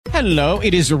Hello,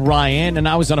 it is Ryan, and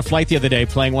I was on a flight the other day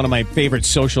playing one of my favorite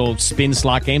social spin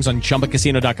slot games on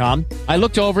ChumbaCasino.com. I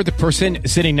looked over at the person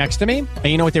sitting next to me, and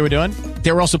you know what they were doing?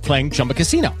 They were also playing Chumba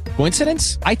Casino.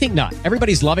 Coincidence? I think not.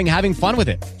 Everybody's loving having fun with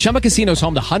it. Chumba Casino is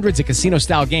home to hundreds of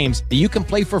casino-style games that you can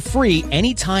play for free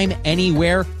anytime,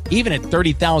 anywhere, even at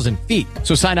 30,000 feet.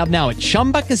 So sign up now at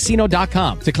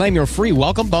ChumbaCasino.com to claim your free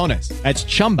welcome bonus. That's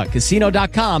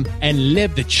ChumbaCasino.com and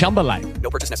live the Chumba life.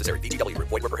 No purchase necessary. VGW.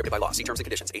 Void where prohibited by law. See terms and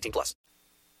conditions. 18 plus.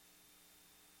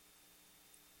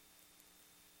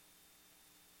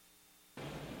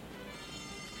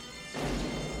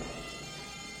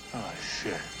 Oh,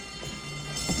 shit.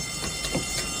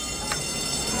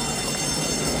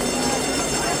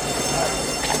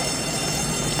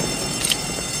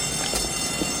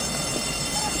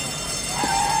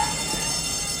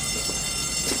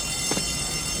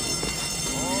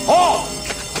 Oh!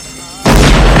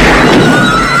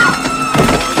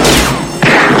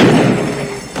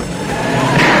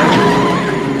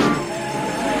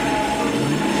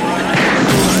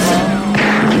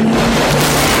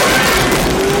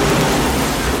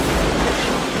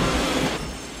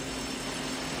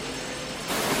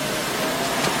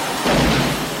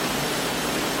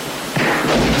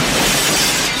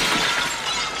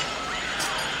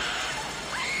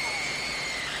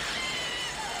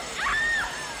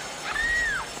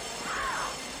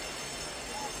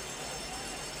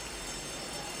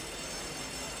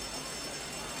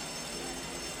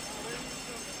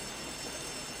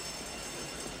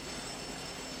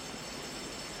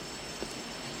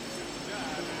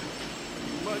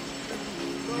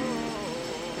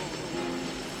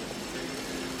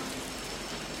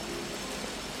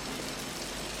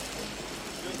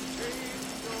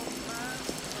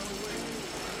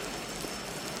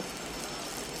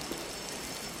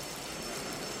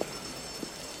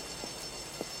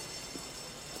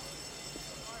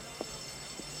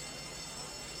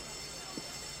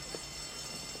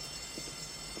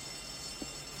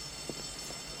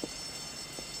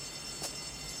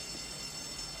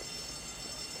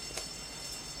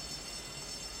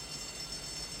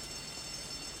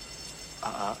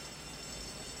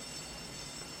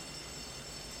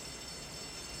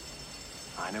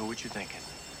 I know what you're thinking.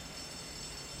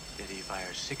 Did he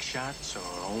fire 6 shots or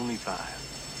only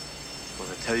 5? Well,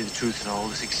 to tell you the truth, in all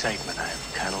this excitement,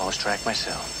 I've kind of lost track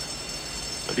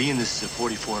myself. But Ian, this is a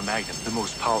 .44 Magnum, the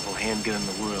most powerful handgun in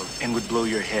the world, and would blow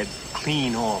your head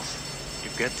clean off.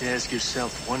 You've got to ask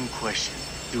yourself one question.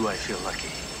 Do I feel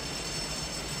lucky?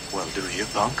 Well, do you,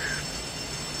 punk?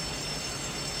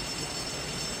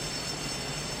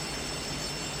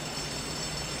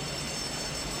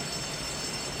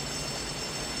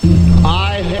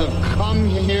 I have come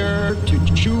here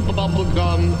to chew bubble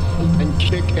gum and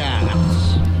kick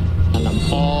ass. And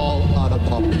I'm all out of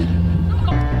bubble.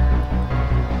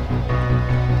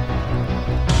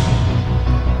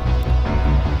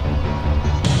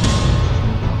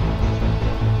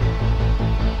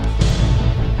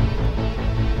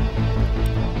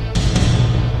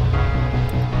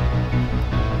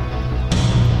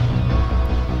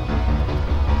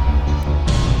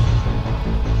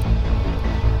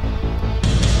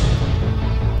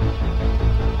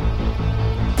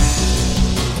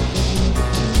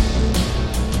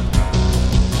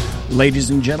 Ladies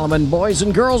and gentlemen, boys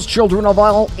and girls, children of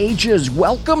all ages,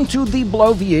 welcome to the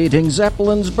Bloviating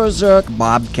Zeppelin's Berserk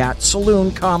Bobcat Saloon,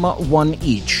 one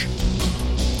each.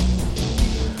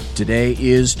 Today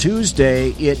is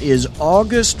Tuesday. It is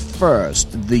August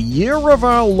 1st, the year of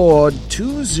our Lord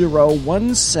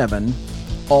 2017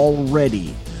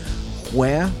 already.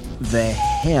 Where the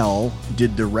hell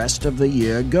did the rest of the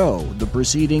year go? The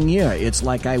preceding year. It's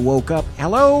like I woke up,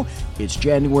 hello, it's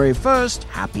January 1st,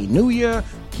 Happy New Year.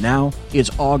 Now it's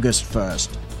August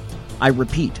 1st. I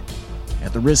repeat,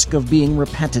 at the risk of being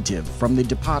repetitive from the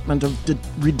Department of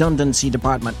Redundancy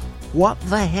Department, what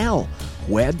the hell?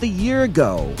 Where'd the year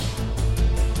go?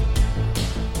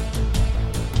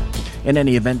 In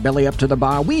any event, belly up to the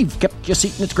bar. We've kept your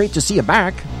seat and it's great to see you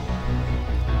back.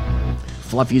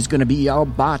 Fluffy's going to be our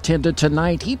bartender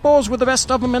tonight. He pours with the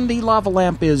best of them, and the lava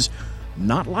lamp is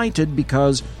not lighted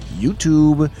because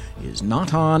YouTube is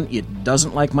not on. It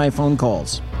doesn't like my phone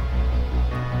calls.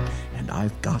 And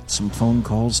I've got some phone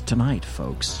calls tonight,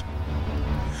 folks.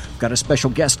 Got a special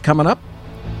guest coming up.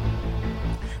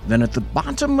 Then at the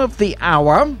bottom of the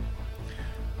hour,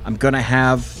 I'm going to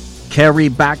have Carrie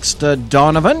Baxter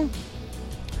Donovan.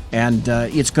 And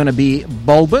it's going to be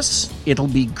bulbous. It'll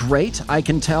be great. I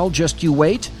can tell. Just you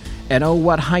wait. And oh,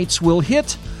 what heights we'll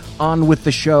hit. On with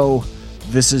the show.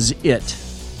 This is it.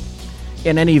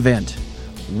 In any event,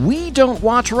 We don't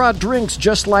water our drinks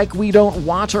just like we don't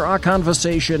water our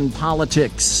conversation.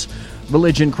 Politics,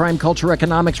 religion, crime, culture,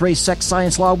 economics, race, sex,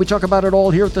 science, law. We talk about it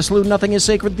all here at the Saloon. Nothing is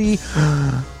sacred. The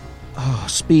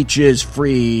speech is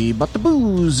free, but the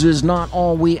booze is not.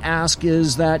 All we ask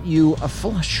is that you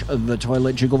flush the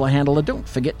toilet, jiggle the handle, and don't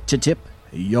forget to tip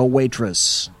your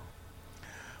waitress.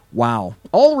 Wow.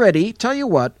 Already, tell you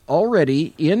what,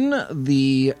 already in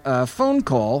the phone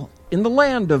call, in the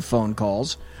land of phone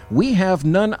calls, we have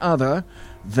none other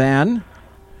than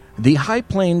the High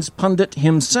Plains pundit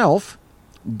himself,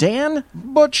 Dan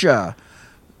Butcher.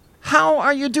 How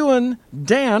are you doing,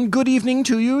 Dan? Good evening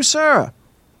to you, sir.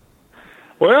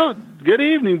 Well, good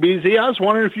evening, BZ. I was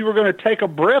wondering if you were going to take a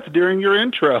breath during your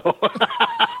intro.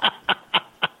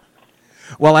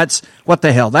 Well, that's what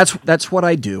the hell. That's what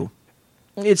I do.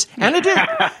 It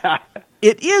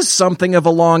is something of a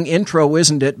long intro,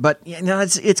 isn't it? But you know,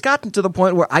 it's gotten to the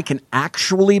point where I can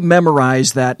actually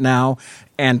memorize that now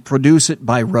and produce it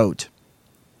by rote.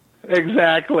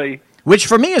 Exactly. Which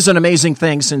for me is an amazing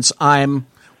thing, since I'm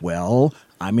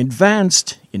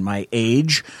advanced in my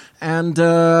age. And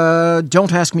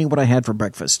don't ask me what I had for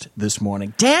breakfast this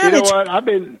morning. Dan, I've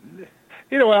been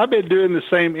doing the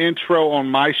same intro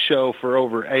on my show for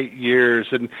over 8 years,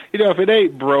 and if it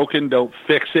ain't broken, don't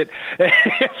fix it.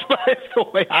 It's the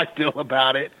way I feel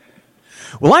about it.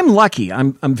 Well, I'm lucky.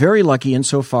 I'm very lucky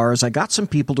insofar as I got some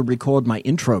people to record my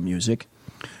intro music.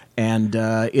 And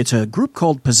it's a group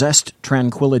called Possessed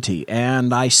Tranquility.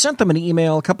 And I sent them an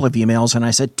email, a couple of emails, and I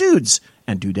said, dudes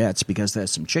and dudettes, because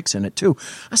there's some chicks in it too.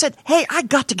 I said, hey, I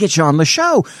got to get you on the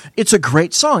show. It's a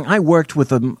great song. I worked with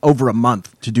them over a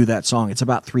month to do that song. It's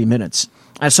about 3 minutes.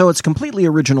 And so it's completely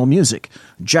original music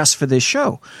just for this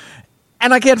show.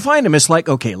 And I can't find him. It's like,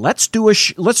 okay, let's do a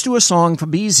song for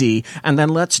BZ, and then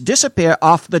let's disappear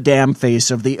off the damn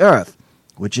face of the earth,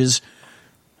 which is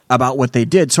about what they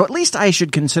did. So at least I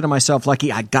should consider myself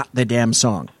lucky I got the damn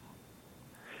song.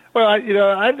 Well, I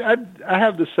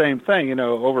have the same thing.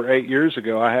 Over 8 years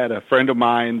ago, I had a friend of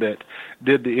mine that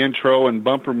did the intro and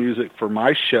bumper music for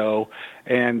my show,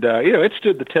 and it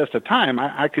stood the test of time.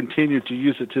 I continue to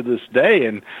use it to this day,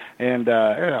 and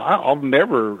I'll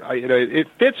never. It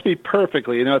fits me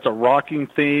perfectly. It's a rocking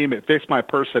theme. It fits my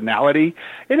personality.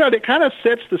 It kind of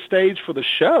sets the stage for the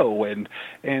show, and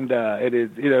it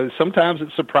is. Sometimes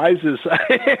it surprises.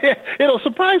 It'll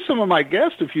surprise some of my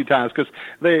guests a few times, because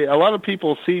a lot of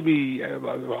people see me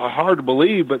hard to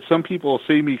believe, but some people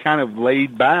see me kind of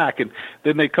laid back, and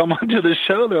then they come onto the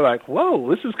show. They're like,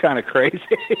 "Whoa, this is kind of crazy."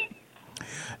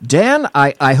 Dan,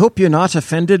 I hope you're not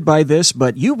offended by this,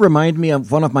 but you remind me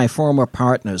of one of my former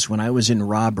partners when I was in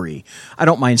robbery. I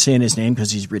don't mind saying his name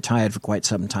because he's retired for quite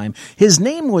some time. His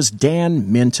name was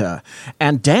Dan Minter,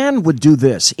 and Dan would do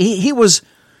this. He was...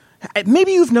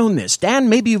 Maybe you've known this. Dan,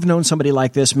 maybe you've known somebody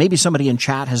like this. Maybe somebody in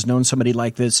chat has known somebody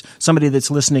like this, somebody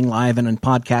that's listening live and in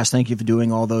podcast. Thank you for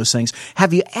doing all those things.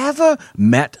 Have you ever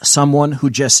met someone who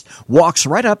just walks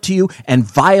right up to you and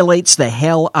violates the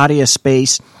hell out of your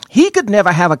space? He could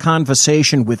never have a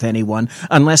conversation with anyone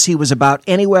unless he was about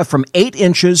anywhere from 8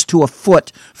 inches to a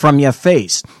foot from your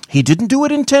face. He didn't do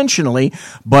it intentionally,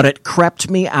 but it crept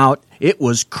me out. It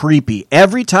was creepy.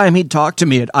 Every time he'd talk to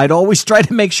me, I'd always try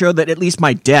to make sure that at least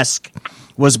my desk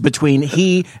was between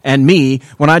he and me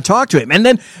when I talked to him. And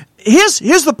then here's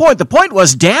the point. The point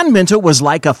was Dan Minter was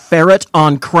like a ferret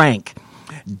on crank.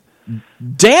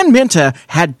 Dan Minter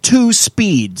had 2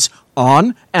 speeds,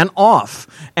 on and off.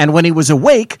 And when he was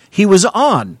awake, he was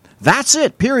on. That's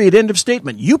it, period, end of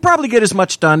statement. You probably get as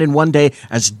much done in one day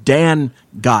as Dan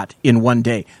got in one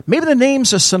day. Maybe the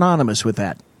names are synonymous with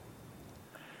that.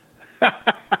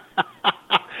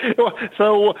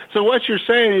 So what you're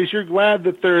saying is you're glad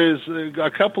that there is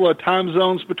a couple of time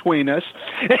zones between us.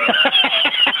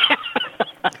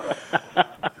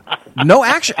 No,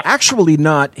 actually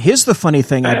not. Here's the funny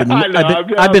thing. I'm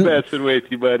messing with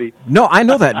you, buddy. No, I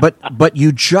know that, but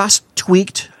you just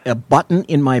tweaked a button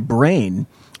in my brain,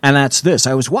 and that's this.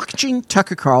 I was watching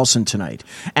Tucker Carlson tonight,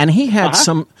 and he had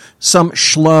some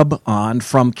schlub on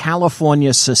from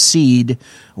California Secede,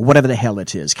 whatever the hell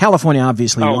it is. California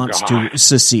obviously wants to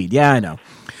secede. Yeah, I know.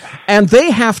 And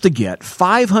they have to get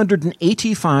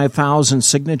 585,000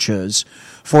 signatures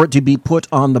for it to be put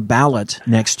on the ballot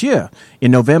next year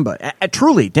in November.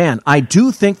 Truly, Dan, I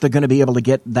do think they're going to be able to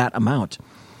get that amount.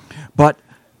 But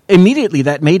immediately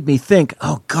that made me think,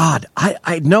 oh, God,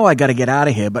 I know I got to get out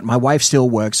of here, but my wife still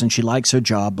works and she likes her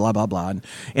job, blah, blah, blah.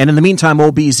 And in the meantime,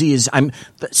 OBZ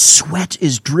the sweat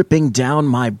is dripping down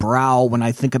my brow when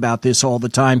I think about this all the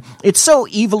time. It's so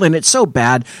evil and it's so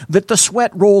bad that the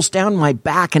sweat rolls down my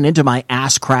back and into my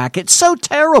ass crack. It's so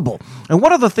terrible. And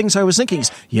one of the things I was thinking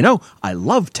is, I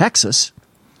love Texas.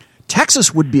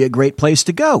 Texas would be a great place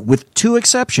to go, with two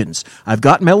exceptions. I've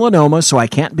got melanoma, so I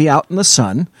can't be out in the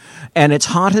sun, and it's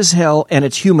hot as hell, and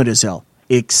it's humid as hell.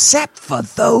 Except for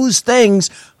those things,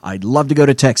 I'd love to go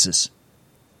to Texas.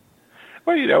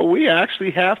 Well, we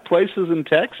actually have places in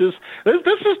Texas.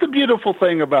 This is the beautiful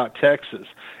thing about Texas,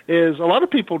 is a lot of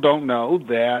people don't know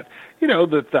that,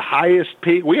 that the highest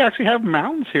peak, we actually have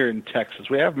mountains here in Texas.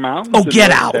 We have mountains in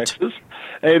Texas.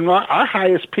 And our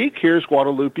highest peak here is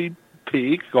Guadalupe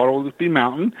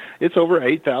Mountain. It's over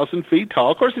 8,000 feet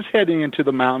tall. Of course, it's heading into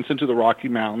the mountains, into the Rocky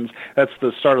Mountains. That's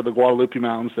the start of the Guadalupe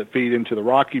Mountains that feed into the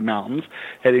Rocky Mountains,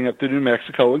 heading up to New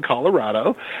Mexico and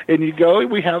Colorado. And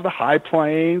we have the high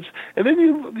plains, and then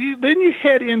you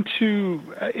head into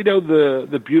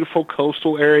the beautiful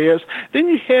coastal areas. Then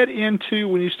you head into,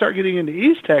 when you start getting into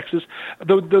East Texas,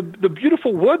 the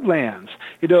beautiful woodlands.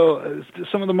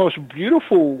 Some of the most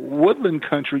beautiful woodland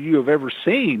country you have ever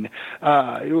seen.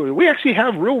 We actually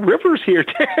have real rivers here,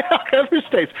 like other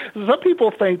states. Some people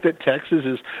think that Texas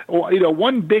is,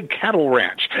 one big cattle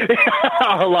ranch.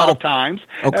 A lot of times.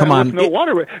 Oh, come on! With no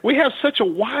water. We have such a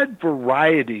wide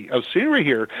variety of scenery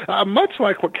here, much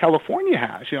like what California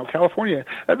has. California.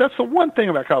 That's the one thing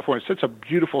about California. It's such a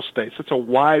beautiful state. Such a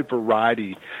wide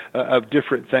variety of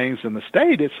different things in the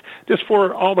state. It's just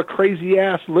for all the crazy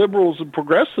ass liberals and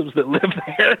progressives that live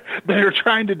there that are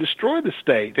trying to destroy the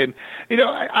state. And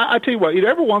I tell you what.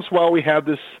 Every once in a while we have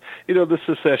this, the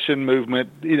secession movement,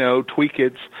 tweak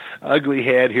its ugly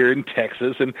head here in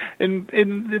Texas, and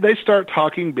they start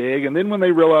talking big, and then when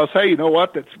they realize, hey, you know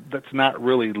what, that's not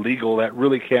really legal, that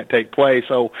really can't take place,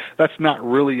 so that's not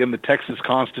really in the Texas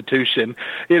Constitution,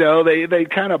 they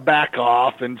kind of back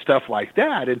off and stuff like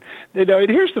that. And and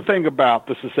here's the thing about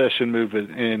the secession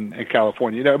movement in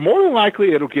California, more than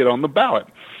likely it'll get on the ballot.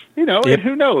 And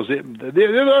who knows?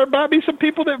 There might be some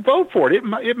people that vote for it.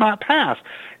 It might pass.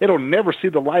 It'll never see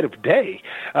the light of day.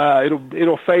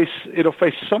 It'll face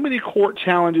so many court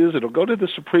challenges. It'll go to the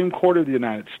Supreme Court of the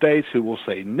United States, who will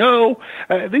say no.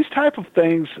 These type of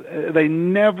things, they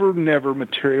never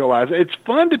materialize. It's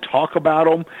fun to talk about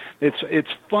them.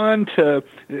 It's fun to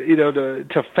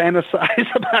to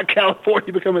fantasize about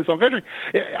California becoming its own country.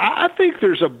 I think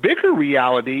there's a bigger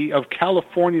reality of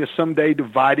California someday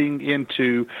dividing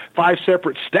into 5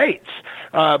 separate states,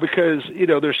 because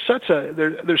there's such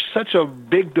a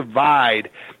big divide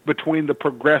between the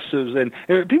progressives, and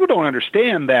people don't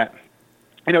understand that.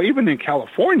 Even in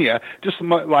California, just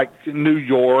like New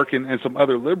York and some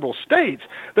other liberal states,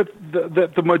 that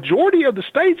the majority of the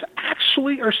states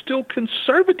actually are still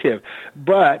conservative,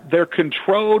 but they're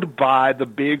controlled by the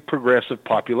big progressive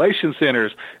population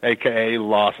centers, aka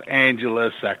Los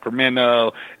Angeles,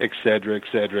 Sacramento, et cetera, et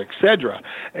cetera, et cetera.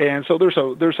 And so there's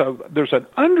an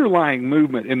underlying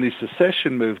movement in these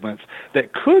secession movements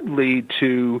that could lead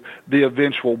to the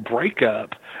eventual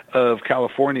breakup of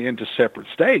California into separate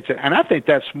states. And I think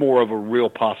that's more of a real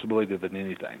possibility than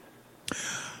anything.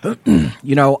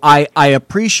 I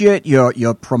appreciate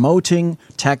your promoting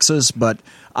Texas, but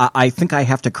I think I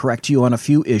have to correct you on a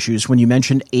few issues. When you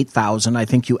mentioned 8,000, I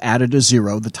think you added a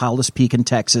 0. The tallest peak in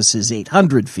Texas is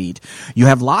 800 feet. You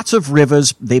have lots of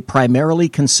rivers. They primarily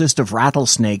consist of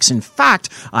rattlesnakes. In fact,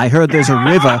 I heard there's a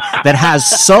river that has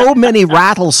so many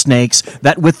rattlesnakes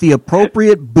that with the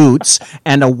appropriate boots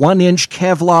and a 1-inch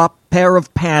Kevlar pair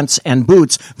of pants and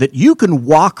boots, that you can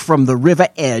walk from the river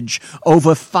edge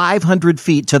over 500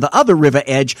 feet to the other river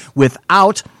edge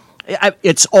without...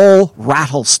 It's all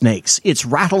rattlesnakes. It's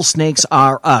rattlesnakes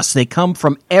are us. They come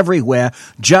from everywhere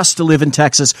just to live in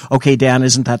Texas. Okay, Dan,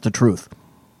 isn't that the truth?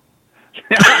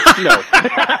 No.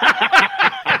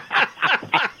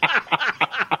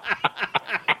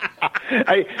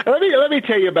 Let me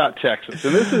tell you about Texas,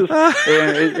 and this is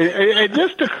and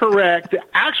just to correct, the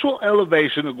actual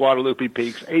elevation of Guadalupe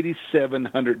Peak's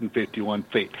 8,751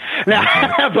 feet.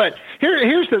 Now, but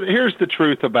here's the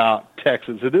truth about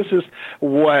Texas, and this is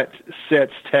what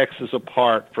sets Texas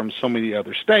apart from so many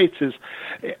other states. Is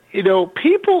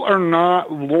people are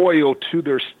not loyal to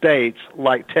their states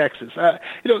like Texas.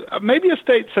 Maybe a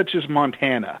state such as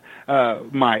Montana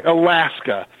might,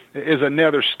 Alaska is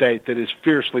another state that is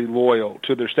fiercely loyal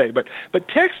to their state. But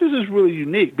Texas is really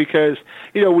unique because,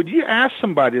 when you ask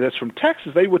somebody that's from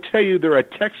Texas, they will tell you they're a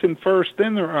Texan first,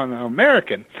 then they're an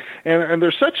American. and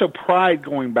there's such a pride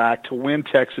going back to when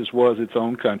Texas was its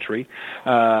own country,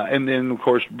 and then of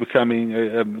course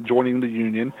joining the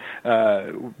Union,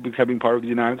 becoming part of the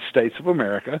United States of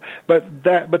America. But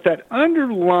that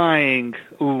underlying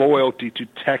loyalty to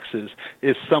Texas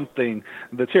is something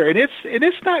that's here, and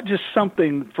it's not just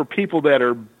something for people that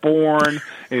are born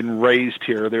and raised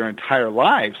here their entire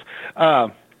lives.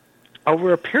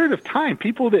 Over a period of time,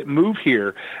 people that move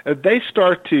here, they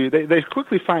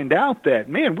quickly find out that,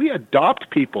 man, we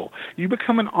adopt people. You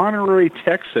become an honorary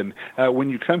Texan when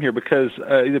you come here because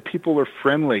the people are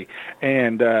friendly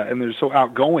and they're so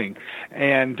outgoing.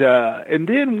 And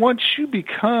then once you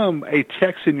become a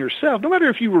Texan yourself, no matter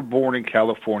if you were born in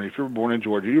California, if you were born in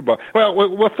Georgia,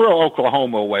 we'll throw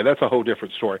Oklahoma away. That's a whole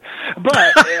different story.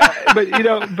 But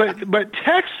but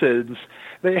Texans,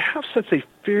 they have such a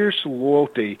fierce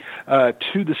loyalty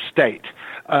to the state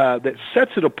that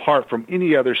sets it apart from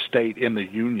any other state in the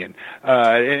Union.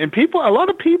 And a lot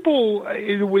of people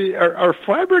are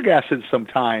flabbergasted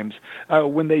sometimes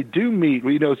when they do meet.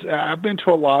 I've been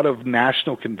to a lot of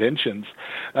national conventions,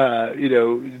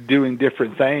 doing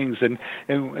different things, and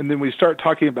then we start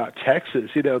talking about Texas.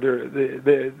 They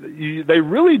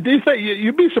really do think,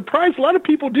 you'd be surprised. A lot of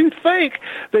people do think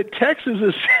that Texas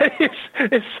is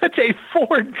such a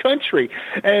foreign country.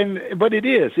 But it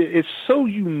is. It's so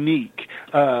unique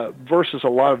versus a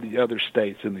lot of the other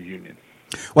states in the Union.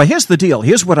 Well, here's the deal.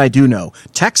 Here's what I do know.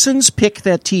 Texans pick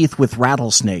their teeth with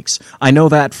rattlesnakes. I know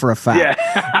that for a fact. Yeah.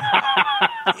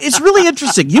 It's really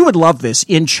interesting. You would love this.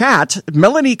 In chat,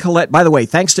 Melanie Collette, by the way,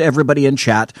 thanks to everybody in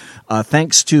chat.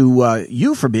 Thanks to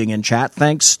you for being in chat.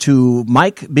 Thanks to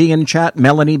Mike being in chat,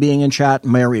 Melanie being in chat,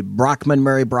 Mary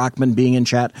Brockman being in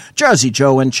chat, Jersey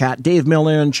Joe in chat, Dave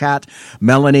Miller in chat,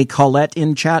 Melanie Collette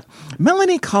in chat.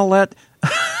 Melanie Collette...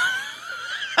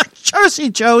 Jersey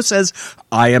Joe says,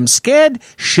 I am scared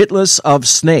shitless of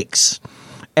snakes.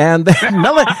 And then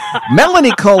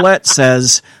Melanie Collette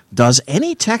says, does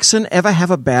any Texan ever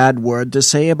have a bad word to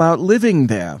say about living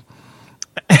there?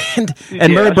 And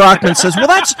Mary Brockman says, well,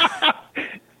 that's...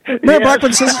 Mary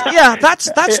Brockman says, yeah,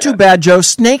 that's too bad, Joe.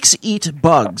 Snakes eat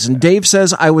bugs. And Dave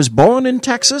says, I was born in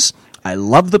Texas. I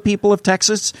love the people of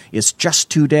Texas. It's just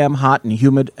too damn hot and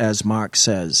humid, as Mark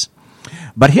says.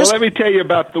 But let me tell you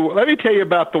about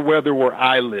the weather where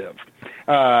I live.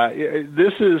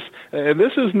 This is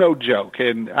no joke,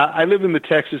 and I live in the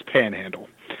Texas Panhandle,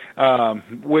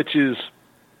 which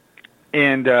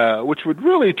would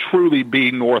really truly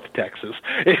be North Texas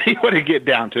if you want to get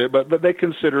down to it. But they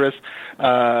consider us,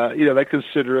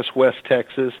 West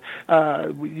Texas.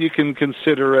 You can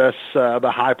consider us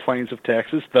the High Plains of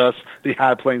Texas, thus the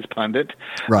High Plains Pundit.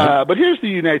 Right. But here's the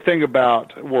unique thing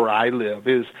about where I live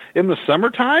is in the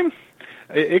summertime,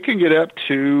 it can get up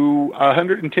to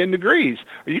 110 degrees.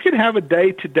 You can have a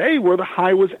day today where the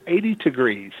high was 80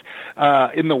 degrees.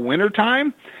 In the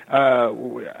wintertime,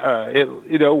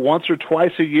 once or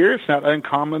twice a year, it's not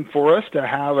uncommon for us to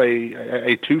have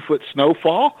a 2-foot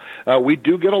snowfall. We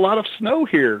do get a lot of snow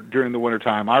here during the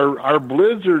wintertime. Our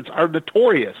blizzards are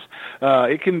notorious.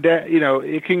 It can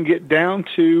get down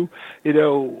to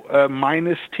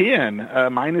minus 10,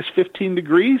 minus 15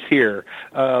 degrees here,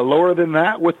 lower than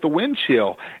that with the wind chill.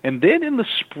 And then in the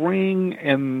spring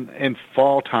and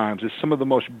fall times is some of the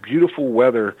most beautiful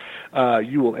weather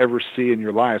you will ever see in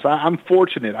your lives. I'm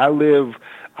fortunate. I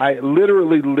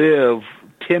literally live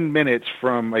 10 minutes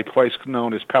from a place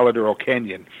known as Paladero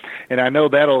Canyon, and I know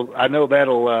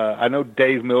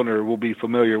Dave Milner will be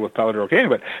familiar with Paladero Canyon,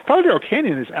 but Paladero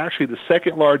Canyon is actually the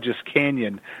second largest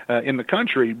canyon in the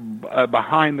country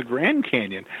behind the Grand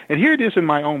Canyon, and here it is in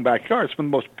my own backyard. It's been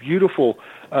the most beautiful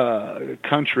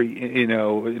country,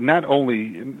 not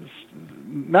only in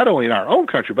our own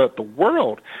country, but the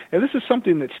world. And this is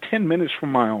something that's 10 minutes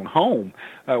from my own home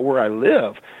where I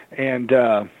live,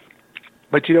 and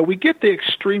but we get the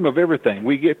extreme of everything.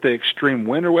 We get the extreme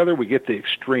winter weather. We get the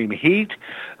extreme heat,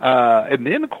 and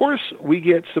then of course we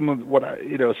get some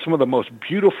of the most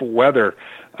beautiful weather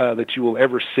that you will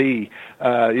ever see.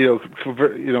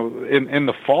 In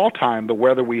the fall time, the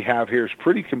weather we have here is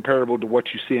pretty comparable to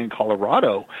what you see in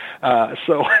Colorado.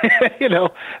 So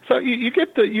you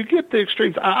get the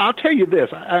extremes. I'll tell you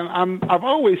this. I've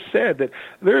always said that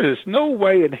there is no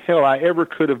way in hell I ever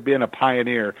could have been a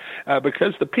pioneer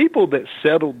because the people that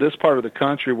settled this part of the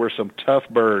country were some tough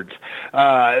birds,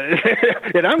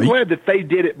 and I'm glad that they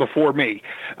did it before me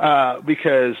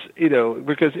because in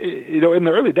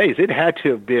the early days it had to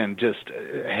have been just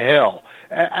hell,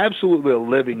 absolutely a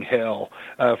living hell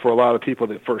for a lot of people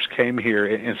that first came here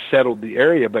and settled the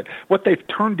area. But what they've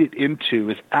turned it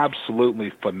into is absolutely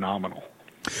phenomenal.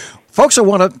 Folks, I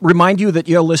want to remind you that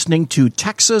you're listening to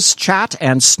Texas Chat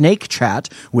and Snake Chat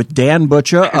with Dan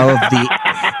Butcher of the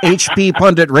HP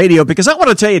Pundit Radio, because I want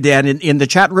to tell you, Dan, in the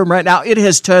chat room right now, it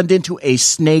has turned into a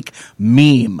snake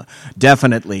meme,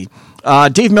 definitely.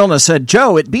 Dave Milner said,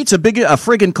 Joe, it beats a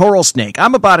friggin' coral snake.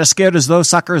 I'm about as scared as those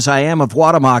suckers I am of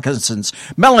water moccasins.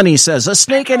 Melanie says, a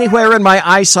snake anywhere in my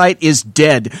eyesight is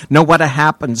dead, no matter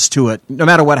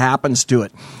what happens to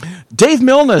it. Dave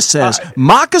Milner says,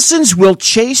 moccasins will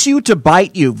chase you to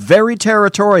bite you. Very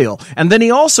territorial. And then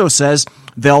he also says,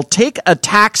 they'll take a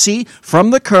taxi from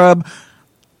the curb,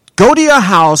 go to your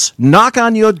house, knock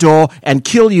on your door, and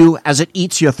kill you as it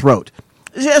eats your throat.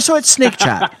 So it's snake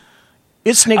chat.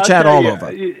 It's snake chat all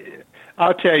over.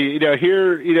 I'll tell you,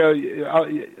 here,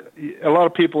 a lot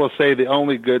of people will say the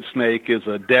only good snake is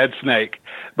a dead snake.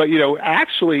 But,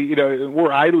 actually,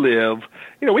 where I live,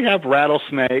 we have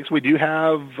rattlesnakes. We do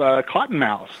have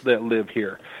cottonmouths that live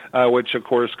here, which, of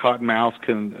course, cottonmouths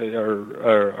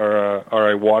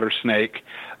are a water snake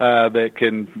that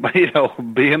can,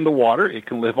 be in the water. It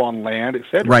can live on land, et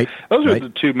cetera. Right. Those are the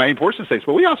two main poison snakes.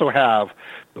 But we also have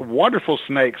wonderful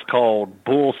snakes called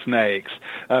bull snakes.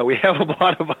 We have a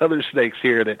lot of other snakes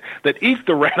here that eat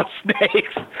the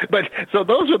rattlesnakes. But so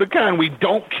those are the kind we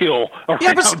don't kill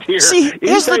around here. See,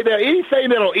 anything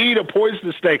that'll eat a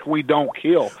poisonous snake, we don't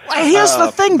kill. Well, here's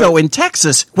the thing, though. In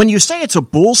Texas, when you say it's a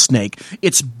bull snake,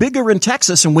 it's bigger in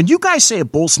Texas. And when you guys say a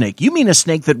bull snake, you mean a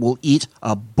snake that will eat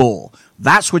a bull.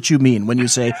 That's what you mean when you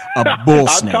say a bull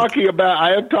snake.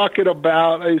 I am talking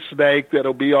about a snake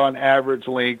that'll be on average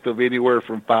length of anywhere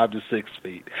from 5 to 6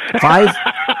 feet.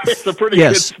 It's a pretty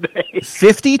good snake.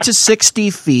 50 to 60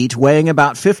 feet, weighing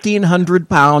about 1,500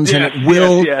 pounds, and it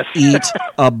will eat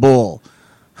a bull.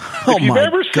 If you've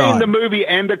ever seen the movie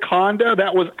Anaconda,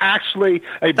 that was actually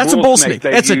a bull snake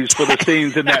they used for the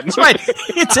scenes in that movie. Right.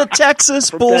 It's a Texas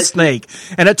bull snake,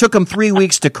 and it took them 3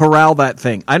 weeks to corral that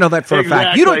thing. I know that for a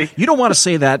fact. You don't want to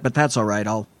say that, but that's all right.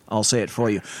 I'll say it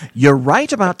for you. You're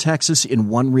right about Texas in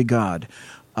one regard.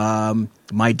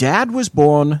 My dad was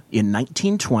born in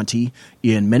 1920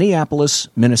 in Minneapolis,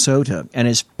 Minnesota, and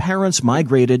his parents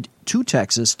migrated to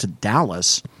Texas, to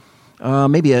Dallas,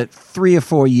 maybe 3 or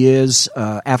 4 years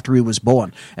after he was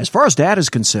born. As far as Dad is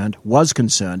concerned,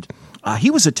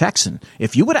 he was a Texan.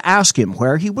 If you were to ask him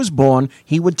where he was born,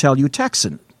 he would tell you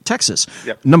Texas.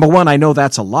 Yep. Number one, I know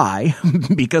that's a lie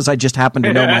because I just happen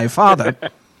to know my father.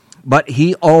 But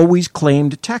he always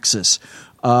claimed Texas.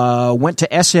 Went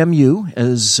to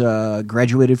SMU,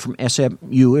 graduated from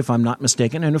SMU, if I'm not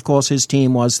mistaken. And, of course, his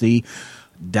team was the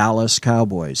Dallas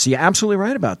Cowboys. So you're absolutely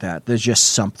right about that. There's just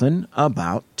something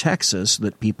about Texas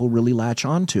that people really latch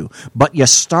on to. But you're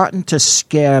starting to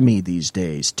scare me these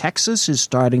days. Texas is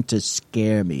starting to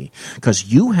scare me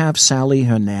because you have Sally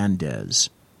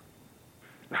Hernandez.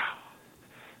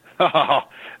 Oh,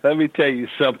 let me tell you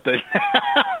something.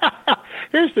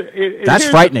 That's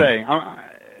frightening. The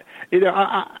thing.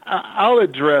 I'll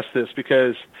address this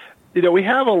because we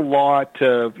have a lot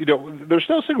of, there's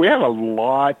no secret, we have a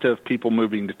lot of people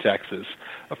moving to Texas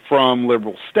from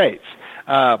liberal states.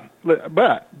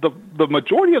 But the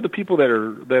majority of the people that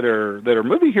are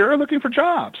moving here are looking for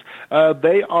jobs.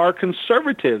 They are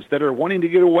conservatives that are wanting to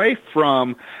get away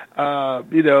from,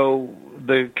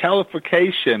 the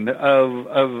calification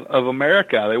of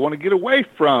America. They want to get away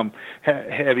from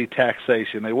heavy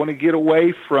taxation. They want to get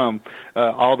away from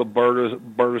all the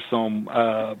burdensome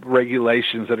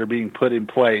regulations that are being put in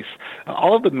place,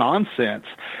 all of the nonsense.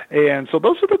 And so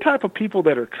those are the type of people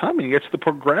that are coming. It's the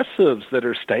progressives that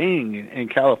are staying in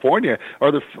California,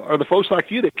 or the folks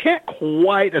like you that can't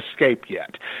quite escape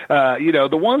yet. The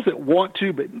ones that want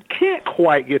to but can't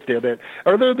quite get there.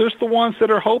 There's the ones that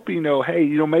are hoping, hey,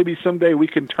 maybe someday we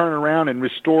can turn around and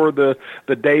restore the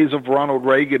days of Ronald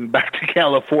Reagan back to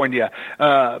California.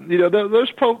 There's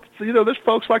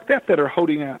folks like that are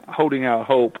holding out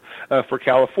hope for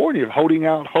California, holding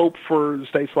out hope for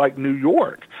states like New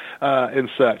York and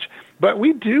such. But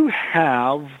we do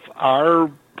have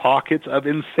our pockets of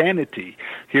insanity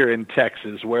here in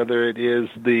Texas, whether it is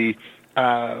the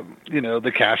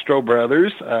Castro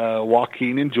brothers,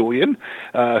 Joaquin and Julian,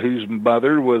 whose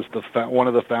mother was one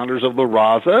of the founders of La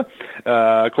Raza.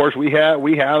 Of course, we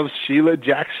have Sheila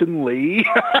Jackson Lee.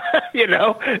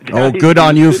 Oh, good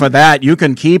on you for that. You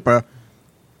can keep her.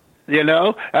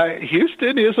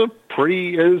 Houston is a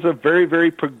very,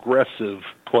 very progressive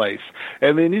place.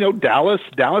 And then,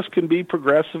 Dallas can be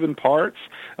progressive in parts.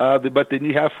 But then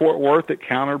you have Fort Worth that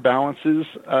counterbalances.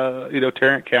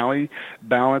 Tarrant County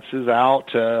balances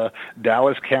out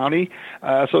Dallas County.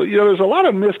 So there's a lot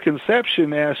of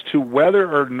misconception as to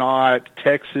whether or not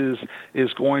Texas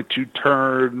is going to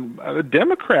turn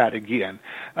Democrat again.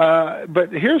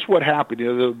 But here's what happened.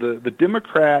 The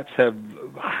Democrats have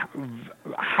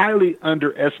highly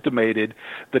underestimated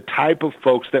the type of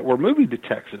folks that were moving to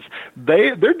Texas.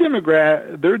 Their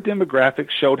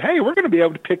demographics showed, hey, we're going to be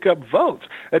able to pick up votes.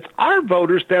 It's our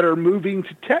voters that are moving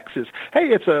to Texas. Hey,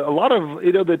 it's a lot of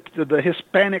the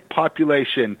Hispanic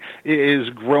population is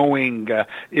growing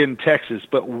in Texas.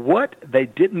 But what they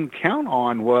didn't count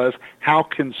on was how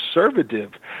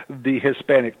conservative the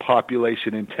Hispanic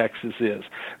population in Texas is.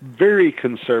 Very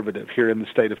conservative here in the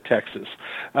state of Texas.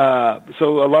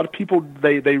 So a lot of people,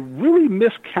 they really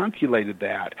miscalculated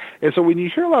that. And so when you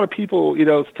hear a lot of people,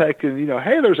 taking,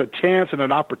 hey, there's a chance and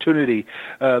an opportunity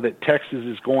that Texas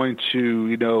is going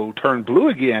to, turn blue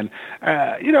again,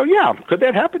 yeah, could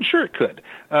that happen? Sure it could,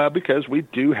 because we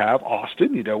do have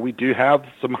Austin, we do have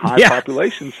some high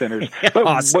population centers. But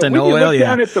Austin, when you look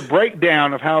down at the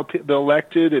breakdown of how the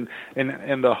elected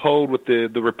and the hold what the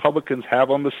Republicans have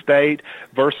on the state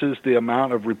versus the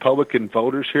amount of Republican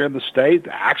voters here in the state,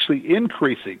 actually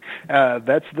increasing.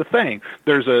 That's the thing.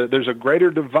 There's a greater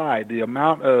divide. The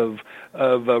amount of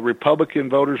Republican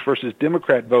voters versus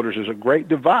Democrat voters is a great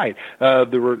divide.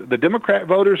 The Democrat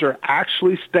voters are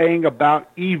actually staying about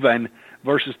even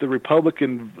versus the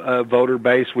Republican voter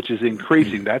base, which is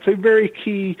increasing. That's a very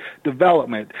key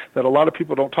development that a lot of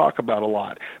people don't talk about a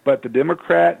lot. But the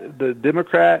Democrats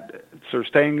are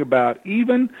staying about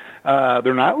even.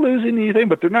 They're not losing anything,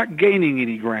 but they're not gaining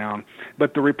any ground.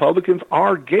 But the Republicans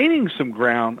are gaining some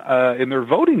ground in their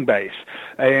voting base.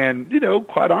 And,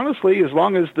 quite honestly, as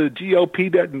long as the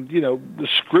GOP doesn't,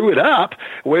 screw it up,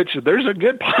 which there's a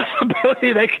good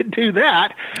possibility they can do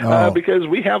that, because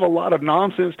we have a lot of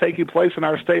nonsense taking place in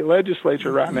our state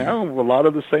legislature right now, a lot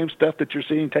of the same stuff that you're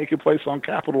seeing taking place on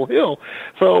Capitol Hill.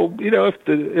 So,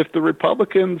 if the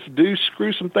Republicans do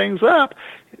screw some things up,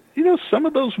 some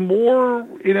of those more,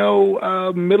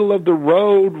 middle of the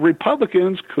road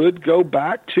Republicans could go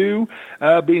back to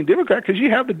being Democrat, because you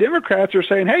have the Democrats are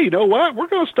saying, hey, you know what? We're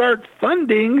going to start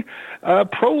funding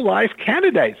pro-life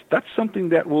candidates. That's something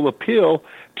that will appeal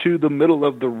to the middle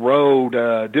of the road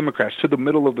Democrats, to the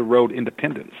middle of the road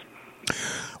independents.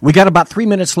 We got about 3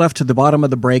 minutes left to the bottom of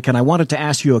the break, and I wanted to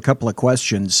ask you a couple of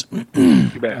questions.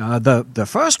 The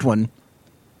first one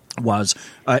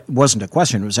wasn't a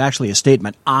question. It was actually a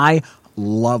statement. I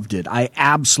loved it. I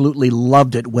absolutely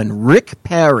loved it when Rick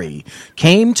Perry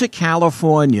came to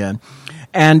California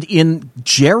and in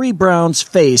Jerry Brown's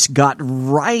face got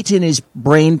right in his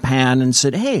brain pan and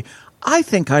said, hey, I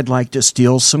think I'd like to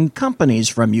steal some companies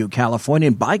from you, California.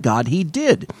 And by God, he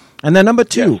did. And then number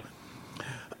two, yes.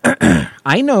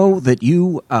 I know that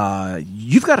you've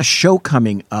got a show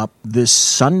coming up this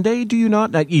Sunday, do you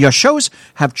not? Your shows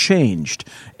have changed,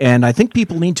 and I think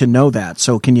people need to know that.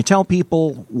 So can you tell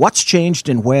people what's changed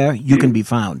and where you can be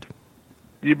found?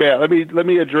 You bet. Let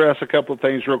me address a couple of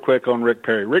things real quick on Rick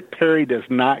Perry. Rick Perry does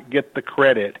not get the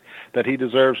credit that he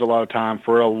deserves a lot of time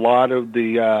for a lot of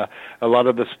the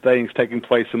things taking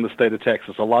place in the state of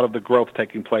Texas, a lot of the growth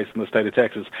taking place in the state of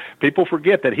Texas. People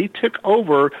forget that he took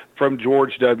over from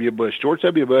George W. Bush. George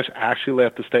W. Bush actually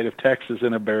left the state of Texas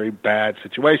in a very bad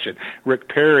situation. Rick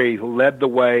Perry led the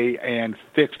way and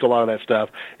fixed a lot of that stuff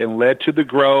and led to the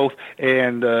growth,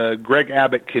 and Greg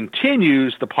Abbott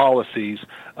continues the policies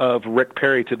of Rick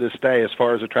Perry to this day as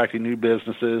far as attracting new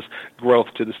businesses, growth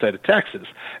to the state of Texas.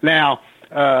 Now,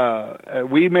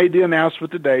 we made the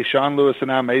announcement today, Sean Lewis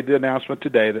and I made the announcement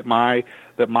today that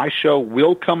my show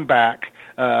will come back.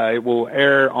 It will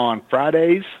air on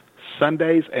Fridays,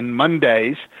 Sundays, and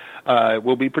Mondays. It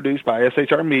will be produced by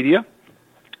SHR Media.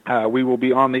 We will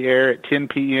be on the air at 10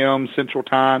 p.m. Central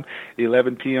Time,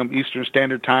 11 p.m. Eastern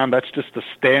Standard Time. That's just the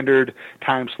standard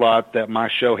time slot that my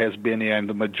show has been in.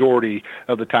 The majority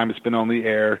of the time it's been on the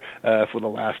air for the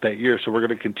last 8 years, so we're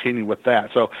going to continue with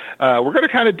that. So we're going to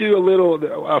kind of do a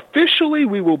little, officially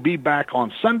we will be back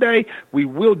on Sunday. We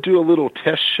will do a little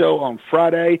test show on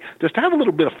Friday just to have a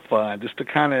little bit of fun, just to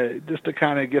kind of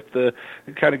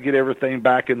get everything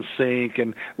back in sync,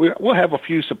 and we'll have a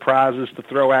few surprises to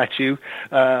throw at you.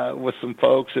 With some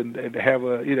folks and have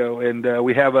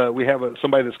we have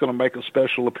somebody that's going to make a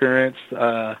special appearance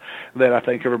that I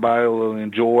think everybody will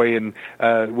enjoy and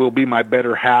will be my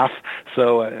better half.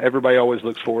 So everybody always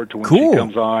looks forward to when she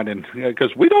comes on, and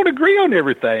because we don't agree on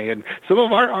everything, and some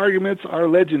of our arguments are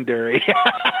legendary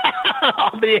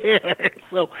on the air.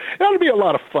 So that'll be a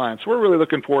lot of fun. So we're really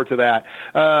looking forward to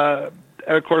that.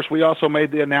 of course, we also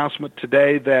made the announcement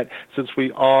today that since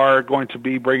we are going to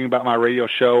be bringing back my radio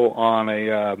show on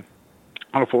a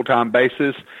full-time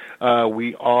basis,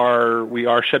 we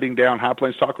are shutting down High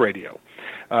Plains Talk Radio.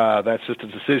 That's just a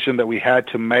decision that we had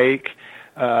to make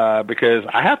because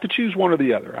I have to choose one or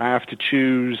the other. I have to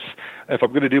choose if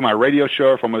I'm going to do my radio show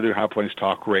or if I'm going to do High Plains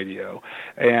Talk Radio.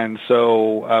 And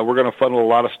so we're going to funnel a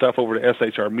lot of stuff over to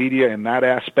SHR Media in that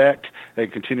aspect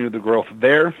and continue the growth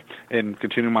there and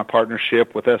continue my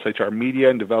partnership with SHR Media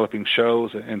and developing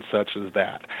shows and such as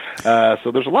that.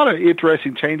 So there's a lot of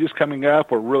interesting changes coming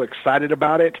up. We're real excited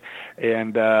about it.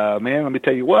 And, man, let me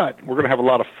tell you what, we're going to have a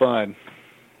lot of fun.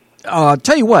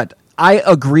 Tell you what, I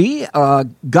agree.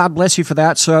 God bless you for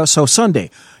that. So Sunday,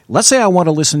 let's say I want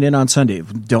to listen in on Sunday.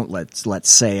 Let's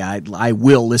say I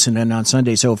will listen in on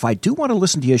Sunday. So if I do want to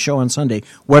listen to your show on Sunday,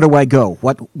 where do I go?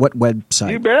 What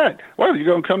website? You bet. Well, you're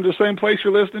going to come to the same place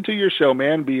you're listening to your show,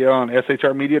 man. Be on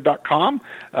shrmedia.com.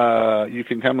 You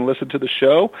can come and listen to the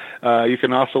show. You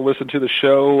can also listen to the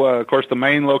show. Of course, the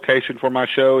main location for my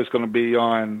show is going to be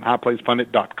on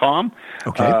highplainspundit.com.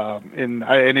 Okay.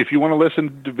 And if you want to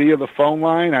listen via the phone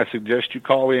line, I suggest you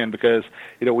call in because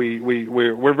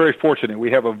we're very fortunate.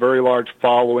 We have a very large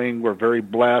following. We're very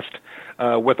blessed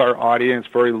with our audience,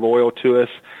 very loyal to us.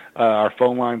 Our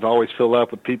phone lines always fill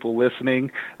up with people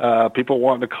listening, people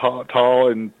wanting to call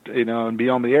and be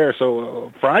on the air.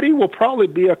 So Friday will probably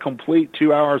be a complete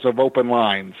 2 hours of open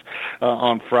lines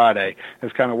on Friday.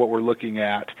 That's kind of what we're looking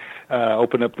at.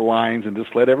 Open up the lines and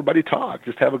just let everybody talk.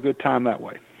 Just have a good time that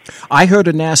way. I heard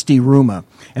a nasty rumor,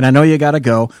 and I know you got to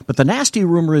go, but the nasty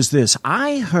rumor is this.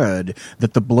 I heard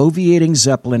that the Bloviating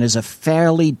Zeppelin is a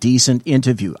fairly decent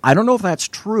interview. I don't know if that's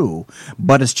true,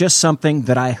 but it's just something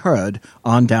that I heard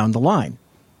on down the line.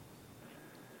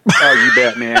 Oh, you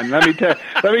bet, man. Let me tell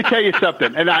you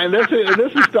something, and this is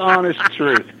the honest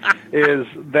truth, is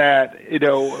that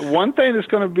one thing that's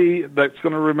going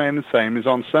to remain the same is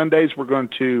on Sundays we're going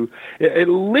to at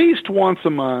least once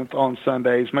a month on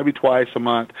Sundays, maybe twice a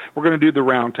month, we're going to do the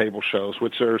roundtable shows,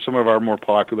 which are some of our more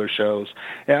popular shows.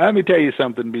 And let me tell you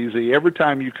something, BZ. Every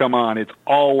time you come on, it's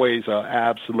always an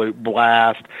absolute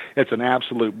blast. It's an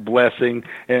absolute blessing,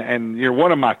 and you're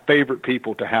one of my favorite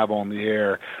people to have on the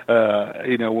air.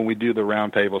 When we do the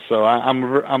roundtable. So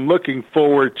I'm looking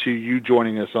forward to you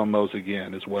joining us on those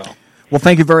again as well. Well,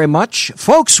 thank you very much.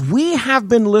 Folks, we have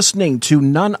been listening to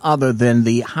none other than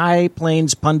the High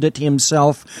Plains pundit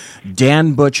himself,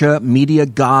 Dan Butcher, media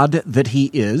god that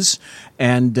he is.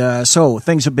 And so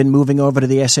things have been moving over to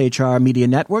the SHR Media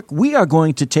Network. We are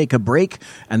going to take a break,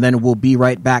 and then we'll be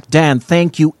right back. Dan,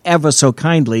 thank you ever so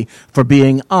kindly for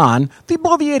being on the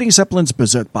Bloviating Zeppelin's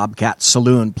Berserk Bobcat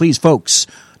Saloon. Please, folks,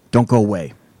 don't go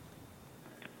away.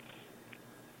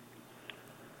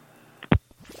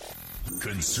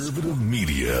 Conservative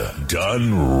media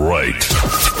done right.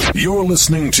 You're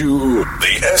listening to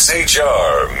the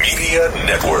SHR Media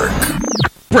Network.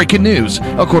 Breaking news.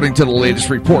 According to the latest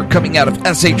report coming out of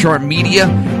SHR Media,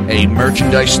 a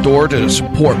merchandise store to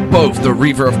support both the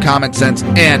Reaver of Common Sense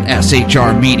and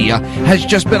SHR Media has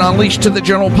just been unleashed to the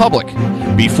general public.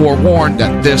 Be forewarned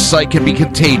that this site can be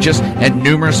contagious and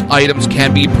numerous items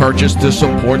can be purchased to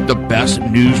support the best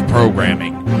news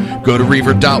programming. Go to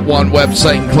Reaver.one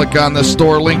website and click on the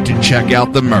store link to check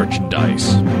out the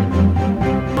merchandise.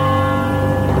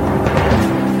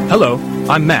 Hello,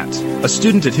 I'm Matt, a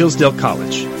student at Hillsdale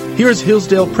College. Here is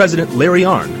Hillsdale President Larry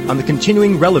Arnn on the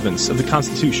continuing relevance of the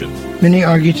Constitution. Many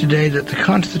argue today that the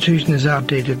Constitution is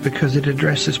outdated because it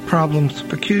addresses problems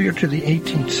peculiar to the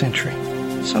 18th century.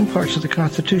 Some parts of the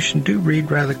Constitution do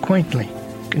read rather quaintly.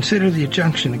 Consider the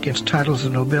injunction against titles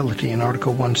of nobility in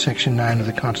Article 1, Section 9 of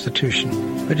the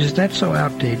Constitution. But is that so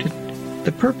outdated?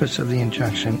 The purpose of the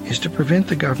injunction is to prevent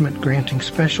the government granting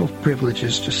special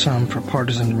privileges to some for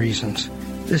partisan reasons.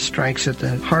 This strikes at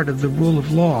the heart of the rule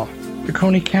of law. The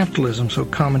crony capitalism so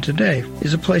common today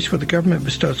is a place where the government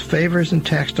bestows favors and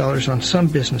tax dollars on some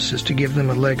businesses to give them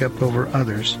a leg up over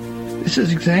others. This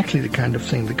is exactly the kind of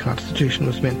thing the Constitution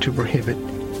was meant to prohibit.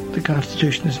 The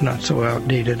Constitution is not so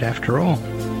outdated after all.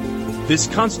 This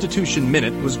Constitution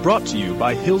Minute was brought to you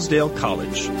by Hillsdale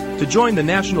College. To join the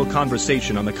national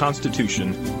conversation on the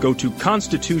Constitution, go to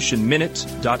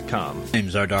constitutionminute.com.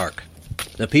 Times are dark.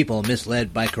 The people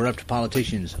misled by corrupt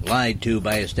politicians, lied to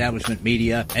by establishment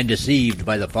media, and deceived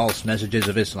by the false messages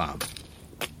of Islam.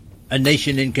 A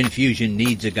nation in confusion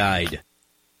needs a guide.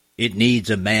 It needs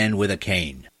a man with a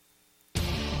cane.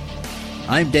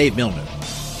 I'm Dave Milner.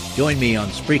 Join me on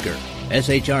Spreaker,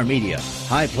 SHR Media,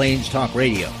 High Plains Talk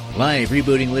Radio, Live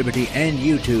Rebooting Liberty, and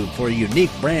YouTube for a unique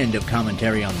brand of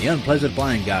commentary on the unpleasant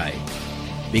blind guy.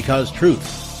 Because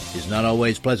truth is not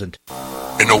always pleasant.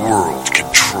 In a world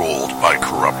controlled by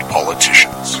corrupt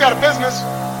politicians. You got a business.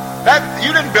 That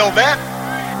you didn't build that.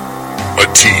 A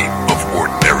team of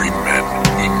ordinary men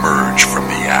emerge from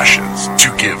the ashes to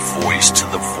give voice to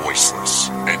the voiceless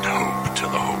and hope to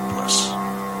the hopeless.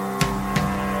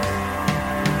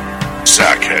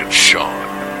 Sackhead Sean.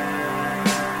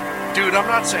 Dude, I'm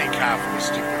not saying Catholic is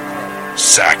stupid.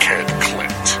 Sackhead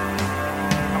Clint.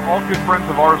 All good friends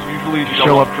of ours usually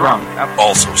show up drunk.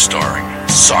 Also starring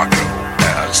Sacco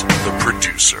as the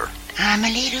producer. I'm a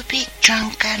little bit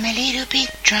drunk,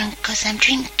 'cause I'm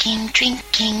drinking.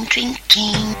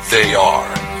 They are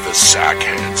the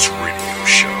Sackheads Radio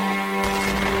Show.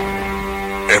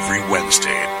 Every Wednesday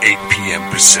at 8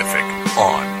 p.m. Pacific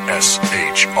on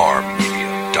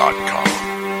shrmedia.com.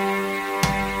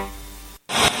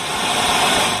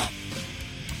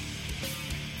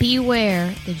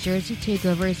 Beware, the Jersey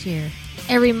Takeover is here.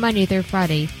 Every Monday through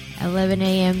Friday, 11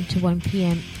 a.m. to 1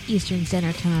 p.m. Eastern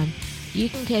Standard Time. You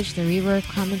can catch the Reaver of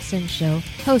Common Sense show,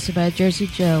 hosted by Jersey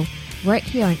Joe, right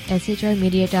here on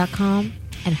shrmedia.com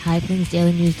and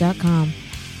highplainsdailynews.com.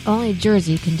 Only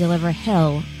Jersey can deliver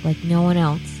hell like no one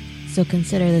else, so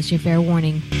consider this your fair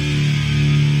warning.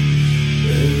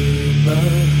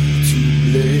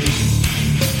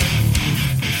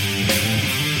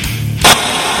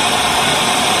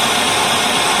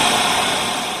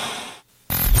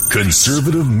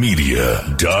 Conservative media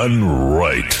done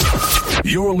right.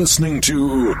 You're listening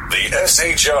to the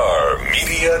SHR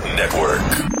Media Network.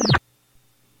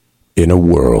 In a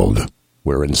world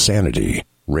where insanity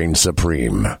reigns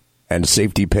supreme and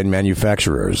safety pin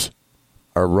manufacturers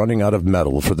are running out of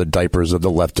metal for the diapers of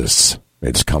the leftists,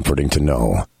 it's comforting to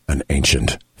know an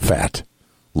ancient, fat,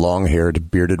 long-haired,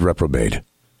 bearded reprobate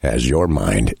has your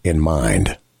mind in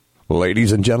mind.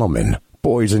 Ladies and gentlemen,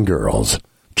 boys and girls,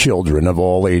 children of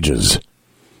all ages,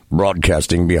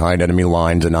 broadcasting behind enemy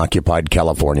lines in occupied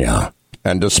California.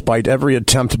 And despite every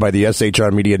attempt by the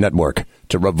SHR Media Network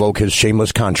to revoke his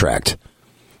shameless contract,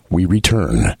 we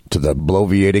return to the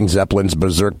bloviating Zeppelin's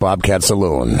Berserk Bobcat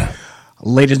Saloon.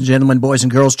 Ladies and gentlemen, boys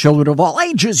and girls, children of all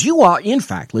ages, you are, in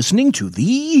fact, listening to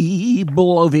the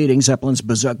bloviating Zeppelin's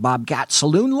Berserk Bobcat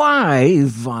Saloon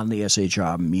live on the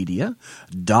shrmedia.com.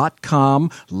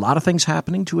 A lot of things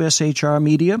happening to SHR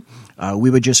Media. We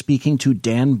were just speaking to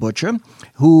Dan Butcher,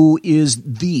 who is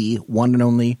the one and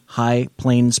only High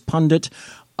Plains pundit.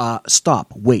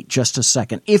 Stop. Wait just a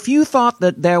second. If you thought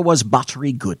that there was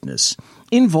buttery goodness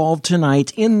involved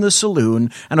tonight in the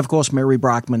saloon, and of course Mary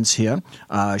Brockman's here.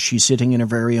 She's sitting in her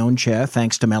very own chair,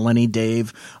 thanks to Melanie,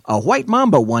 Dave, White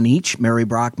Mamba, one each, Mary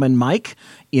Brockman, Mike,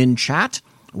 in chat.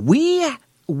 We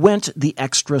went the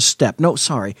extra step. No,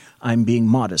 sorry, I'm being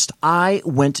modest. I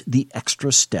went the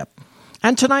extra step.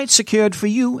 And tonight secured for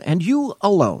you and you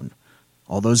alone.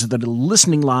 All those that are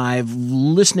listening live,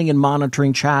 listening and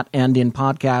monitoring chat and in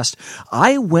podcast,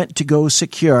 I went to go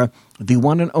secure the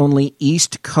one and only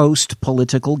East Coast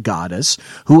political goddess,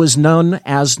 who is known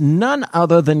as none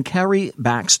other than Carrie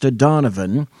Baxter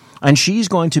Donovan, and she's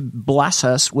going to bless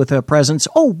us with her presence.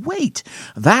 Oh, wait,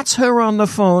 that's her on the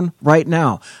phone right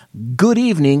now. Good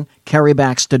evening, Carrie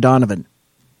Baxter Donovan.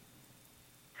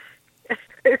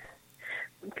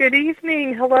 Good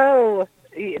evening. Hello.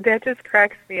 That just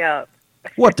cracks me up.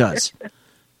 What does?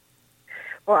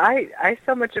 Well, I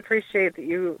so much appreciate that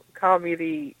you call me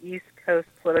the East Coast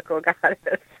political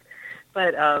goddess.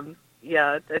 But,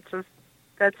 yeah, that's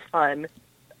fun.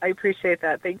 I appreciate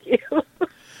that. Thank you.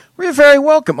 You're very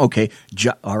welcome. Okay,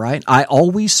 all right. I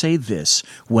always say this.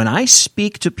 When I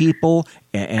speak to people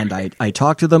and I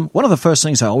talk to them, one of the first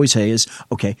things I always say is,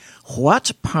 okay,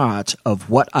 what part of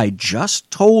what I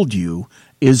just told you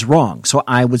is wrong? So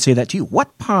I would say that to you.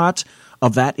 What part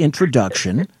of that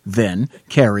introduction, then,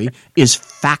 Carrie, is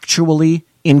factually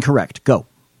incorrect? Go.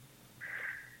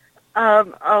 That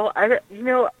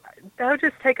would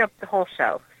just take up the whole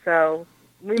show. So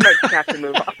we might just have to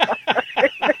move on.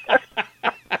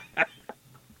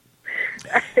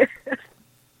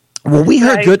 Well, we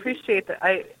heard good. I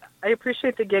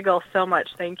appreciate the giggle so much.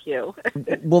 Thank you.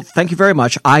 Well, thank you very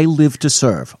much. I live to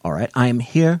serve. All right, I am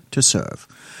here to serve.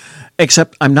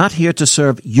 Except I'm not here to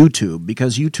serve YouTube,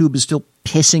 because YouTube is still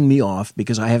pissing me off,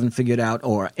 because I haven't figured out,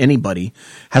 or anybody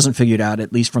hasn't figured out,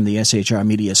 at least from the SHR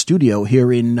Media studio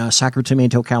here in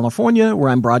Sacramento, California, where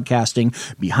I'm broadcasting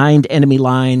behind enemy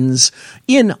lines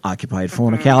in occupied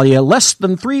Fornicalia, less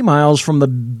than 3 miles from the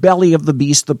belly of the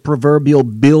beast, the proverbial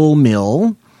Bill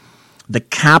Mill, the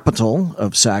capital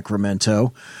of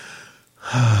Sacramento.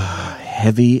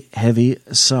 Heavy, heavy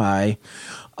sigh.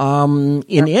 In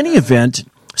any event,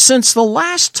 since the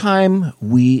last time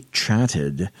we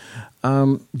chatted,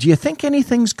 do you think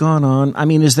anything's gone on? I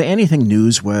mean, is there anything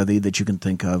newsworthy that you can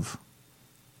think of?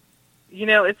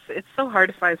 it's so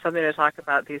hard to find something to talk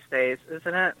about these days,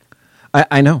 isn't it?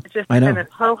 I know. It's just I know. kind of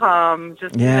ho-hum,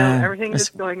 just everything is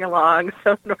going along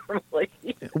so normally.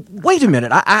 Wait a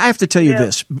minute. I have to tell you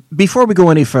this before we go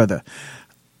any further.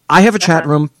 I have a chat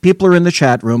room. People are in the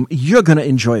chat room. You're going to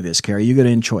enjoy this, Carrie. You're going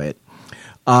to enjoy it.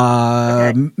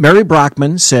 Mary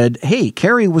Brockman said, hey,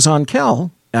 Carrie was on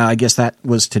Kel. I guess that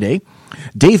was today.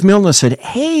 Dave Milner said,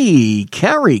 hey,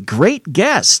 Carrie, great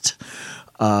guest.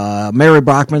 Mary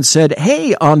Brockman said,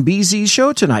 hey, on BZ's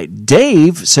show tonight.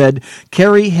 Dave said,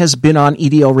 Carrie has been on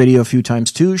EDL Radio a few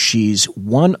times too. She's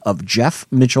one of Jeff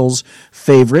Mitchell's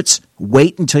favorites.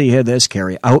 Wait until you hear this,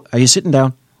 Carrie. Oh, are you sitting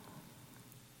down?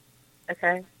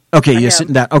 Okay, you're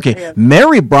sitting down. Okay,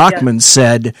 Mary Brockman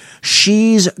said,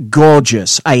 she's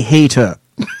gorgeous. I hate her.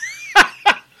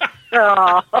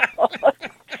 Oh.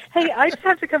 Hey, I just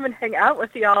have to come and hang out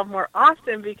with y'all more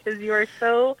often because you are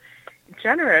so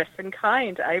generous and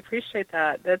kind. I appreciate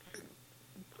that. That's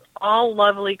all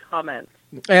lovely comments.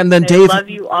 And then I Dave, love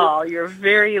you all. You're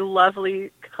very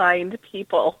lovely, kind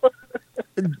people.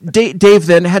 Dave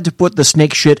then had to put the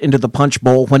snake shit into the punch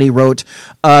bowl when he wrote,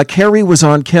 Carrie was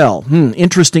on Kel.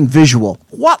 Interesting visual.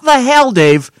 What the hell,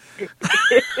 Dave?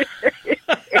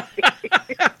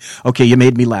 Okay, you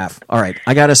made me laugh. All right,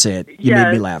 I got to say it. You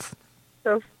made me laugh.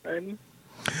 So fun.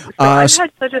 So I've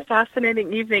had such a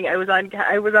fascinating evening. I was on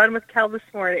with Cal this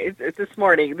morning,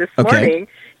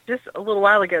 just a little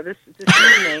while ago, this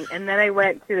evening, and then I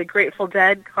went to the Grateful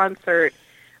Dead concert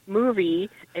movie,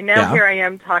 and now here I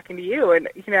am talking to you, and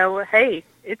hey,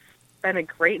 it's been a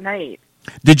great night.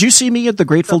 Did you see me at the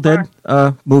Grateful Dead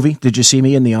movie? Did you see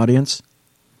me in the audience?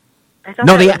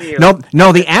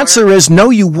 The answer is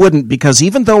no, you wouldn't, because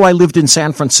even though I lived in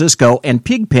San Francisco and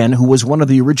Pigpen, who was one of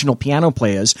the original piano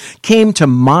players, came to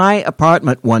my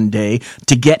apartment one day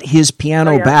to get his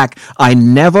piano back, I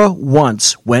never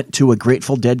once went to a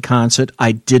Grateful Dead concert.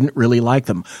 I didn't really like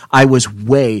them. I was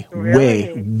way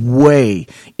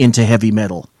into heavy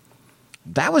metal.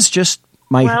 That was just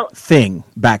my thing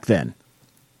back then.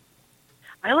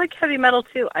 I like heavy metal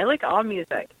too. I like all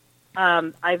music.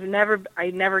 I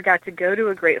never got to go to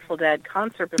a Grateful Dead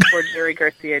concert before Jerry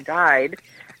Garcia died.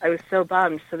 I was so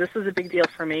bummed. So this was a big deal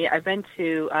for me. I've been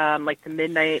to like the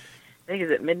Midnight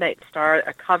Star,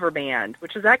 a cover band,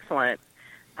 which is excellent.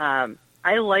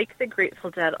 I like the Grateful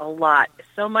Dead a lot,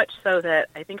 so much so that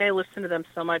I think I listened to them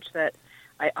so much that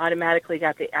I automatically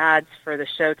got the ads for the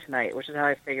show tonight, which is how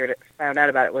I found out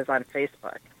about it was on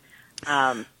Facebook.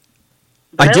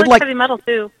 But I like heavy metal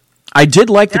too. I did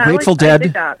like the Grateful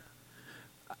Dead.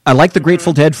 I like the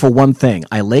Grateful Dead for one thing.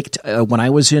 I liked, when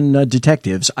I was in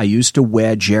Detectives, I used to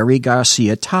wear Jerry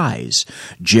Garcia ties.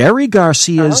 Jerry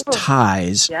Garcia's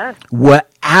ties were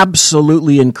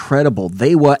absolutely incredible.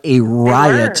 They were a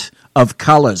riot of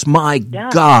colors. My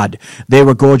God, they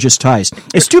were gorgeous ties.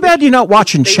 It's too bad you're not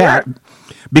watching chat,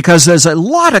 because there's a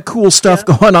lot of cool stuff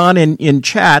going on in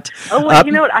chat. Oh, well,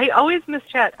 you know what? I always miss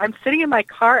chat. I'm sitting in my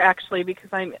car, actually, because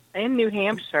I'm in New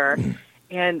Hampshire,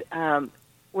 and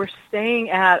we're staying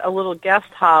at a little guest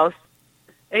house.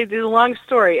 It's a long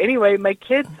story. Anyway, my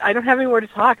kids, I don't have anywhere to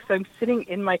talk, so I'm sitting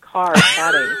in my car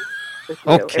chatting with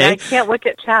you. Okay. And I can't look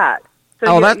at chat.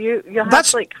 So you'll have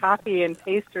to copy and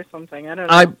paste or something. I don't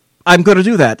know. I'm going to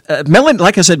do that.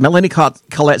 Like I said, Melanie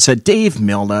Collette said, Dave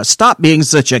Milner, stop being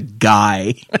such a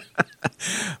guy.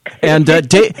 And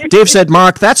Dave said,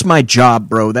 Mark, that's my job,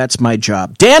 bro. That's my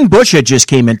job. Dan Busher just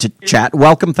came into chat.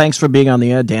 Welcome. Thanks for being on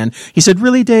the air, Dan. He said,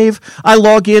 really, Dave? I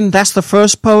log in. That's the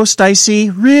first post I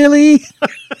see. Really?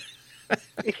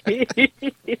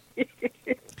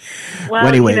 Well,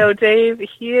 anyway. Dave,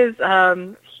 he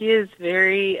is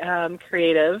very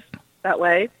creative that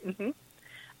way. Mm-hmm.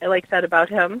 I like that about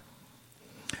him.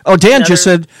 Oh, Dan just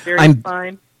said,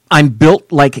 I'm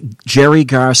built like Jerry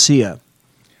Garcia.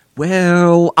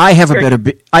 Well, I have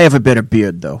a better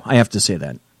beard, though. I have to say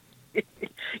that.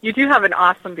 You do have an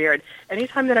awesome beard.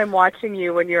 Anytime that I'm watching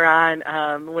you when you're on,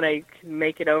 when I can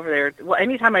make it over there, well,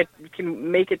 anytime I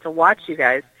can make it to watch you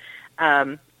guys,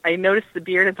 I notice the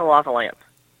beard at the lava lamp.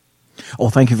 Oh,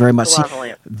 thank you very much. See,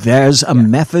 there's a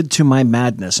method to my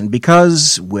madness, and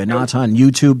because we're not on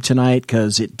YouTube tonight,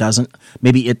 because it doesn't,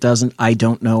 I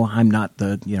don't know. I'm not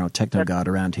the techno god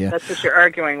around here. That's what you're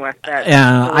arguing with.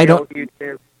 I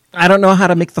don't know how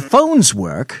to make the phones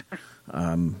work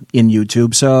in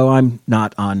YouTube, so I'm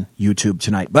not on YouTube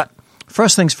tonight. But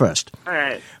first things first. All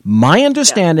right. My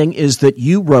understanding is that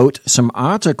you wrote some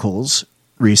articles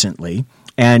recently,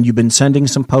 and you've been sending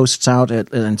some posts out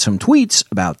and some tweets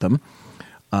about them.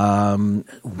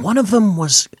 One of them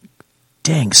was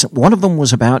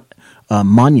about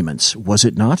monuments, was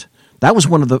it not? That was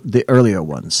one of the earlier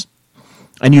ones.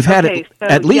 And you've had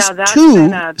at least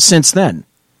two since then.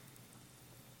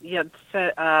 Yeah,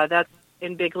 so, that's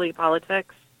in Big League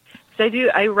Politics. So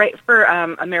I write for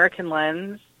American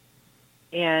Lens,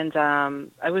 and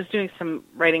I was doing some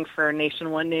writing for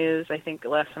Nation One News, I think,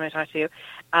 last time I talked to you.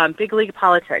 Big League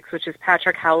Politics, which is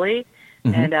Patrick Howley,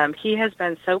 and he has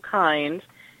been so kind,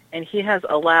 and he has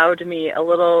allowed me a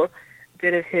little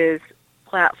bit of his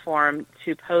platform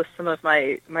to post some of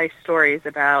my stories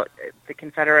about the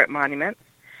Confederate monuments.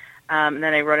 And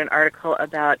then I wrote an article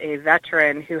about a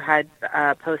veteran who had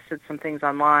posted some things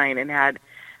online and had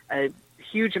a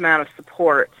huge amount of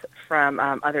support from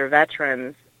other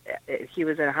veterans. He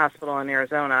was in a hospital in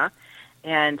Arizona.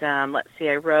 And let's see,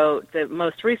 I wrote, the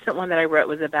most recent one that I wrote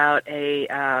was about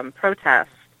a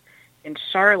protest in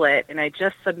Charlotte, and I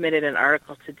just submitted an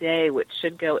article today, which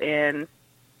should go in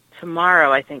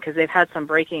tomorrow, I think, because they've had some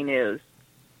breaking news.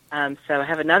 So I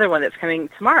have another one that's coming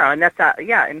tomorrow, and that's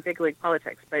in Big League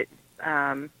Politics. But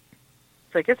so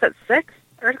I guess that's 6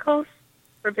 articles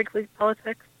for Big League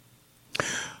Politics.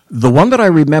 The one that I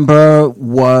remember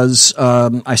was,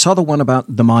 I saw the one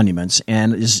about the monuments,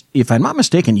 and if I'm not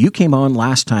mistaken, you came on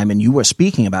last time and you were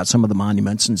speaking about some of the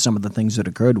monuments and some of the things that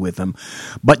occurred with them.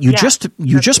 But you just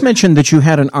mentioned that you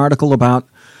had an article about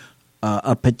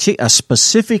a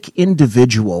specific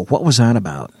individual. What was that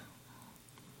about?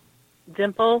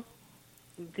 Dimple,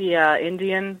 the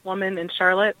Indian woman in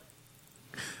Charlotte.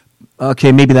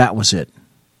 Okay, maybe that was it.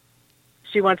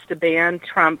 She wants to ban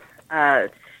Trump.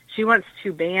 She wants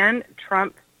to ban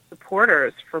Trump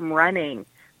supporters from running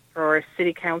for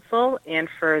city council and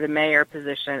for the mayor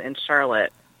position in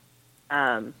Charlotte.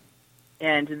 And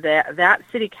that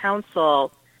city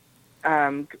council,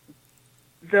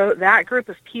 that group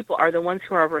of people are the ones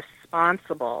who are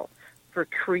responsible for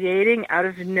creating out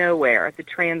of nowhere the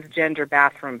transgender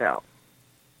bathroom bill.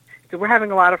 So we're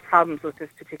having a lot of problems with this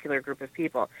particular group of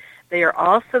people. They are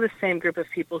also the same group of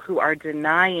people who are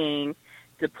denying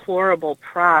Deplorable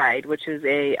Pride, which is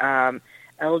a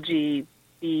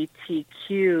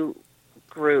LGBTQ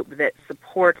group that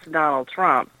supports Donald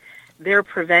Trump. They're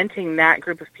preventing that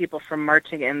group of people from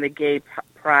marching in the gay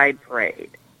pride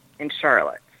parade in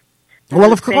Charlotte.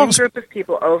 Well, of course. Same group of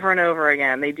people over and over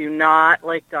again. They do not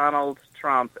like Donald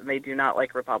Trump, and they do not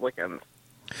like Republicans.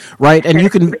 Right, and you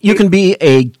can be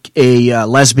a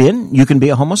lesbian, you can be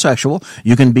a homosexual,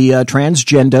 you can be a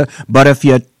transgender, but if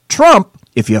you're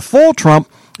full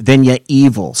Trump, then you're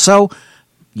evil. So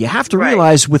you have to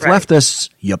realize with leftists,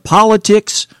 your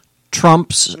politics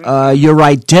trumps your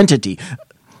identity.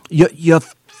 Your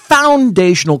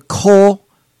foundational core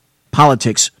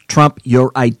politics trump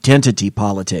your identity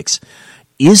politics.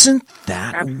 Isn't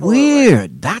that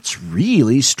weird? That's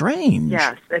really strange.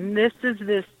 Yes, and this is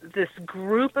this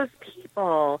group of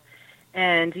people,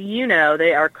 and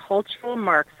they are cultural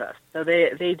Marxists. So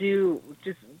they do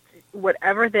just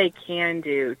whatever they can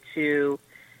do to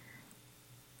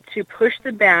push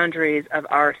the boundaries of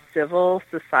our civil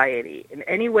society in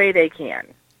any way they can.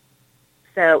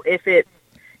 So if it's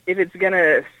going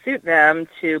to suit them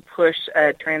to push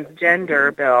a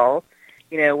transgender bill,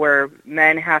 where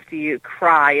men have to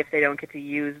cry if they don't get to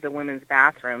use the women's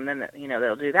bathroom, then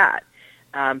they'll do that.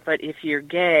 But if you're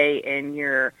gay and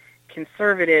you're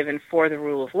conservative and for the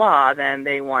rule of law, then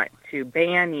they want to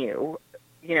ban you.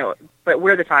 But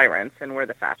we're the tyrants and we're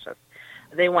the fascists.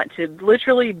 They want to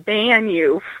literally ban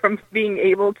you from being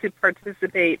able to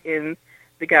participate in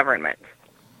the government.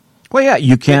 Well, yeah,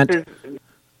 you can't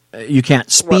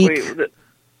speak.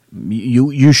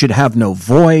 You should have no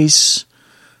voice.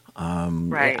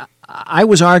 Right. I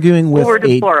was arguing with We're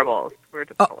deplorables. We're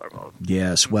deplorables.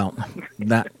 Yes, well,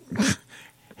 that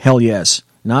hell yes,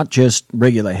 not just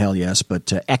regular hell yes,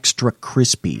 but extra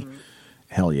crispy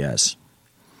hell yes.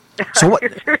 So what?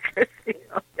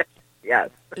 Yes.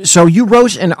 So you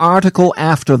wrote an article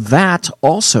after that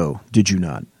also, did you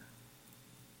not?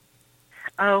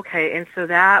 Okay, and so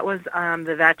that was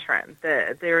the veteran.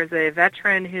 There was a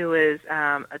veteran who is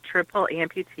a triple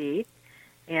amputee,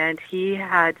 and he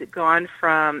had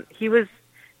he was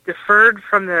deferred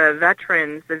from the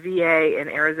veterans, the VA in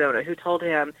Arizona, who told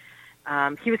him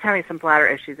he was having some bladder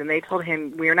issues, and they told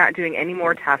him, we're not doing any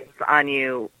more tests on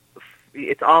you.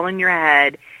 It's all in your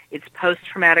head. It's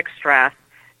post-traumatic stress.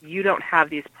 You don't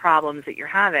have these problems that you're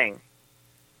having.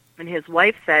 And his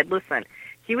wife said, listen,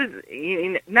 he was,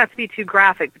 not to be too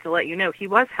graphic, but to let you know, he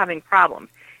was having problems.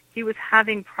 He was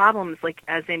having problems,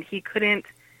 as in he couldn't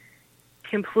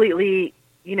completely,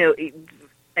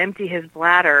 empty his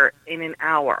bladder in an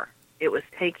hour. It was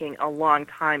taking a long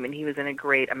time, and he was in a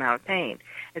great amount of pain.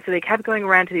 And so they kept going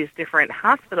around to these different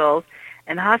hospitals,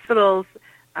 and hospitals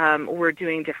were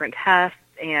doing different tests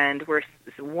and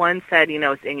one said,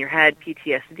 it's in your head,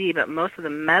 PTSD, but most of the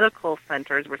medical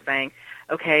centers were saying,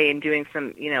 okay, and doing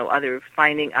some,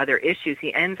 finding other issues.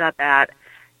 He ends up at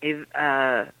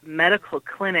a medical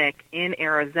clinic in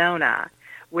Arizona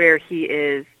where he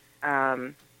is,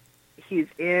 he's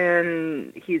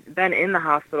been in the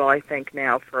hospital, I think,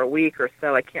 now for a week or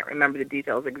so. I can't remember the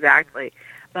details exactly,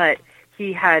 but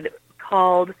he had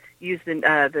used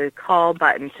the call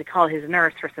button to call his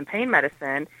nurse for some pain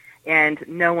medicine, and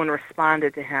no one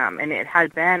responded to him. And it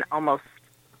had been almost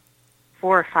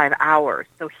 4 or 5 hours.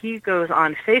 So he goes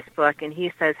on Facebook and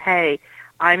he says, hey,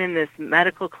 I'm in this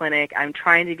medical clinic. I'm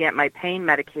trying to get my pain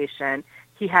medication.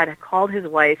 He had called his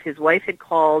wife. His wife had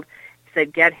called,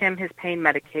 said, get him his pain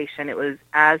medication. It was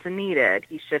as needed.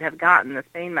 He should have gotten this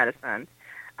pain medicine.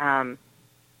 And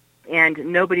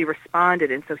nobody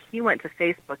responded. And so he went to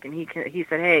Facebook and he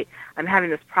said, hey, I'm having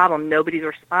this problem. Nobody's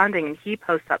responding. And he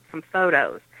posts up some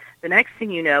photos. The next thing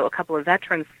you know, a couple of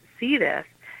veterans see this,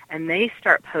 and they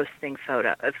start posting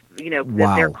photos,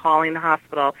 that they're calling the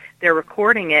hospital, they're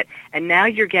recording it, and now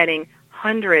you're getting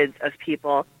hundreds of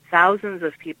people, thousands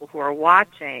of people who are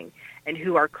watching and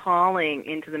who are calling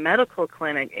into the medical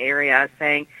clinic area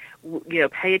saying,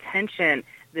 pay attention,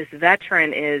 this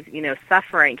veteran is,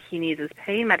 suffering, he needs his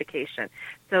pain medication.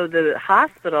 So the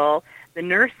hospital, the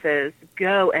nurses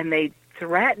go and they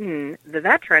threaten the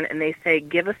veteran and they say,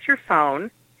 give us your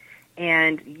phone.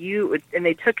 And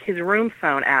they took his room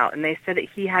phone out, and they said that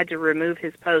he had to remove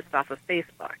his post off of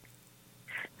Facebook.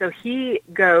 So he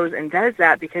goes and does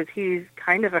that because he's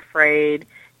kind of afraid.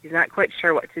 He's not quite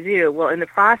sure what to do. Well, in the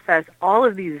process, all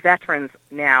of these veterans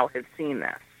now have seen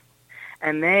this,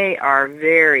 and they are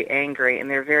very angry,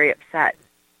 and they're very upset.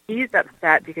 He's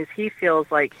upset because he feels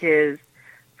like his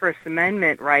First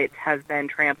Amendment rights have been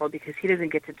trampled because he doesn't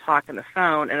get to talk on the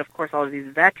phone, and, of course, all of these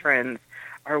veterans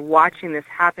are watching this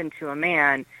happen to a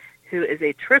man who is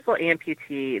a triple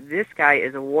amputee. This guy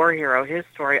is a war hero. His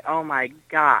story, oh my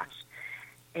gosh.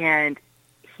 And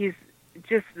he's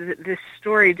just, this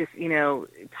story just,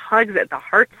 tugs at the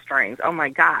heartstrings. Oh my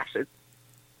gosh.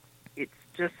 It's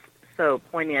just so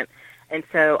poignant. And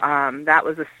so that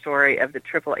was a story of the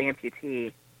triple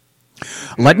amputee.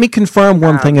 Let me confirm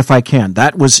one thing if I can.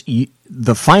 That was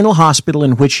the final hospital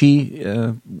in which he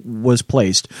was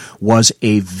placed was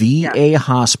a VA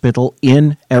hospital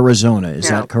in Arizona. Is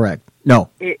that correct? No.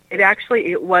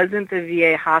 It wasn't the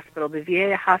VA hospital. The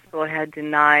VA hospital had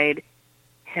denied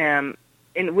him,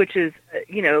 which is,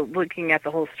 looking at the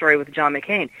whole story with John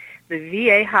McCain, the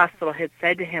VA hospital had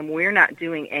said to him, we're not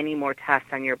doing any more tests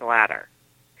on your bladder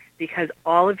because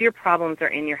all of your problems are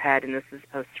in your head and this is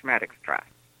post-traumatic stress.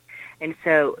 And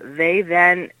so they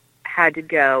then had to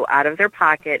go out of their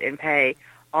pocket and pay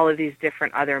all of these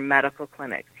different other medical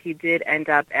clinics. He did end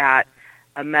up at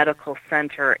a medical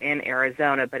center in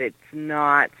Arizona, but it's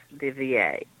not the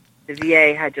VA. The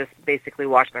VA had just basically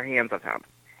washed their hands of him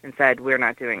and said, we're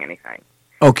not doing anything.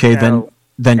 Okay, so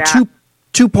then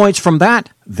two points from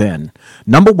that then.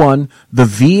 Number one, the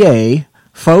VA,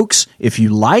 folks, if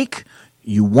you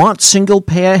want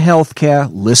single-payer health care,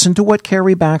 listen to what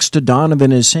Carrie Baxter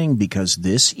Donovan is saying, because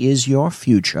this is your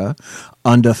future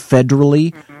under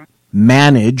federally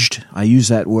managed, I use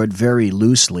that word very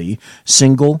loosely,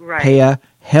 single-payer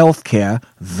health care.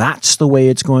 That's the way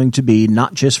it's going to be,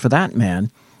 not just for that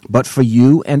man, but for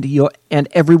you and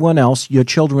everyone else, your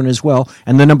children as well.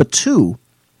 And then number two,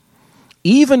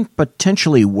 even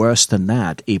potentially worse than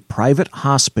that, a private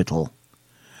hospital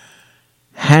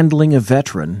handling a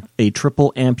veteran, a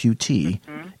triple amputee,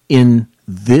 in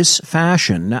this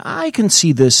fashion. Now, I can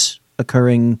see this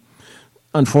occurring,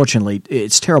 unfortunately,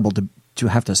 it's terrible to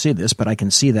have to say this, but I can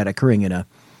see that occurring in a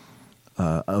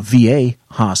VA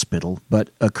hospital, but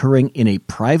occurring in a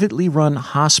privately run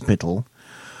hospital,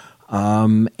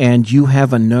 and you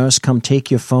have a nurse come take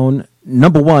your phone.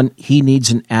 Number one, he needs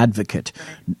an advocate.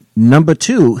 Number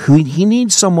two, he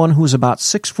needs someone who's about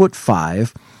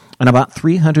 6'5" and about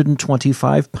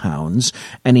 325 pounds,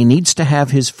 and he needs to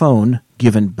have his phone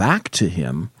given back to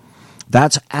him.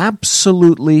 That's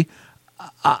absolutely,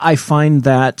 I find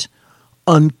that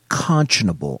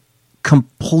unconscionable,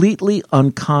 completely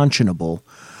unconscionable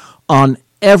on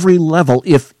every level,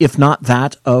 if not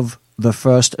that of the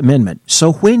First Amendment.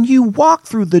 So when you walk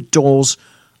through the doors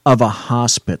of a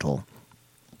hospital,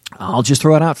 I'll just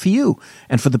throw it out for you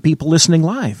and for the people listening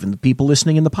live and the people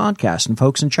listening in the podcast and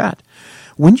folks in chat.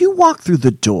 When you walk through the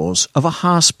doors of a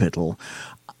hospital,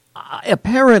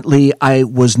 apparently I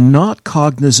was not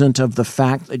cognizant of the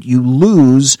fact that you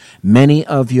lose many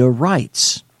of your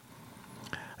rights.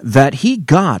 That he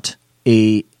got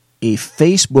a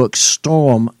Facebook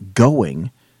storm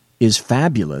going is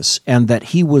fabulous, and that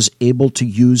he was able to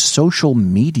use social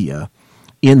media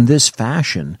in this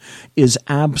fashion is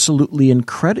absolutely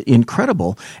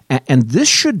incredible. And this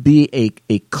should be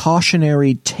a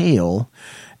cautionary tale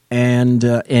and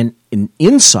an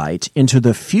insight into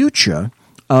the future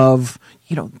of,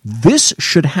 this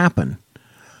should happen,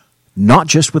 not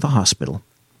just with a hospital,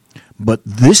 but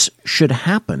this should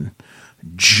happen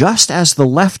just as the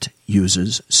left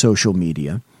uses social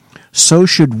media. So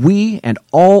should we and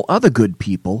all other good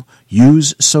people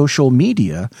use social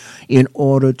media in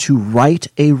order to right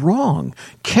a wrong.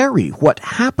 Kerry, what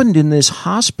happened in this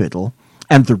hospital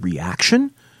and the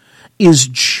reaction is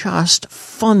just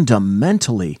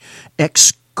fundamentally,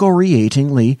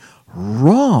 excoriatingly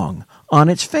wrong on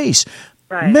its face.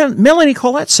 Right. Melanie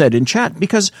Collette said in chat,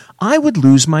 because I would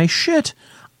lose my shit.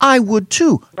 I would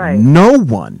too. Right. No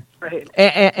one. Right.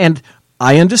 And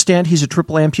I understand he's a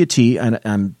triple amputee, and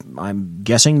I'm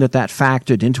guessing that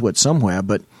factored into it somewhere,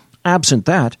 but absent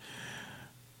that,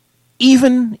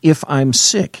 even if I'm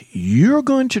sick, you're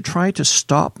going to try to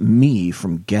stop me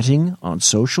from getting on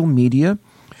social media,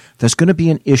 there's going to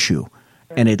be an issue,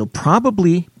 and it'll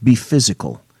probably be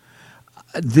physical.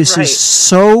 This is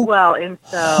so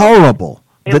horrible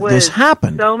that this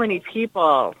happened. So many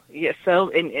people,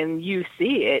 and you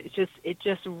see it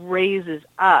just raises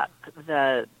up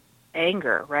the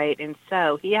anger, right? And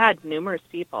so he had numerous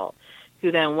people who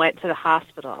then went to the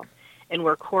hospital and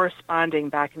were corresponding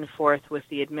back and forth with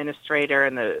the administrator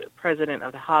and the president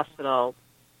of the hospital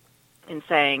and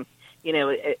saying,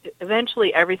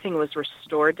 eventually everything was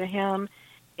restored to him.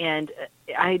 And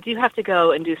I do have to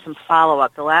go and do some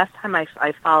follow-up. The last time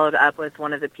I followed up with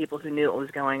one of the people who knew what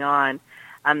was going on,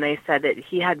 they said that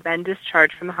he had been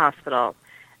discharged from the hospital,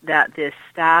 that the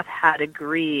staff had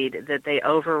agreed that they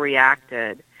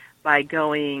overreacted by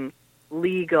going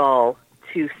legal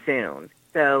too soon.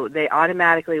 So they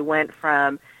automatically went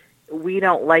from, we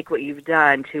don't like what you've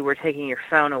done, to we're taking your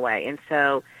phone away. And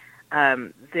so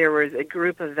there was a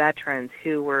group of veterans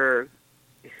who were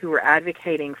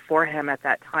advocating for him at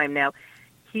that time. Now,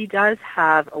 he does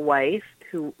have a wife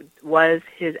who was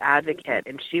his advocate,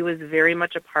 and she was very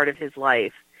much a part of his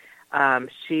life.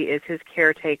 She is his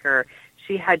caretaker.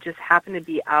 She had just happened to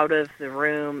be out of the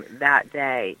room that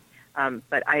day.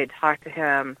 But I had talked to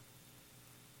him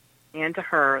and to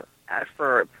her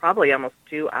for probably almost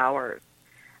 2 hours.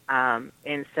 And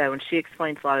she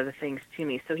explains a lot of the things to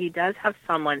me. So he does have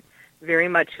someone very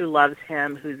much who loves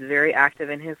him, who's very active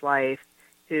in his life,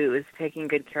 who is taking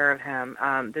good care of him.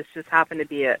 This just happened to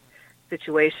be a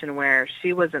situation where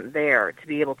she wasn't there to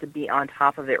be able to be on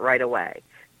top of it right away.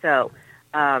 So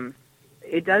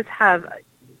it does have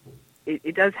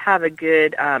a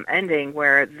good ending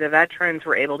where the veterans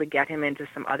were able to get him into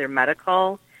some other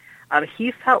medical.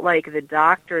 He felt like the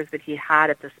doctors that he had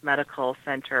at this medical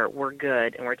center were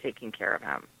good and were taking care of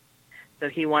him. So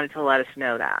he wanted to let us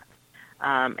know that.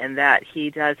 And that he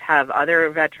does have other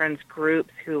veterans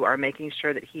groups who are making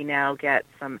sure that he now gets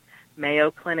some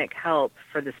Mayo Clinic help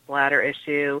for this bladder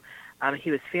issue. He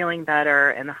was feeling better,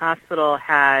 and the hospital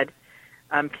had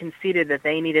conceded that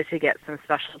they needed to get some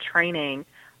special training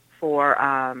for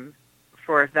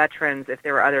veterans, if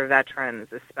there were other veterans,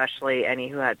 especially any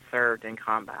who had served in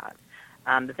combat,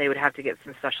 that they would have to get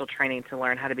some special training to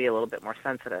learn how to be a little bit more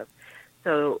sensitive.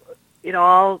 So it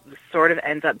all sort of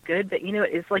ends up good, but,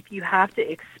 it's like you have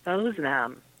to expose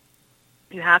them.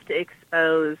 You have to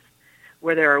expose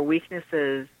where there are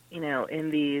weaknesses, in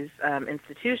these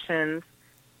institutions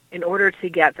in order to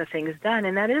get the things done.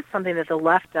 And that is something that the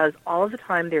left does all of the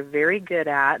time. They're very good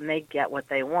at, and they get what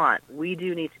they want. We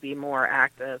do need to be more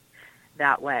active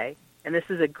that way. And this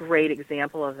is a great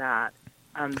example of that,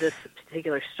 this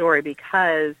particular story,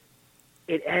 because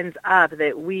it ends up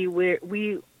that we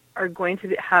are going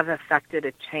to have affected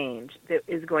a change that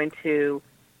is going to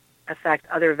affect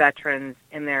other veterans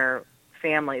and their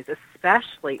families,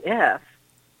 especially if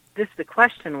the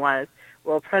question was,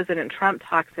 well, President Trump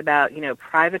talks about,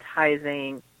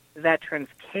 privatizing veterans'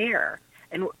 care.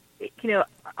 And,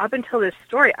 up until this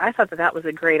story, I thought that was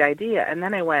a great idea. And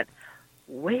then I went,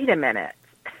 wait a minute.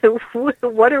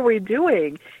 What are we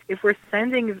doing if we're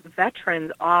sending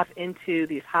veterans off into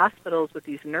these hospitals with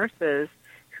these nurses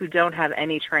who don't have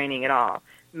any training at all?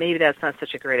 Maybe that's not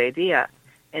such a great idea.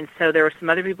 And so there were some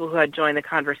other people who had joined the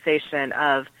conversation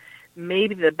of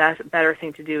maybe the better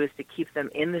thing to do is to keep them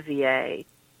in the VA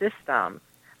system,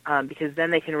 because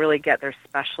then they can really get their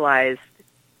specialized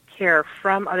care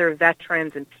from other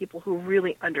veterans and people who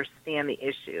really understand the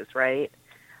issues, right?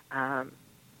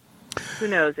 Who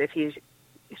knows if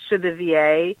should the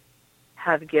VA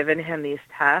have given him these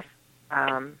tests,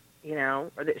 or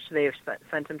should they have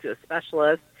sent him to a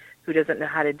specialist who doesn't know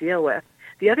how to deal with.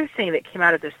 The other thing that came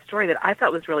out of this story that I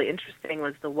thought was really interesting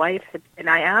was the wife and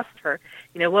I asked her,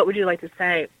 what would you like to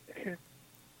say?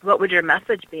 What would your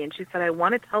message be? And she said, I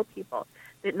want to tell people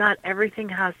that not everything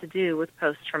has to do with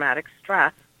post-traumatic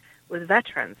stress with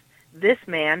veterans. This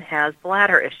man has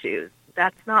bladder issues.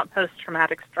 That's not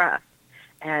post-traumatic stress.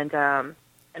 And I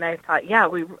thought,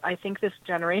 I think this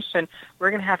generation, we're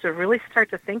going to have to really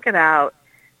start to think about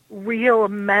real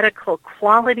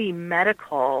quality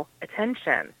medical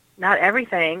attention. Not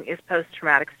everything is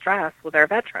post-traumatic stress with our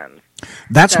veterans.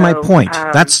 That's my point.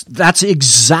 That's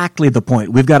exactly the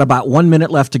point. We've got about 1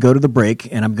 minute left to go to the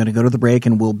break, and I'm going to go to the break,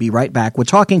 and we'll be right back. We're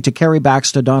talking to Carrie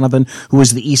Baxter Donovan, who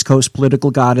is the East Coast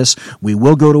political goddess. We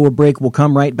will go to a break. We'll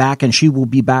come right back, and she will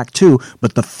be back too.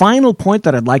 But the final point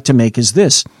that I'd like to make is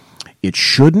this. It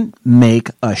shouldn't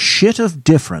make a shit of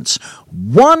difference,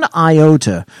 one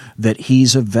iota, that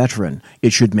he's a veteran.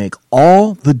 It should make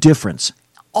all the difference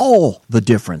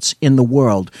in the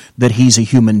world that he's a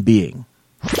human being.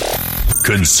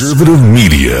 Conservative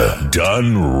media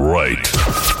done right.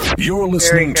 You're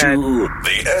listening to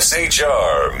the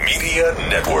SHR Media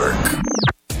Network.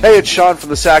 Hey, it's Sean from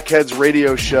the Sackheads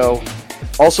Radio Show,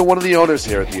 also one of the owners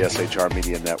here at the SHR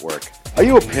Media Network. Are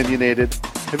you opinionated?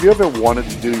 Have you ever wanted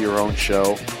to do your own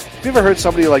show? Have you ever heard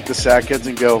somebody like the Sackheads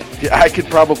and go, yeah, I could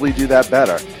probably do that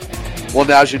better? Well,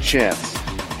 now's your chance.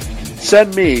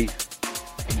 Send me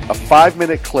a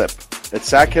 5-minute clip at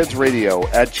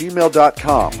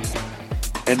sackheadsradio@gmail.com,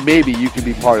 and maybe you can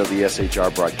be part of the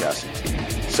SHR broadcasting team.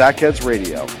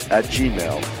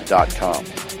 sackheadsradio@gmail.com.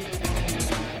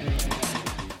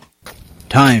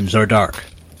 Times are dark.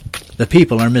 The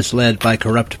people are misled by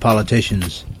corrupt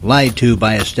politicians, lied to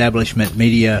by establishment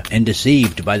media, and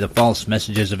deceived by the false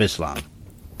messages of Islam.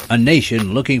 A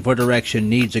nation looking for direction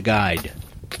needs a guide.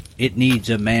 It needs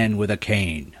a man with a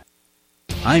cane.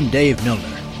 I'm Dave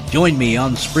Milner. Join me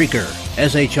on Spreaker,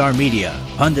 SHR Media,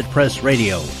 Pundit Press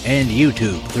Radio, and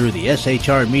YouTube through the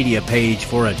SHR Media page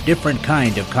for a different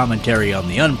kind of commentary on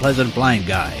the unpleasant blind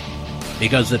guy.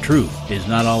 Because the truth is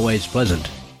not always pleasant.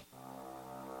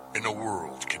 In a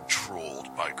world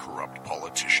controlled by corrupt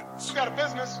politicians, You got a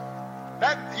business.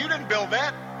 You didn't build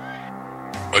that.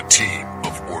 a team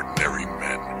of ordinary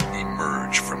men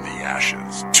emerge from the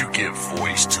ashes to give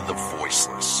voice to the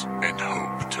voiceless and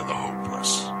hope to the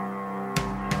hopeless.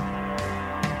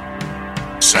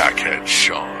 Sackhead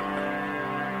Sean.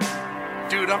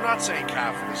 Dude, I'm not saying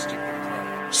Catholic, stupid.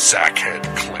 Sackhead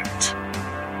Clint.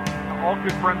 All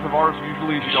good friends of ours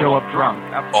usually show up drunk.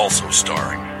 Also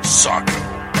starring Sacco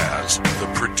as the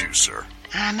producer.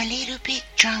 I'm a little bit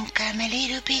drunk, 'cause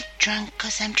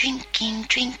I'm drinking.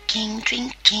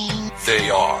 They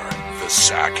are the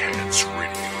Sackheads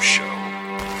Radio Show.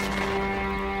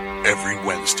 Every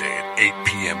Wednesday at 8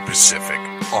 p.m. Pacific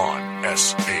on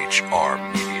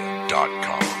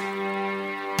SHRmedia.com.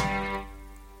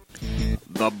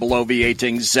 The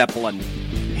bloviating Zeppelin.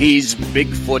 He's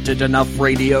big-footed enough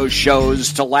radio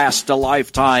shows to last a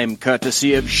lifetime,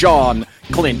 courtesy of Sean,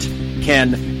 Clint,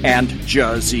 Ken, and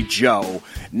Jersey Joe.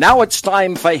 Now it's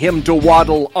time for him to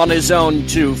waddle on his own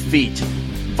 2 feet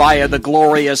via the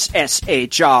glorious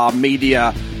SHR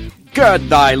Media. Gird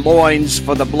thy loins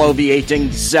for the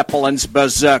bloviating Zeppelin's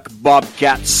Berserk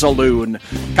Bobcat Saloon,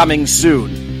 coming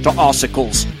soon to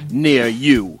ossicles near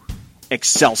you.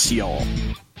 Excelsior.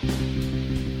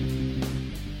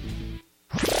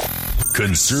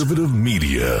 Conservative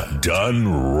media done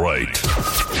right.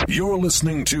 You're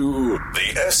listening to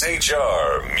the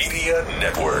SHR Media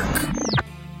Network.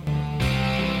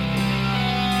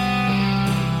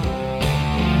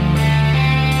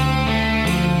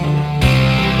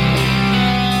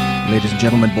 Ladies and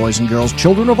gentlemen, boys and girls,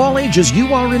 children of all ages,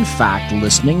 you are in fact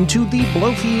listening to the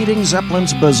blow-eating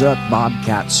Zeppelin's Berserk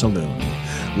Bobcat Saloon.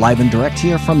 Live and direct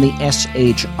here from the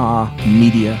SHR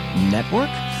Media Network.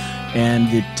 And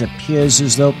it appears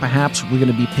as though perhaps we're going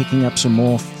to be picking up some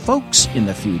more folks in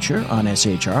the future on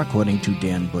SHR, according to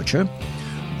Dan Butcher,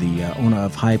 the owner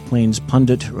of High Plains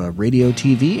Pundit Radio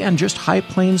TV and just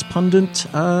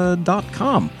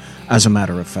highplainspundit.com, as a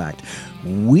matter of fact.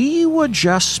 We were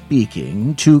just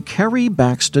speaking to Carrie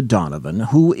Baxter Donovan,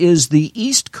 who is the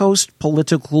East Coast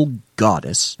political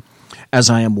goddess, as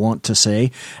I am wont to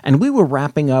say, and we were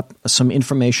wrapping up some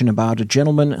information about a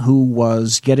gentleman who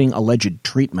was getting alleged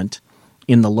treatment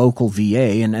in the local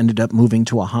VA and ended up moving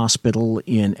to a hospital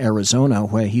in Arizona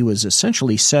where he was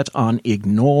essentially set on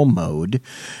ignore mode,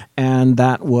 and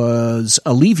that was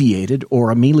alleviated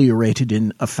or ameliorated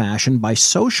in a fashion by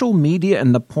social media,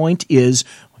 and the point is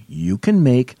you can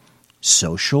make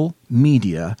social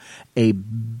media a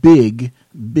big,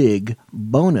 big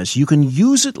bonus. You can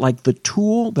use it like the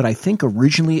tool that I think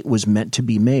originally it was meant to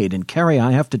be made. And Carrie,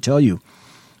 I have to tell you,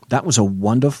 that was a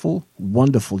wonderful,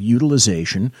 wonderful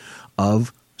utilization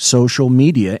of social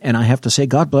media. And I have to say,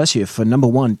 God bless you for, number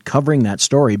one, covering that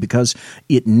story, because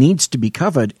it needs to be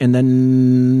covered. And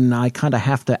then I kind of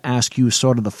have to ask you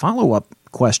sort of the follow-up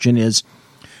question is,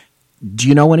 do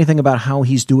you know anything about how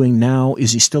he's doing now?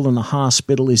 Is he still in the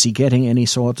hospital? Is he getting any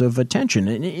sort of attention?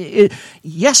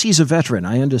 Yes, he's a veteran.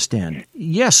 I understand.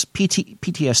 Yes,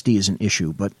 PTSD is an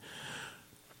issue, but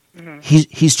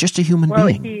he's just a human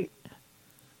being.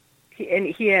 He's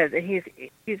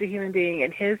a human being,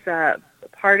 and his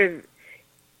part of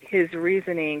his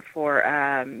reasoning for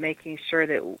making sure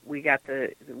that we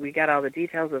got all the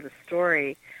details of the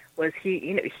story was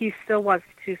he still wants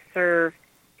to serve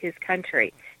his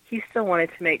country. He still wanted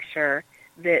to make sure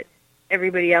that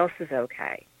everybody else is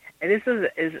okay. And this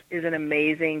is an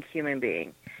amazing human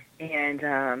being.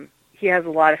 And he has a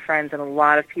lot of friends and a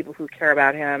lot of people who care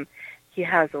about him. He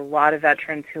has a lot of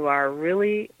veterans who are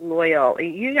really loyal.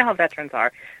 You know how veterans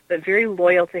are, but very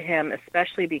loyal to him,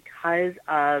 especially because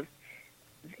of,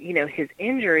 his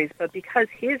injuries, but because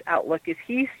his outlook is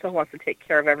he still wants to take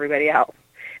care of everybody else.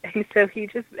 And so he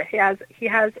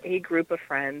has a group of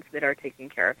friends that are taking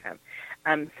care of him.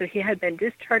 So he had been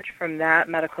discharged from that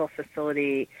medical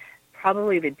facility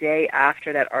probably the day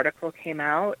after that article came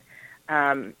out.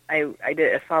 I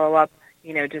did a follow-up,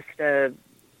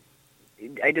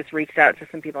 I just reached out to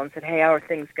some people and said, hey, how are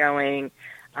things going?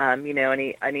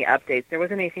 Any updates? There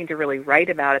wasn't anything to really write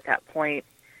about at that point.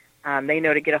 They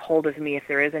know to get a hold of me if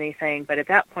there is anything. But at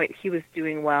that point, he was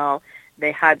doing well.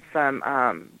 They had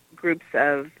some groups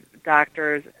of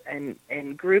doctors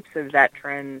and groups of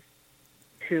veterans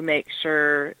who make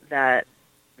sure that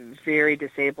very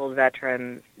disabled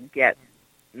veterans get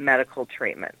medical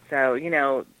treatment. So,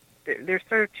 they're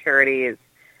sort of charities,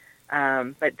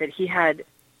 but that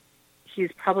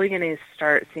he's probably going to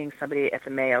start seeing somebody at the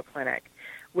Mayo Clinic,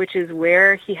 which is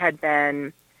where he had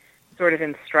been sort of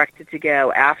instructed to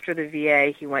go. After the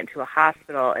VA, he went to a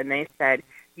hospital, and they said,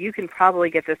 you can probably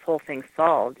get this whole thing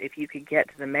solved if you could get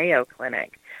to the Mayo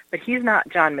Clinic. But he's not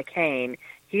John McCain.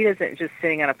 He isn't just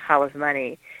sitting on a pile of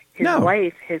money. His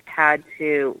wife has had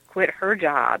to quit her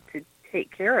job to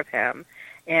take care of him.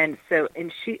 And so,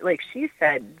 she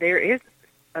said, there is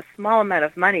a small amount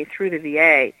of money through the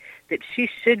VA that she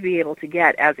should be able to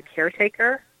get as a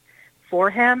caretaker for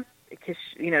him, because,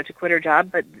 to quit her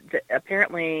job. But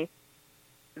apparently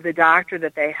the doctor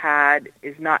that they had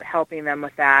is not helping them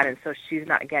with that, and so she's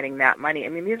not getting that money. I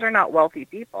mean, these are not wealthy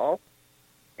people,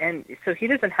 and so he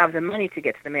doesn't have the money to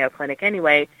get to the Mayo Clinic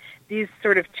anyway. These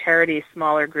sort of charity,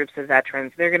 smaller groups of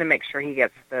veterans, they're going to make sure he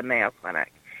gets to the Mayo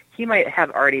Clinic. He might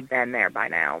have already been there by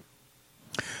now,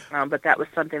 but that was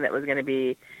something that was going to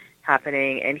be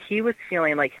happening, and he was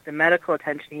feeling like the medical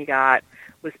attention he got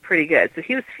was pretty good. So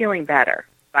he was feeling better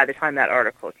by the time that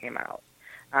article came out.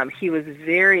 He was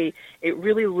it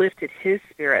really lifted his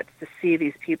spirits to see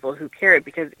these people who cared,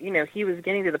 because, he was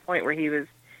getting to the point where he was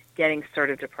getting sort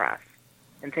of depressed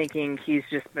and thinking he's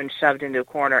just been shoved into a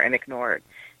corner and ignored.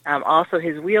 Also,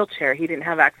 his wheelchair, he didn't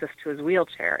have access to his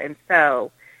wheelchair. And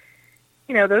so,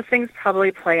 those things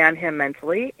probably play on him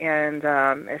mentally, and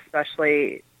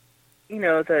especially,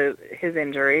 his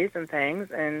injuries and things.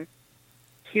 And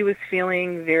he was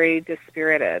feeling very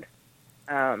dispirited.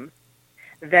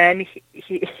 Then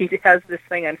he has this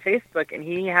thing on Facebook, and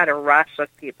he had a rush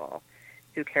of people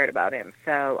who cared about him.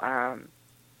 So I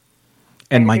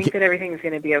think that everything's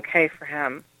going to be okay for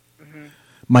him. Mm-hmm.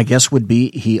 My guess would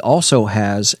be he also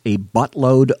has a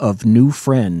buttload of new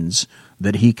friends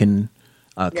that he can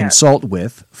consult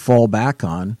with, fall back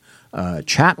on,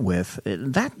 chat with.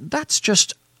 That's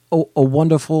just a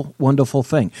wonderful, wonderful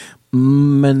thing.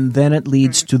 And then it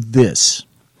leads to this.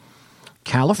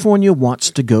 California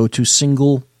wants to go to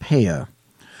single payer.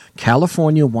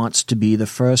 California wants to be the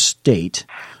first state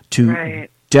to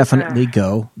definitely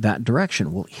go that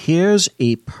direction. Well, here's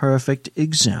a perfect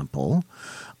example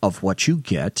of what you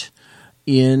get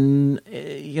in,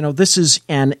 this is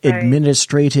an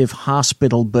administrative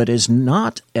hospital, but is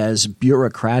not as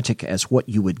bureaucratic as what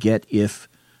you would get if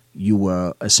you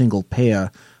were a single payer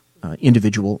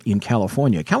individual in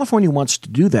California. California wants to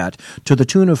do that to the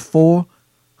tune of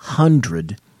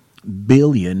 $400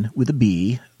 billion with a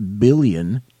B,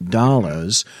 $billion.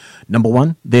 Number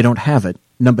one, they don't have it.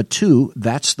 Number two,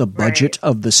 that's the budget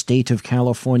of the state of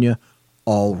California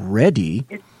already.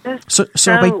 It's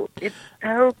so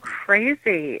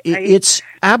crazy. It's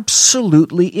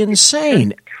absolutely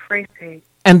insane. It's crazy.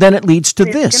 And then it leads to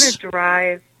this. It's going to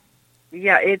drive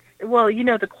Yeah, it's, well,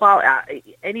 the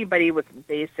anybody with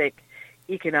basic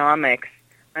economics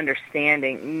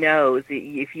understanding knows that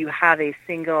if you have a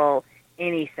single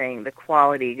anything, the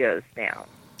quality goes down.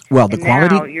 Well, the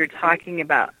quality... Now you're talking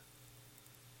about...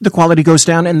 The quality goes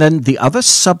down, and then the other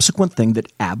subsequent thing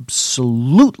that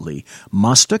absolutely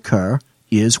must occur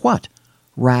is what?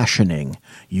 Rationing.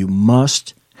 You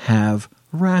must have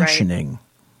rationing. Right.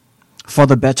 For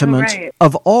the betterment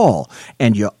of all.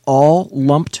 And you're all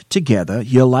lumped together.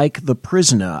 You're like the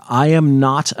prisoner. I am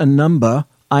not a number,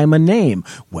 I'm a name.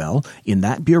 Well, in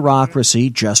that bureaucracy,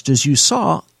 just as you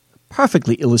saw,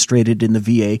 perfectly illustrated in the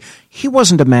VA, he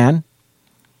wasn't a man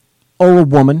or a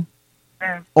woman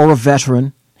or a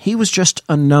veteran. He was just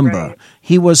a number. Right.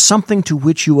 He was something to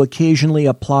which you occasionally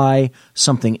apply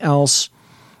something else.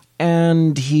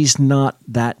 And he's not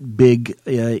that big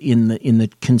in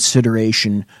the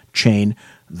consideration chain.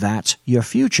 That's your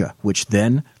future, which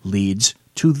then leads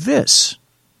to this.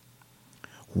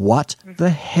 What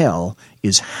the hell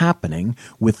is happening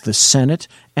with the Senate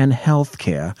and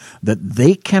healthcare that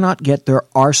they cannot get their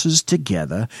arses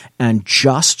together and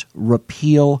just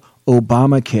repeal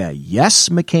Obamacare? Yes,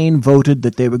 McCain voted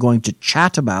that they were going to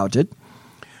chat about it.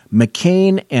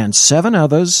 McCain and 7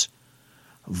 others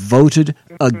voted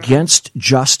against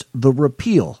just the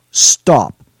repeal.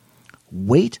 Stop.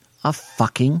 Wait a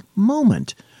fucking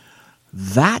moment.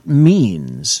 That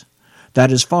means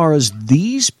that as far as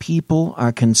these people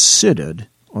are considered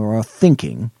or are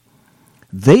thinking,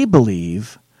 they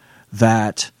believe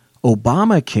that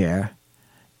Obamacare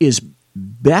is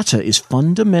better, is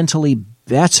fundamentally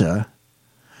better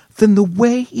than the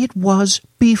way it was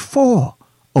before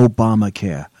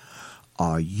Obamacare.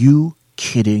 Are you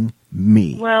kidding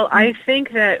me? Well, I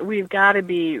think that we've got to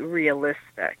be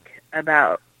realistic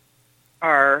about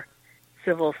our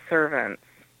civil servants.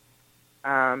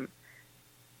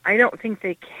 I don't think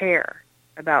they care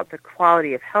about the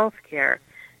quality of health care.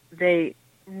 They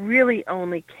really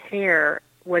only care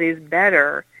what is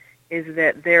better is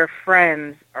that their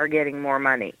friends are getting more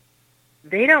money.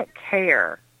 They don't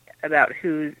care about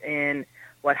who's in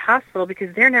what hospital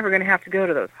because they're never going to have to go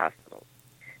to those hospitals.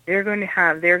 They're going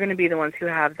to be the ones who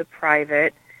have the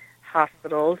private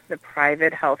hospitals, the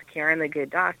private health care, and the good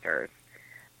doctors.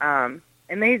 And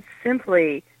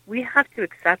we have to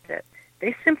accept it.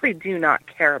 They simply do not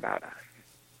care about us.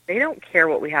 They don't care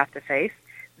what we have to face.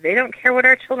 They don't care what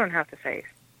our children have to face.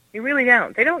 They really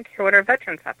don't. They don't care what our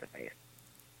veterans have to face.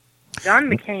 John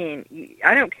McCain,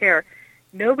 I don't care.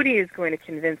 Nobody is going to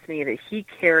convince me that he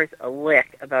cares a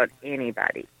lick about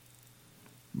anybody.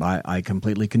 I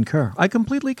completely concur. I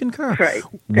completely concur. Right.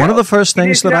 One of the first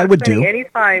things that I would do... Any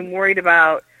time worried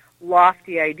about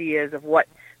lofty ideas of what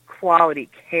quality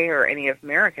care any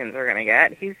Americans are going to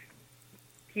get.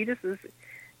 He just is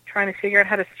trying to figure out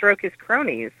how to stroke his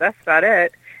cronies. That's about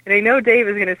it. And I know Dave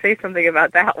is going to say something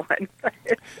about that one.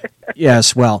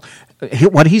 Yes, well,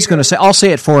 what he's going to say, I'll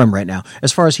say it for him right now.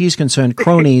 As far as he's concerned,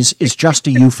 cronies is just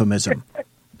a euphemism.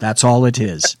 That's all it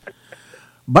is.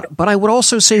 But I would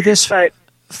also say this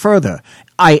further.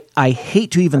 I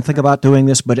hate to even think about doing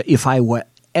this, but if I were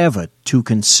ever to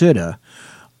consider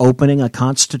opening a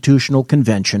constitutional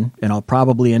convention, and I'll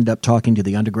probably end up talking to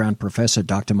the underground professor,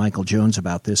 Dr. Michael Jones,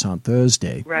 about this on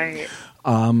Thursday. Right.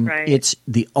 It's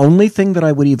the only thing that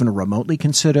I would even remotely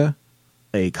consider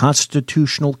a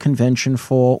constitutional convention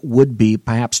for would be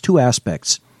perhaps 2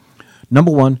 aspects.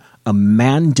 Number 1, a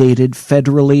mandated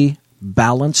federally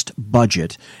balanced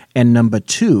budget, and number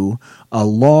 2, a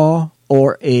law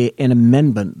or an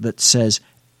amendment that says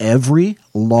every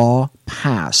law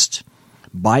passed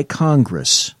by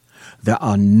Congress, there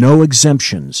are no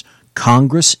exemptions.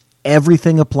 Congress,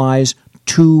 everything applies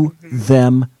to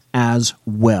them as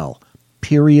well.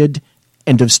 Period.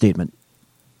 End of statement.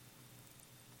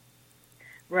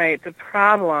 Right. The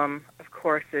problem, of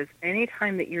course, is any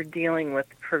time that you're dealing with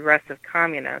progressive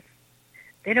communists,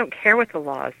 they don't care what the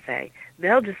laws say.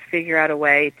 They'll just figure out a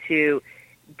way to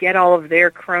get all of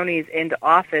their cronies into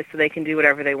office so they can do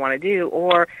whatever they want to do,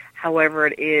 or however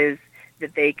it is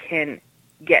that they can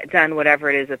get done whatever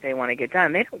it is that they want to get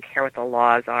done. They don't care what the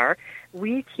laws are.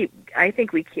 I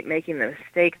think we keep making the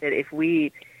mistake that if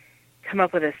we come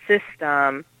up with a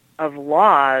system of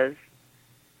laws,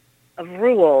 of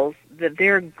rules, that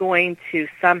they're going to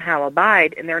somehow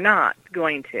abide, and they're not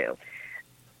going to.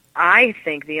 I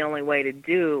think the only way to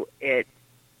do it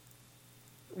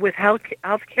with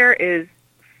healthcare is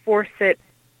force it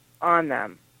on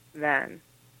them then.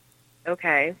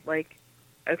 Okay,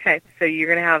 so you're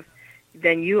going to have,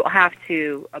 then you have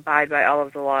to abide by all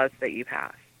of the laws that you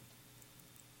pass.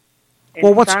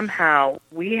 And somehow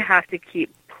we have to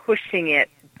keep pushing it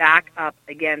back up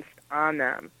on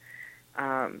them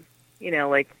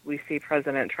like we see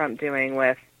President Trump doing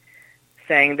with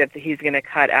saying that he's going to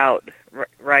cut out,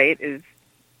 right, is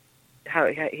how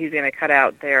he's going to cut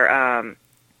out their, how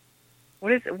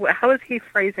is he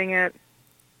phrasing it?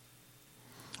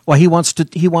 Well, he wants to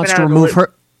remove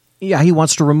her. Yeah, he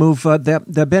wants to remove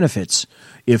their benefits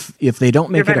if they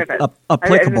don't make it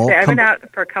applicable. I've been out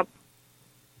for a couple.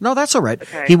 No, that's all right.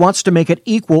 Okay. He wants to make it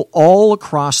equal all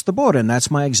across the board, and that's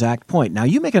my exact point. Now,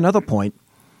 you make another point,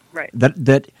 right?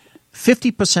 That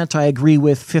 50% I agree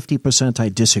with, 50% I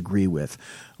disagree with.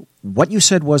 What you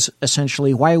said was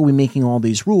essentially, why are we making all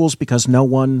these rules? Because no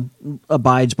one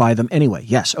abides by them anyway.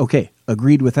 Yes, okay,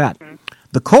 agreed with that. Mm-hmm.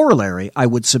 The corollary I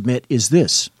would submit is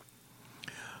this.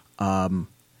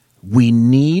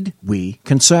 We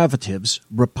conservatives,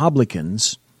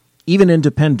 Republicans, even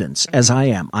independents, as I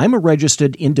am. I'm a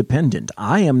registered independent.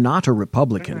 I am not a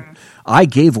Republican. Mm-hmm. I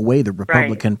gave away the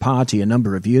Republican Party a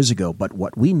number of years ago, but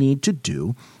what we need to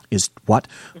do is what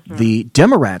the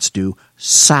Democrats do,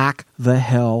 sack the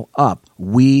hell up.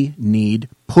 We need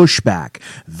pushback.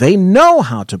 They know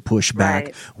how to push back.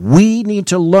 Right. We need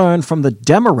to learn from the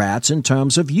Democrats in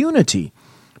terms of unity.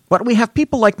 But we have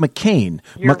people like McCain,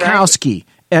 Murkowski,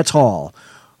 et al.,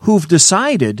 who've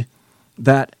decided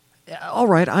that, all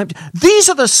right, these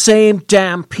are the same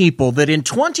damn people that in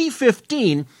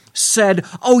 2015 said,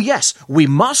 oh, yes, we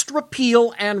must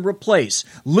repeal and replace.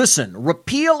 Listen,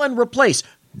 repeal and replace.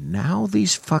 Now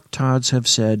these fucktards have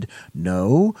said,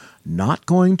 no, not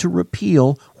going to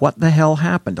repeal. What the hell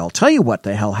happened? I'll tell you what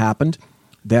the hell happened.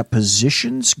 Their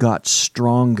positions got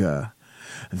stronger.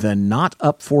 They're not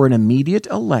up for an immediate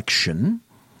election,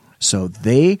 so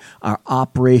they are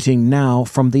operating now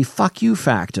from the fuck you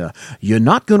factor. You're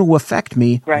not going to affect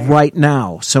me right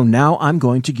now, so now I'm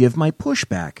going to give my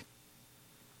pushback.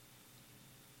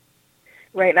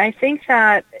 Right, and I think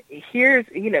that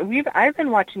I've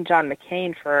been watching John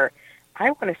McCain for,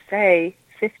 I want to say,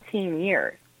 15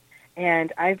 years.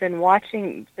 And I've been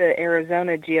watching the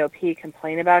Arizona GOP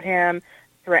complain about him,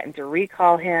 threaten to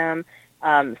recall him,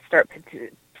 start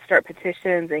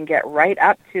petitions and get right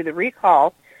up to the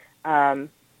recall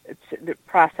the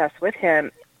process with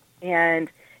him. And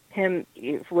him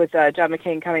with John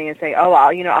McCain coming and saying, oh,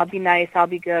 I'll be nice, I'll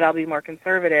be good, I'll be more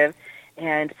conservative,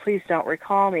 and please don't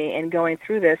recall me, and going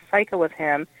through this cycle with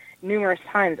him numerous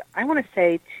times. I want to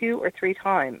say 2 or 3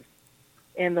 times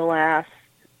in the last,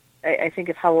 I think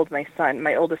of how old my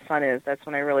oldest son is. That's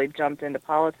when I really jumped into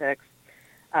politics,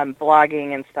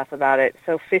 blogging and stuff about it.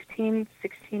 So 15,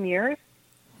 16 years,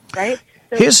 right?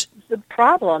 So the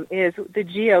problem is the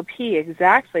GOP,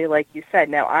 exactly like you said.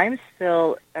 Now, I'm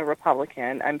still a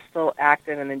Republican. I'm still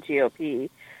active in the GOP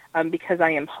because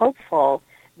I am hopeful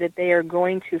that they are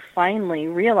going to finally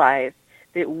realize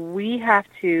that we have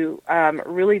to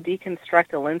really deconstruct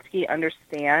Alinsky,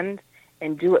 understand,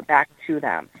 and do it back to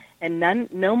them. And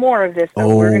no more of this,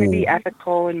 we're going to be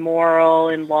ethical and moral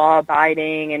and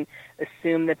law-abiding and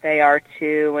assume that they are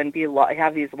too and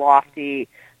have these lofty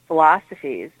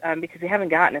philosophies because they haven't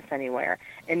gotten us anywhere.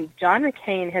 And John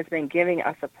McCain has been giving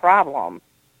us a problem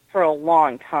for a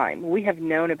long time. We have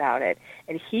known about it.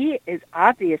 And he is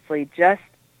obviously just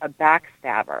a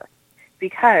backstabber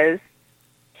because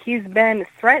he's been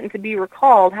threatened to be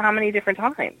recalled how many different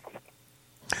times?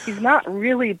 He's not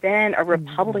really been a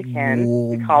Republican.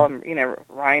 We call them,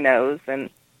 rhinos and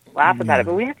laugh about it,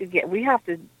 but we have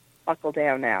to buckle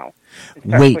down now and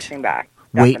start pushing back.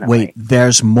 Wait.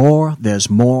 There's more.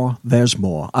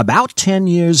 About 10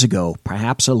 years ago,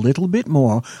 perhaps a little bit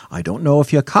more, I don't know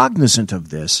if you're cognizant of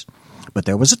this, but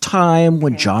there was a time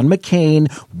when John McCain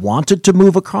wanted to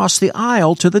move across the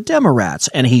aisle to the Democrats,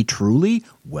 and he truly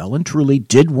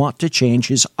did want to change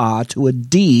his R to a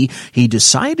D. He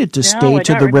decided to stay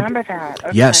to the Republican.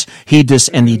 Okay. Yes,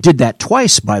 and he did that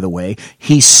twice, by the way.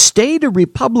 He stayed a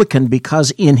Republican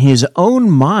because in his own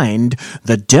mind,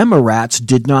 the Democrats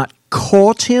did not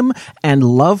court him and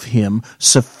love him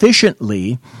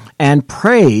sufficiently, and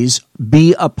praise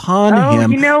be upon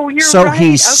him. You're so right.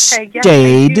 he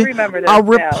stayed a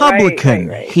Republican.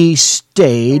 Right. He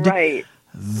stayed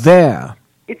there.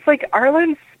 It's like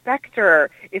Arlen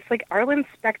Specter. It's like Arlen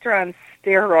Specter on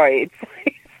steroids.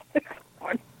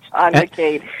 John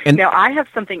McCain. Now, I have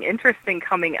something interesting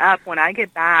coming up when I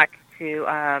get back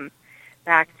to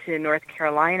North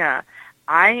Carolina.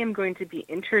 I am going to be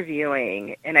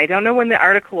interviewing, and I don't know when the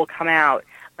article will come out,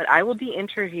 but I will be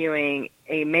interviewing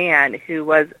a man who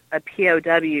was a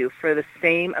POW for the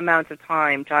same amount of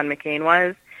time John McCain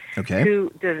was, who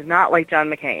does not like John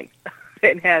McCain.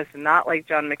 It has not liked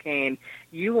John McCain.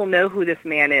 You will know who this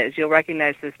man is. You'll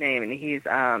recognize his name, and he's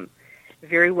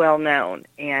very well known.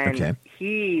 And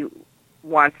he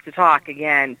wants to talk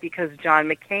again because John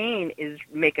McCain is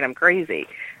making him crazy.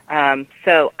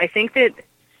 So I think that,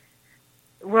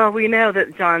 well, we know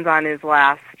that John's on his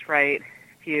last, right,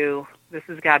 few. This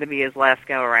has got to be his last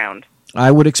go-around.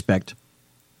 I would expect.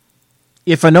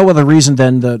 If for no other reason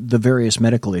than the various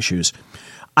medical issues.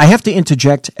 I have to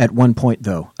interject at one point,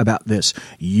 though, about this.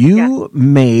 You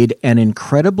made an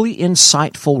incredibly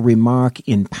insightful remark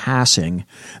in passing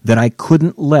that I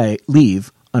couldn't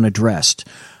leave unaddressed.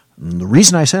 The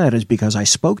reason I say that is because I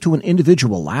spoke to an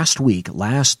individual last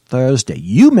Thursday.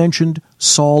 You mentioned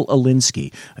Saul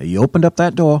Alinsky. You opened up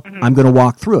that door. Mm-hmm. I'm going to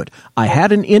walk through it. I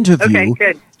had an interview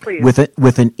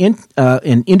with an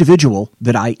individual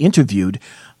that I interviewed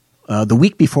the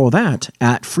week before that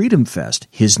at Freedom Fest.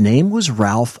 His name was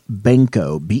Ralph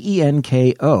Benko,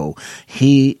 Benko.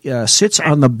 He sits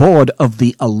on the board of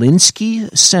the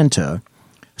Alinsky Center,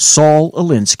 Saul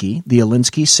Alinsky, the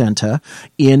Alinsky Center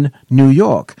in New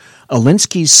York.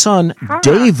 Alinsky's son,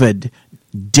 David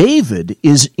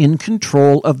is in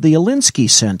control of the Alinsky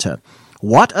Center.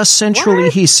 What essentially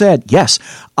he said, yes,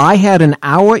 I had an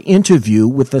hour interview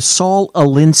with the Saul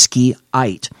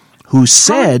Alinsky-ite who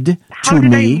said to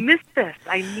me... How did I miss this?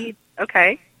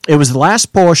 Okay. It was the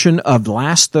last portion of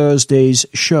last Thursday's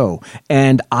show,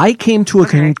 and I came to a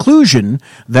conclusion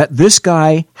that this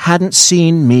guy hadn't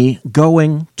seen me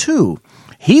going to.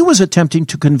 He was attempting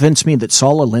to convince me that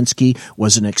Saul Alinsky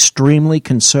was an extremely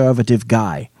conservative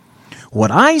guy. What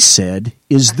I said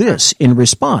is this in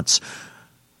response.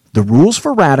 The rules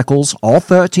for radicals, all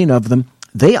 13 of them,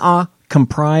 they are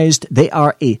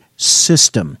a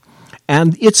system.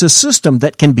 And it's a system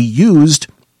that can be used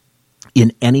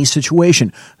in any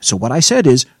situation. So what I said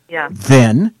is,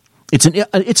 then, it's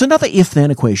another if-then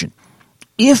equation.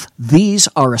 If these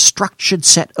are a structured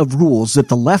set of rules that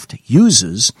the left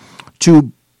uses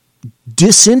to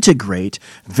disintegrate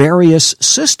various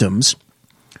systems,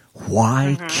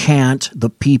 why can't the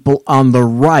people on the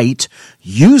right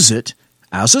use it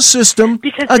as a system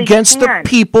against the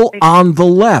people on the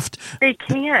left? They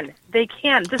can. This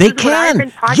is what I've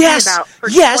been talking about for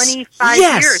 25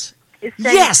 years. Is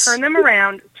saying turn them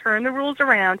around, turn the rules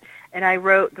around, and I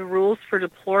wrote the rules for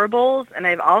deplorables, and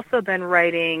I've also been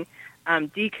writing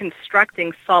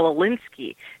deconstructing Saul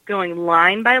Alinsky, going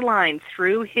line by line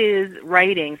through his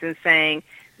writings and saying,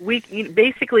 we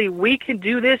can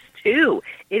do this too.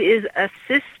 It is a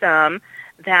system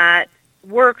that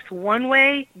works one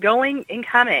way, going and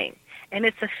coming, and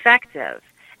it's effective.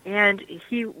 And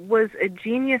he was a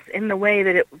genius in the way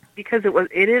that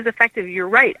it is effective. You're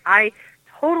right. I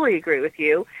totally agree with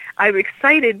you. I'm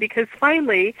excited because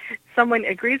finally someone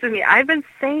agrees with me. I've been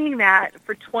saying that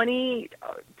for 20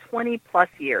 plus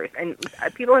years, and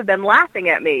people have been laughing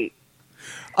at me.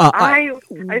 I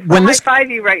high-five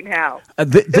you right now.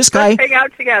 This guy, let's hang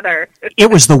out together.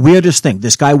 It was the weirdest thing.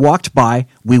 This guy walked by.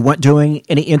 We weren't doing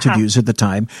any interviews at the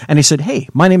time, and he said, "Hey,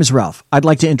 my name is Ralph. I'd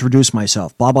like to introduce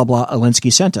myself. Blah blah blah.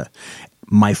 Alinsky Center."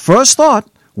 My first thought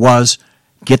was,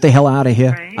 "Get the hell out of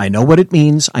here." Right. I know what it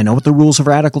means. I know what the rules of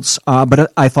radicals are.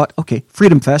 But I thought, okay,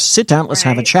 Freedom Fest. Sit down. Let's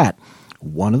have a chat.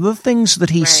 One of the things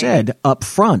that he said up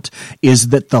front is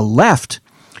that the left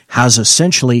has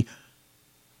essentially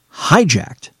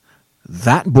hijacked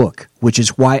that book, which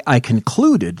is why I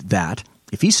concluded that,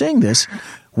 if he's saying this,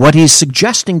 what he's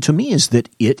suggesting to me is that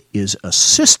it is a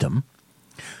system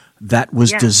that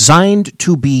was designed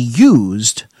to be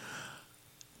used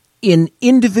in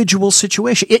individual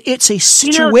situations. It's a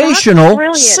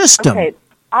situational system. Okay.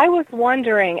 I was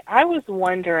wondering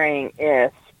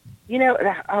if,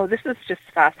 this is just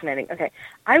fascinating. Okay.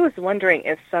 I was wondering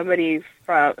if somebody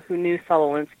who knew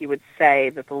Saul Alinsky would say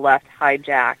that the left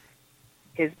hijacked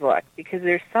his book, because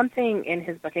there's something in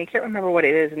his book, and I can't remember what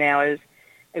it is now. I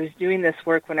was doing this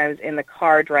work when I was in the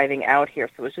car driving out here,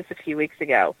 so it was just a few weeks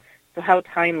ago. So how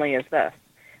timely is this?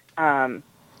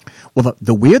 Well,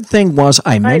 the weird thing was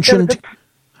I mentioned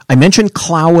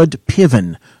Cloward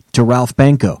Piven to Ralph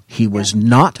Benko. He was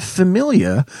not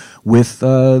familiar with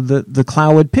the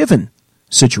Cloward Piven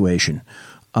situation.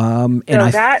 And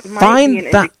that might be an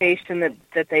indication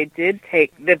that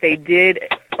they did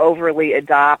overly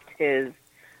adopt his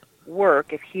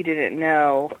work if he didn't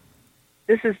know.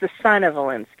 This is the son of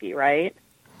Alinsky, right?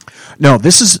 No,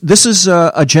 this is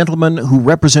a gentleman who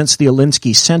represents the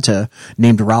Alinsky Center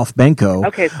named Ralph Benko.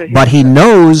 Okay, so but he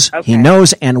knows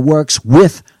and works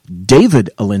with David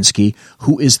Alinsky,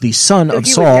 who is the son of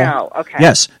Saul.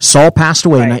 Yes, Saul passed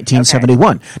away in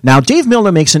 1971. Okay. Now, Dave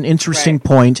Miller makes an interesting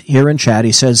point here in chat.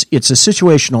 He says, it's a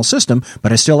situational system,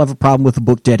 but I still have a problem with the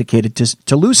book dedicated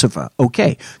to Lucifer.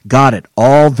 Okay, got it.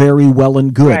 All very well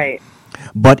and good. Right.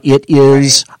 But it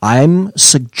is, I'm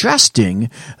suggesting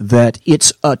that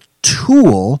it's a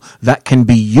tool that can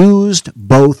be used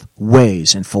both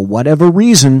ways. And for whatever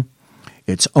reason,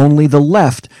 it's only the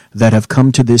left that have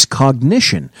come to this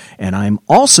cognition. And I'm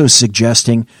also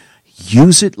suggesting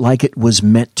use it like it was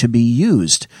meant to be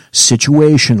used,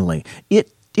 situationally.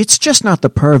 It's just not the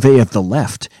purvey of the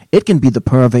left. It can be the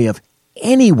purvey of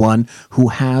anyone who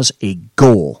has a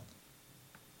goal.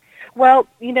 Well,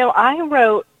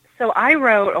 I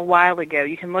wrote a while ago,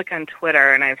 you can look on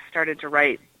Twitter, and I've started to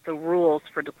write the rules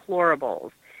for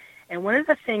deplorables. And one of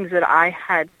the things that I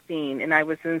had seen, and I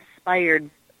was inspired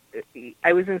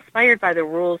by the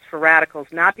rules for radicals,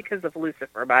 not because of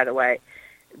Lucifer, by the way,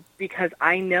 because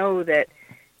I know that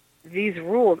these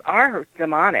rules are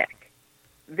demonic.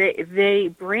 They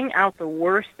bring out the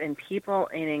worst in people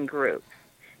and in groups.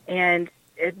 And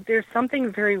there's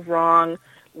something very wrong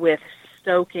with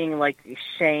stoking like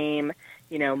shame,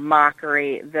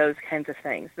 mockery, those kinds of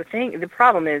things. The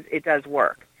problem is it does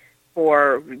work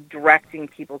for directing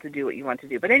people to do what you want to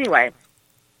do. But anyway,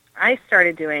 I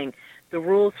started doing the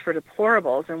rules for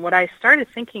deplorables, and what I started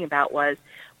thinking about was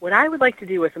what I would like to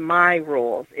do with my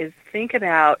rules is think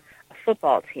about a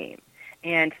football team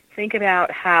and think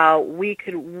about how we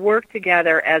could work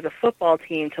together as a football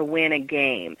team to win a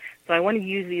game. So I want to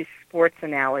use these sports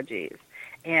analogies.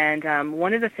 And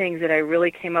one of the things that I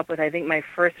really came up with, I think my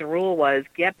first rule was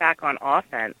get back on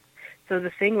offense. So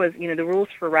the thing was, the rules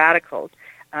for radicals,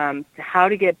 how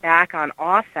to get back on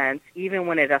offense even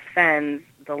when it offends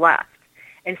the left.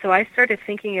 And so I started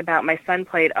thinking about, my son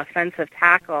played offensive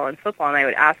tackle in football, and I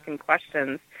would ask him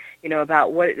questions,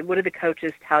 about what do the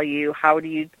coaches tell you, how do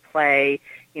you play,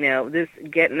 this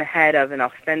getting ahead of an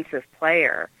offensive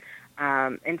player.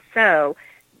 And so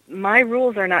my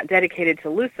rules are not dedicated to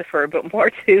Lucifer, but more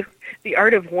to the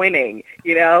art of winning,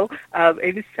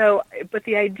 And so, but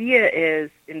the idea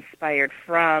is inspired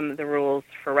from the rules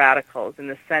for radicals in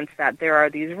the sense that there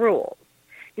are these rules.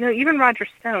 Even Roger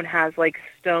Stone has like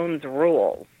Stone's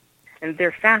rules, and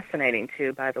they're fascinating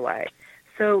too, by the way.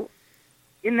 So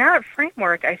in that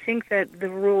framework, I think that the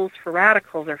rules for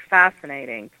radicals are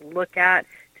fascinating to look at,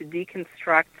 to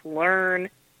deconstruct, to learn,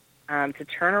 to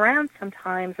turn around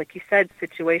sometimes, like you said,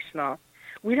 situational.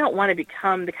 We don't want to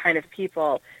become the kind of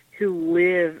people who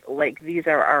live like these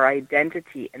are our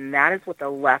identity, and that is what the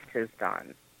left has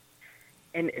done.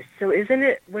 And so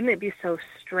wouldn't it be so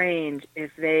strange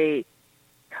if they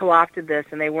co-opted this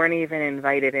and they weren't even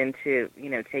invited into,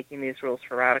 taking these rules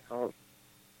for radicals,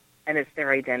 and it's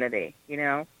their identity,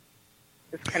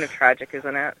 It's kind of tragic,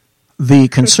 isn't it? The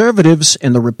conservatives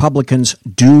and the Republicans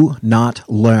do not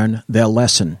learn their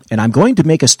lesson. And I'm going to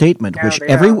make a statement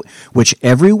which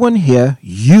everyone here,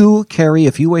 you, Carrie,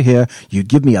 if you were here, you'd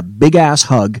give me a big-ass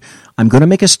hug. I'm going to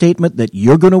make a statement that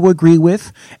you're going to agree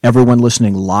with, everyone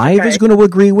listening live is going to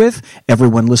agree with,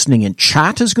 everyone listening in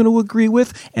chat is going to agree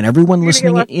with, and everyone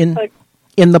listening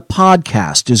in the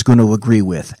podcast is going to agree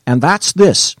with. And that's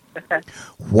this.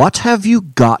 What have you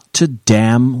got to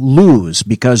damn lose?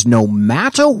 Because no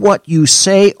matter what you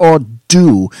say or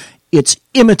do, it's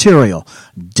immaterial.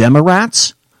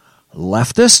 Democrats,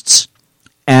 leftists,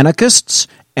 anarchists,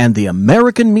 and the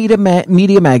American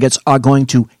media maggots are going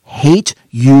to hate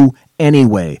you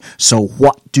anyway. So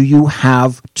what do you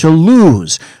have to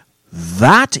lose?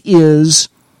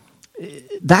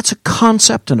 That's a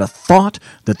concept and a thought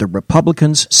that the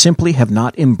Republicans simply have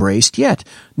not embraced yet.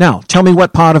 Now, tell me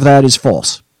what part of that is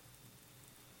false.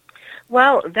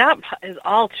 Well, that is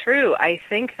all true. I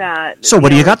think that... So what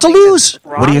do you got to lose?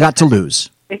 What do you got to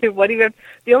lose?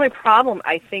 The only problem,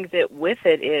 I think, that with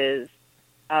it is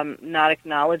not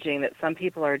acknowledging that some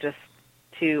people are just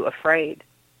too afraid.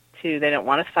 They don't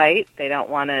want to fight. They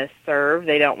don't want to serve.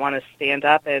 They don't want to stand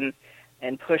up and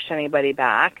push anybody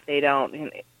back. They don't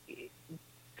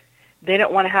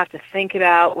want to have to think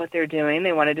about what they're doing.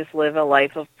 They want to just live a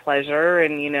life of pleasure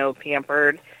and,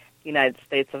 pampered United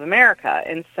States of America.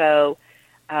 And so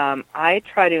I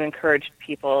try to encourage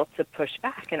people to push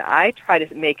back, and I try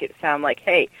to make it sound like,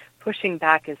 hey, pushing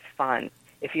back is fun.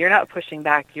 If you're not pushing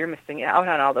back, you're missing out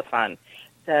on all the fun.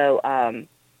 So I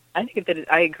think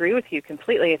that I agree with you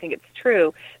completely. I think it's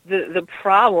true. The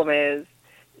problem is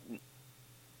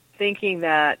thinking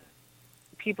that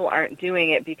people aren't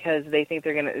doing it because they think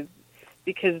they're going to...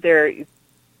 because they're,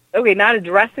 not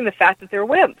addressing the fact that they're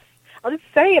wimps. I'll just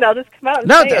say it. I'll just come out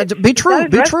and say it. Be true.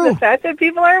 Be true. The fact that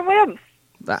people are wimps.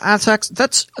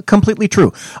 That's completely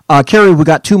true. Carrie, we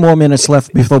got 2 more minutes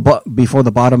left before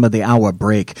the bottom of the hour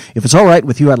break. If it's all right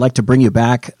with you, I'd like to bring you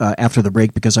back after the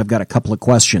break because I've got a couple of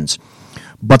questions.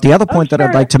 But the other point that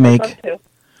I'd like to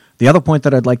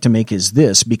make, is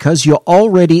this: because you're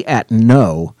already at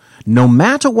no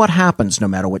matter what happens, no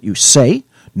matter what you say,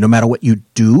 no matter what you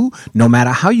do, no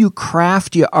matter how you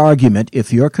craft your argument,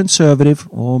 if you're conservative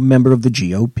or member of the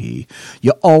GOP,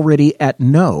 you're already at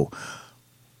no.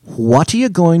 What are you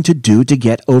going to do to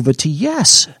get over to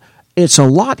yes? It's a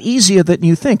lot easier than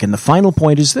you think. And the final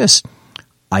point is this.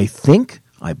 I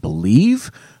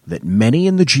believe that many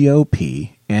in the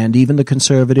GOP and even the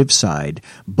conservative side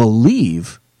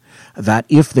believe that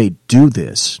if they do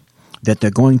this, that they're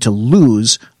going to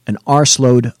lose an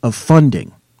arseload of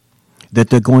funding, that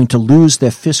they're going to lose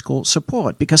their fiscal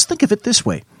support. Because think of it this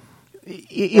way.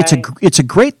 It's a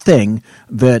great thing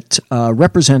that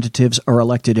representatives are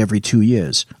elected every 2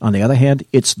 years. On the other hand,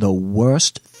 it's the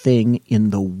worst thing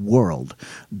in the world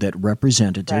that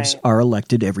representatives are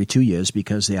elected every 2 years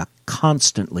because they are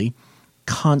constantly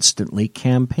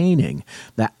campaigning.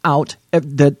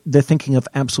 They're thinking of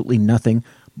absolutely nothing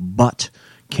but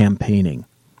campaigning.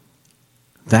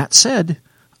 That said,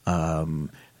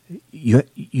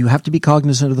 you have to be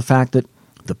cognizant of the fact that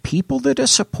the people that are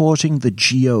supporting the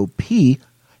GOP,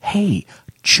 hey,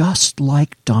 just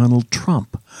like Donald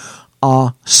Trump,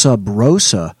 are sub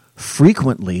rosa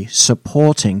frequently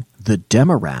supporting the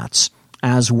Democrats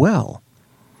as well.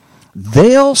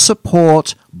 They'll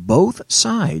support both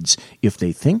sides if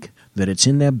they think that it's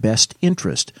in their best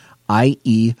interest,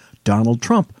 i.e. Donald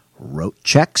Trump wrote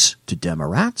checks to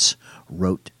Democrats,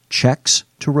 wrote checks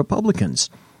to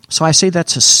Republicans. So I say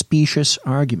that's a specious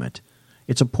argument.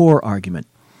 It's a poor argument.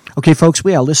 Okay, folks,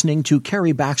 we are listening to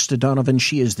Carrie Baxter Donovan.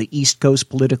 She is the East Coast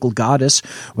political goddess.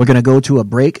 We're going to go to a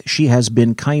break. She has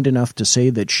been kind enough to say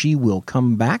that she will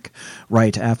come back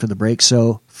right after the break.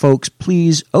 So, folks,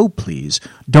 please, oh please,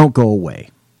 don't go away.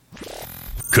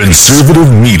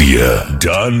 Conservative media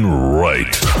done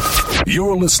right.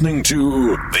 You're listening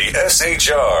to the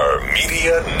SHR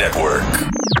Media Network.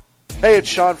 Hey, it's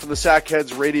Sean from the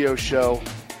Sackheads Radio Show.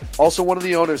 Also one of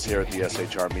the owners here at the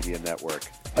SHR Media Network.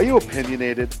 Are you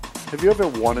opinionated? Have you ever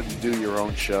wanted to do your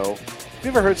own show? Have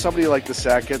you ever heard somebody like the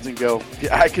Sackheads and go,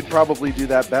 yeah, I could probably do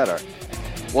that better?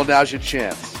 Well, now's your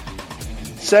chance.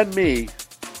 Send me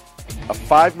a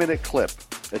 5-minute clip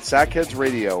at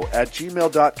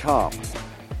sackheadsradio@gmail.com,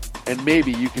 and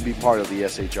maybe you can be part of the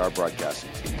SHR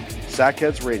broadcasting team.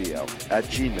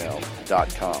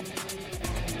 sackheadsradio@gmail.com.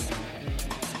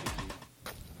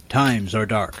 Times are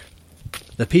dark.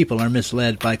 The people are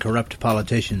misled by corrupt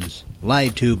politicians,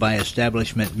 lied to by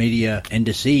establishment media, and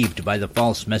deceived by the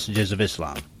false messages of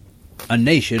Islam. A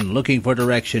nation looking for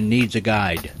direction needs a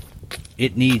guide.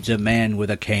 It needs a man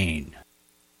with a cane.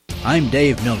 I'm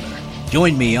Dave Milner.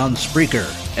 Join me on Spreaker,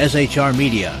 SHR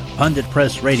Media, Pundit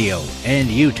Press Radio, and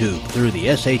YouTube through the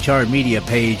SHR Media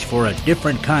page for a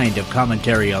different kind of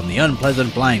commentary on the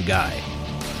unpleasant blind guy.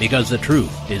 Because the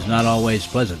truth is not always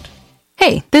pleasant.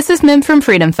 Hey, this is Mim from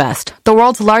Freedom Fest, the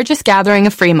world's largest gathering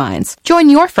of free minds. Join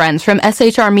your friends from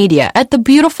SHR Media at the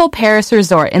beautiful Paris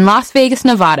Resort in Las Vegas,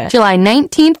 Nevada, July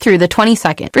 19th through the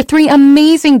 22nd for 3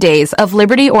 amazing days of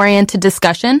liberty-oriented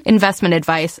discussion, investment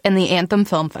advice, and the Anthem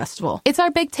Film Festival. It's our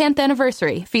big 10th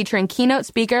anniversary, featuring keynote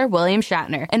speaker William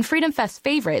Shatner and Freedom Fest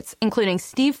favorites, including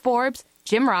Steve Forbes,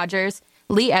 Jim Rogers,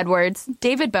 Lee Edwards,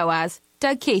 David Boaz,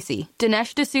 Doug Casey,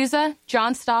 Dinesh D'Souza,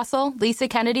 John Stossel, Lisa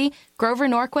Kennedy, Grover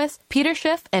Norquist, Peter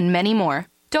Schiff, and many more.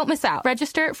 Don't miss out.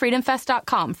 Register at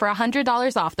freedomfest.com for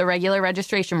 $100 off the regular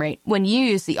registration rate when you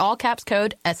use the all-caps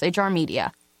code SHR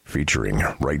Media. Featuring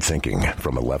right thinking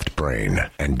from a left brain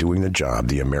and doing the job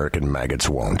the American maggots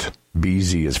won't.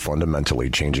 BZ is fundamentally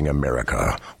changing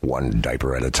America one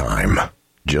diaper at a time.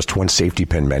 Just when safety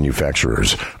pin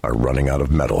manufacturers are running out of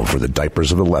metal for the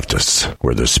diapers of the leftists,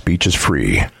 where the speech is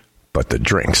free, but the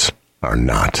drinks are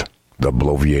not. The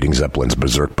Bloviating Zeppelin's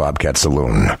Berserk Bobcat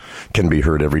Saloon can be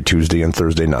heard every Tuesday and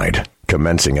Thursday night,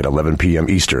 commencing at 11 p.m.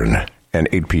 Eastern and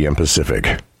 8 p.m.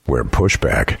 Pacific, where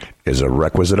pushback is a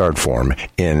requisite art form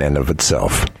in and of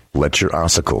itself. Let your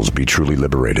ossicles be truly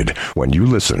liberated when you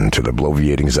listen to the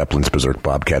Bloviating Zeppelin's Berserk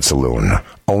Bobcat Saloon,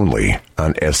 only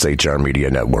on SHR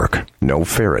Media Network. No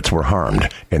ferrets were harmed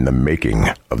in the making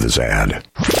of this ad.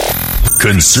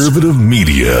 Conservative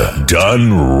media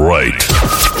done right.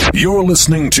 You're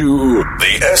listening to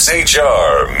the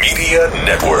SHR Media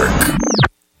Network.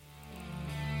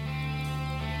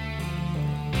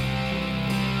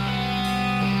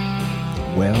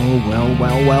 Well.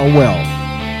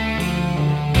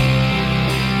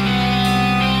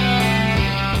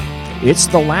 It's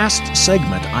the last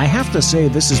segment. I have to say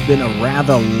this has been a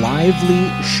rather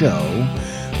lively show.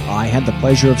 I had the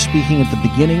pleasure of speaking at the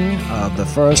beginning of the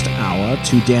first hour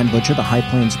to Dan Butcher, the High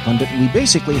Plains pundit. We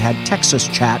basically had Texas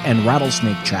chat and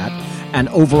rattlesnake chat and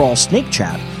overall snake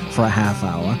chat for a half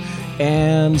hour.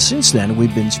 And since then,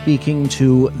 we've been speaking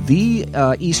to the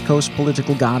East Coast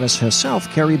political goddess herself,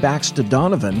 Carrie Baxter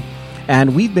Donovan,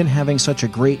 and we've been having such a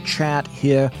great chat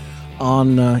here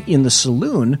on in the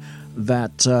saloon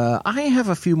that I have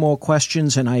a few more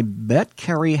questions, and I bet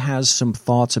Carrie has some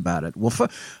thoughts about it. Well,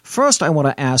 first, I want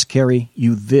to ask Carrie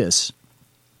you this.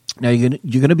 Now, you're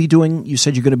going to be doing. You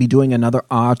said you're going to be doing another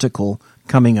article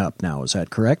coming up. Now, is that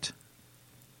correct?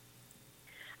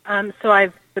 So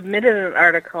I've submitted an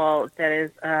article that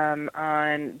is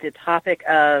on the topic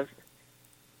of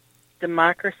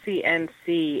Democracy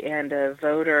NC and a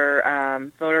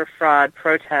voter fraud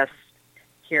protest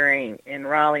hearing in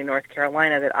Raleigh, North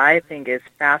Carolina, that I think is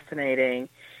fascinating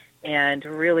and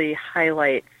really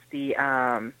highlights the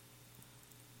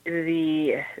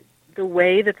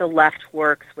way that the left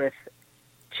works with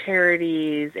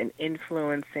charities and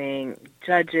influencing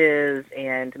judges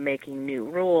and making new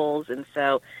rules. And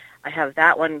so I have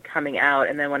that one coming out,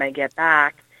 and then when I get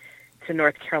back to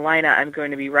North Carolina, I'm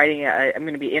going to be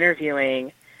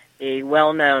interviewing a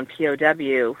well-known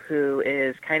POW who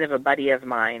is kind of a buddy of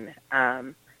mine,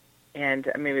 and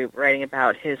I'm going to be writing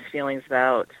about his feelings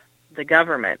about the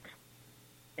government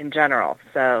in general.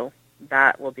 So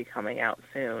that will be coming out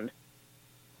soon.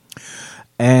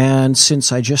 And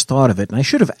since I just thought of it, and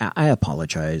I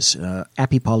apologize,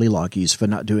 Appy Polylogis, for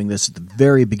not doing this at the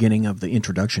very beginning of the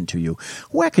introduction to you.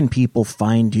 Where can people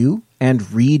find you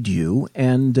and read you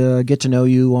and get to know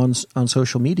you on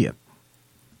social media?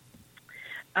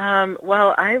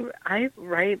 Well, I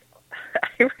write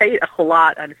a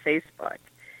lot on Facebook,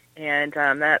 and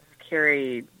that's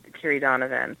Carrie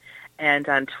Donovan. And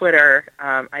on Twitter,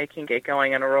 I can get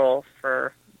going on a roll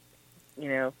for,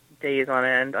 days on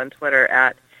end on Twitter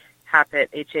at Happit,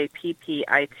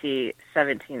 HAPPIT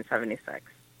 1776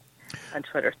 on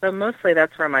Twitter. So mostly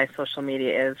that's where my social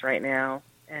media is right now.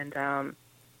 And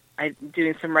I'm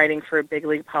doing some writing for Big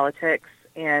League Politics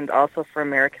and also for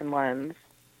American Lens.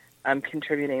 I'm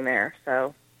contributing there.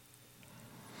 So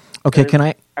okay,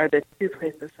 are the two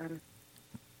places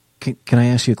Can I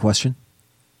ask you a question?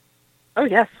 Oh,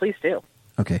 yes, please do.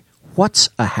 Okay. What's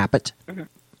a happit? Mm-hmm.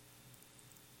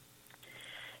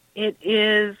 It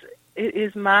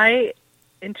is my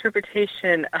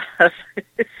interpretation of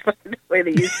it's funny the way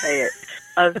that you say it.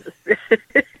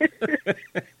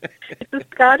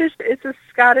 It's a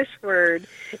Scottish word,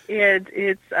 and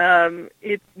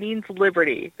it means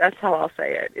liberty. That's how I'll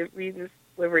say it. It means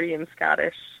liberty in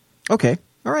Scottish. Okay.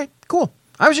 All right. Cool.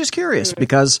 I was just curious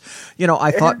because,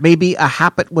 I thought maybe a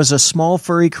happit was a small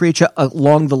furry creature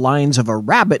along the lines of a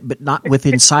rabbit, but not with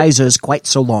incisors quite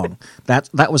so long. That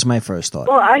was my first thought.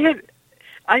 Well, I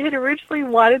had originally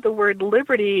wanted the word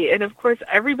liberty, and of course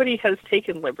everybody has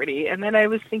taken liberty. And then I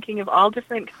was thinking of all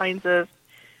different kinds of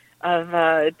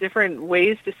different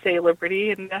ways to say liberty,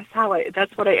 and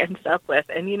that's what I ended up with.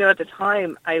 And at the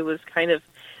time I was kind of,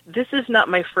 this is not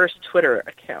my first Twitter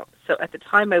account. So at the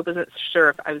time, I wasn't sure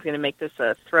if I was going to make this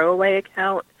a throwaway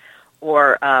account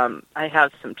or I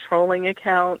have some trolling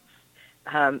accounts.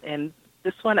 And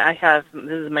this one this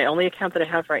is my only account that I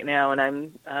have right now,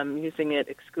 and I'm using it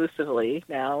exclusively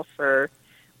now for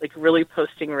really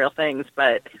posting real things.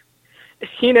 But,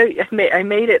 I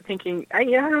made it thinking, I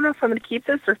don't know if I'm going to keep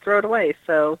this or throw it away.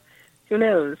 So who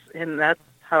knows? And that's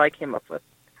how I came up with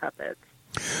Happit.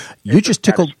 You just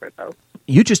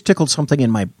tickled something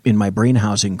in my brain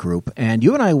housing group, and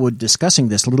you and I were discussing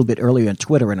this a little bit earlier on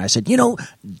Twitter, and I said,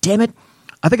 damn it,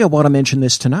 I think I want to mention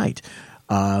this tonight.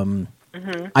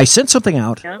 I sent something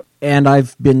out, and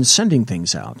I've been sending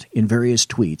things out in various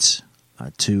tweets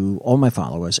to all my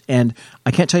followers, and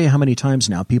I can't tell you how many times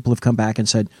now people have come back and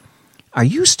said, are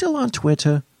you still on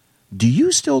Twitter? Do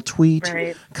you still tweet?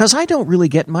 Because I don't really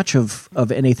get much of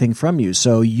anything from you.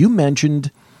 So you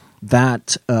mentioned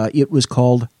that it was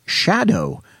called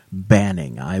shadow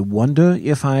banning. I wonder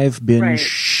if I've been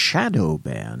shadow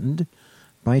banned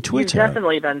by Twitter. You've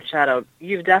definitely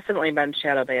been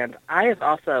shadow banned. I have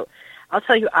also, I'll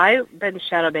tell you, I've been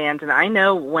shadow banned, and I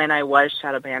know when I was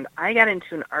shadow banned, I got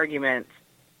into an argument.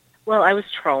 Well, I was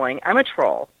trolling. I'm a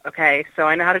troll, okay? So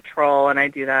I know how to troll, and I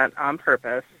do that on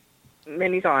purpose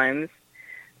many times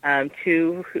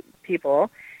to people.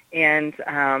 And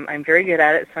I'm very good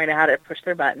at it, so I know how to push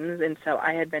their buttons. And so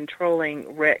I had been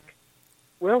trolling Rick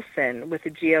Wilson with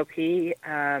the GOP.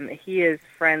 He is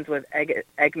friends with Evan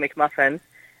McMuffin,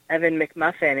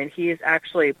 and he is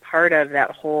actually part of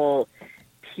that whole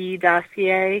P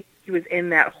dossier. He was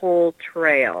in that whole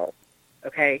trail.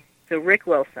 Okay, so Rick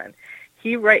Wilson,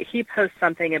 he posts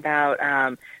something about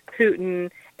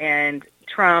Putin and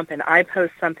Trump, and I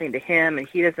post something to him, and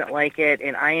he doesn't like it,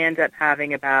 and I end up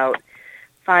having about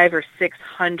 500 or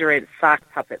 600 sock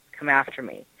puppets come after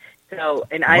me. So,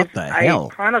 and What the hell?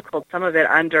 I chronicled some of it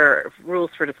under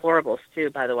Rules for Deplorables too,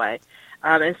 by the way.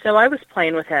 And so I was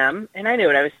playing with him, and I knew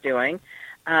what I was doing.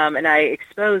 And I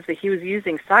exposed that he was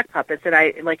using sock puppets. And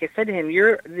I said to him,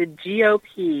 "You're the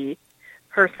GOP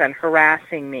person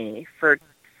harassing me for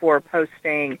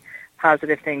posting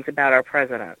positive things about our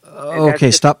president."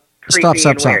 Okay, stop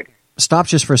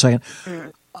just for a second.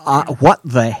 What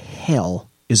the hell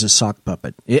is a sock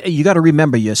puppet? You got to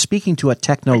remember, you're speaking to a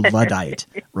techno-Luddite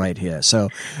right here. So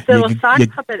a sock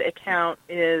puppet account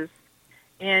is,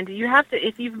 and you have to,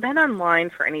 if you've been online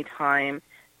for any time,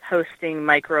 posting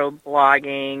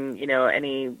micro-blogging,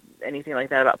 anything like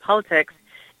that about politics,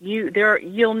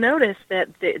 you'll notice that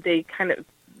they kind of,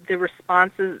 the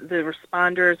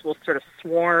responders will sort of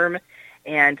swarm,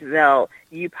 and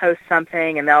you post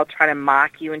something and they'll try to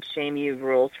mock you and shame you,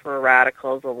 Rules for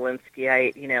Radicals,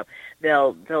 Lewinskyite,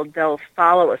 they'll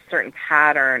follow a certain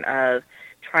pattern of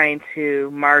trying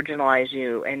to marginalize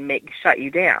you and shut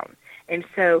you down. And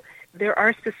so there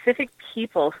are specific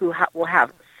people who will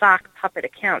have sock puppet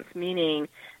accounts, meaning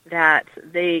that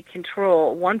they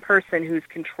control one person who's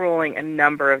controlling a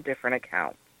number of different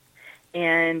accounts.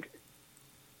 And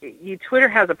Twitter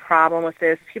has a problem with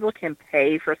this. People can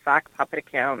pay for sock puppet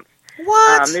accounts.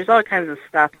 What? There's all kinds of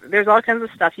stuff. There's all kinds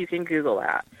of stuff you can Google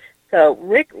that. So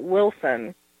Rick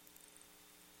Wilson,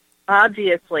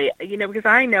 obviously, because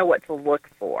I know what to look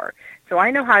for. So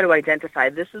I know how to identify,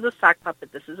 this is a sock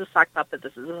puppet, this is a sock puppet,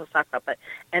 this is a sock puppet.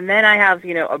 And then I have,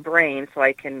 a brain so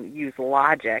I can use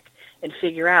logic and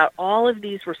figure out all of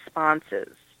these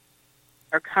responses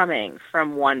are coming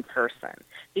from one person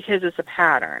because it's a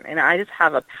pattern. And I just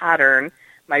have a pattern.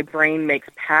 My brain makes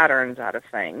patterns out of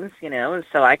things, and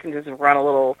so I can just run a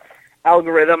little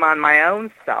algorithm on my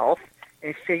own self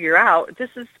and figure out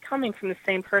this is coming from the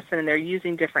same person and they're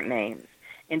using different names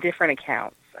in different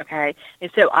accounts. Okay,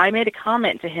 and so I made a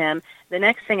comment to him. The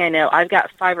next thing I know, I've got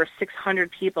 500 or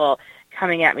 600 people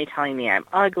coming at me telling me I'm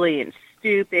ugly and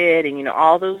stupid and,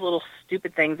 all those little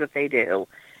stupid things that they do,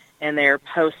 and they're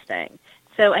posting.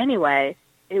 So anyway,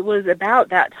 it was about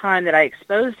that time that I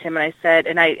exposed him, and I said,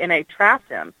 and I trapped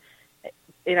him,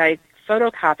 and I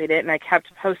photocopied it, and I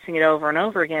kept posting it over and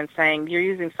over again saying, you're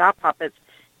using sock puppets,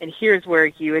 and here's where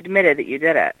you admitted that you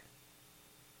did it.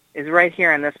 Is right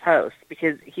here in this post,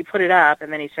 because he put it up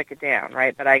and then he took it down,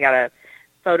 right? But I got a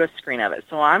photo screen of it.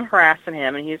 So I'm harassing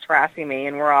him and he's harassing me,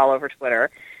 and we're all over Twitter,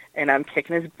 and I'm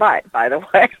kicking his butt, by the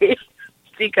way,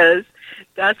 because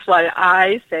that's why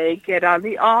I say get on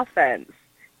the offense.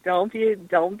 Don't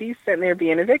be sitting there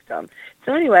being a victim.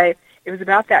 So anyway, it was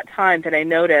about that time that I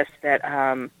noticed that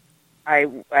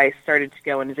I started to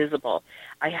go invisible.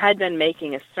 I had been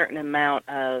making a certain amount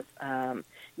of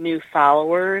new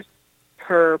followers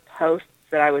per post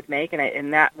that I would make,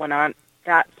 and that went on.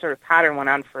 That sort of pattern went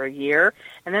on for a year,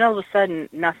 and then all of a sudden,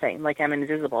 nothing. Like I'm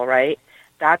invisible, right?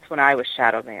 That's when I was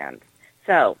shadow banned.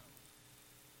 So,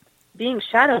 being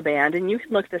shadow banned, and you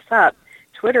can look this up.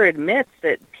 Twitter admits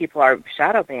that people are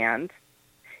shadow banned.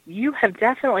 You have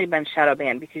definitely been shadow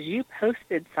banned because you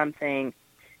posted something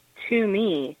to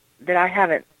me that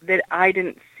I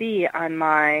didn't see on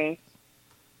my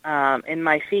in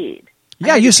my feed.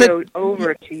 Yeah, you said go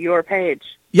over to your page.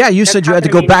 Yeah, you said you had to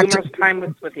go back to the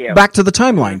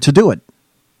timeline to do it.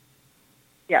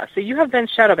 Yeah, so you have been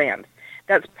shadow banned.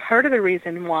 That's part of the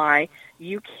reason why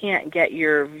you can't get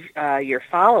your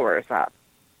followers up,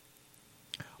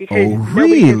 because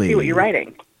nobody can see what you're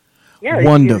writing. Yeah,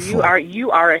 wonderful.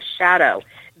 You are a shadow.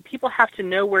 People have to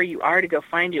know where you are to go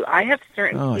find you. I have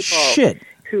certain people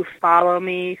who follow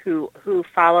me who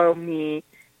follow me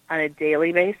on a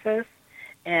daily basis,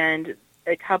 and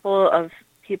a couple of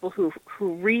people who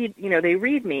read, they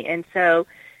read me, and so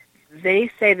they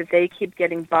say that they keep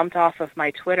getting bumped off of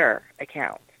my Twitter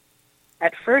account.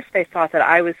 At first, they thought that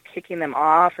I was kicking them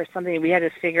off or something. We had to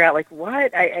figure out,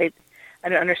 what? I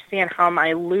don't understand. How am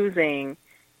I losing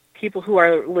people who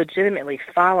are legitimately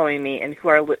following me and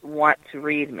who want to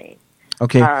read me?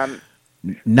 Okay.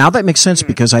 Now that makes sense,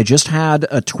 because I just had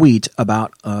a tweet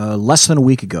about less than a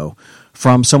week ago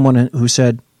from someone who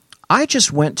said, I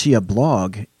just went to your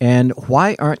blog, and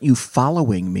why aren't you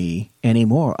following me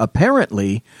anymore?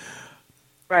 Apparently,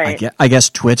 right. I guess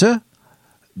Twitter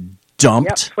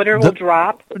dumped Twitter will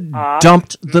drop off.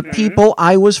 Dumped the people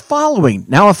I was following.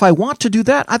 Now, if I want to do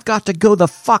that, I've got to go the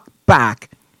fuck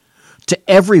back to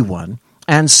everyone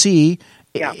and see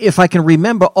if I can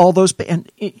remember all those. And,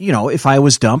 if I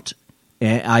was dumped,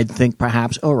 I'd think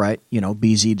perhaps, all right,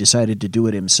 BZ decided to do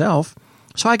it himself.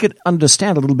 So I could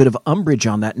understand a little bit of umbrage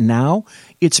on that. Now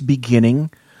it's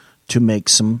beginning to make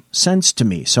some sense to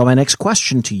me. So my next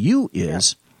question to you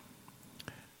is,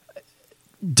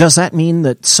 does that mean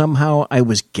that somehow I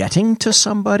was getting to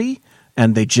somebody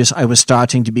and I was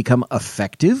starting to become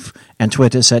effective, and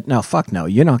Twitter said, no, fuck no,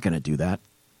 you're not going to do that?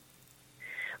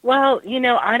 Well,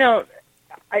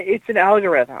 it's an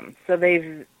algorithm. So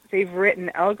they've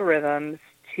written algorithms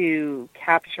to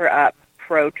capture up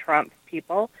pro-Trump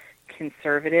people,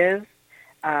 conservatives,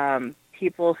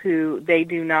 people who they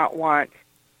do not want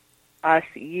us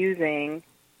using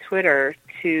Twitter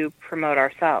to promote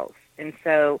ourselves. And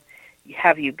so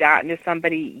have you gotten to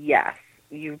somebody? Yes.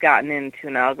 You've gotten into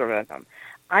an algorithm.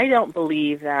 I don't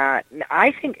believe that.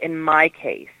 I think in my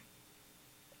case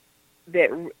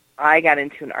that I got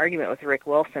into an argument with Rick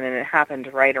Wilson, and it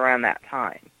happened right around that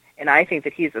time. And I think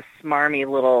that he's a smarmy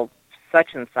little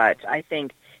such and such. I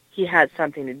think he had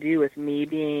something to do with me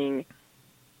being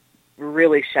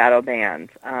really shadow banned,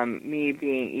 me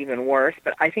being even worse.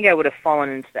 But I think I would have fallen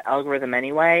into the algorithm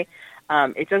anyway.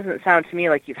 It doesn't sound to me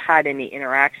like you've had any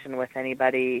interaction with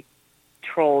anybody,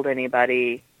 trolled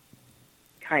anybody,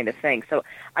 kind of thing. So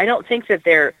I don't think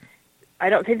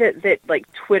that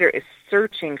like Twitter is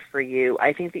searching for you.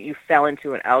 I think that you fell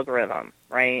into an algorithm,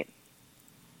 right?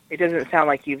 It doesn't sound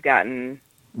like you've gotten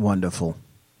wonderful,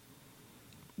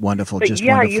 but just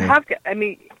yeah, wonderful. you have. I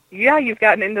mean, yeah, you've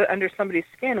gotten under somebody's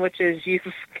skin, which is you've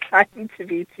gotten to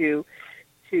be too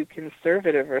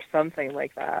conservative or something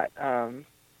like that.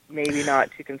 Maybe not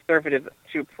too conservative,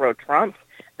 too pro-Trump.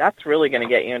 That's really going to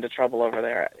get you into trouble over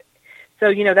there.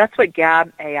 So that's what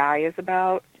Gab AI is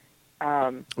about.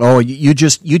 You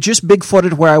just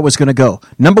big-footed where I was going to go.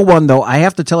 Number one, though, I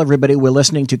have to tell everybody we're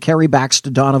listening to Carrie Baxter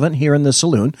Donovan here in the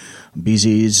saloon,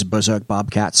 BZ's Berserk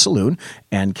Bobcat Saloon,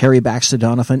 and Carrie Baxter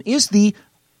Donovan is the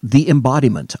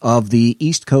embodiment of the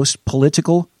East Coast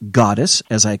political goddess,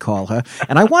 as I call her.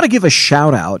 And I want to give a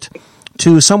shout-out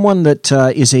to someone that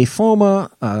is a former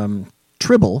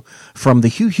Tribble from the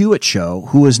Hugh Hewitt Show,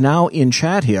 who is now in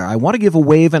chat here. I want to give a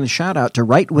wave and a shout out to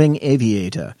Right Wing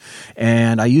Aviator.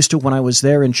 And I used to, when I was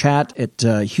there in chat at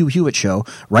Hugh Hewitt Show,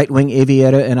 Right Wing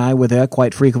Aviator and I were there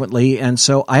quite frequently. And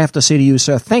so I have to say to you,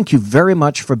 sir, thank you very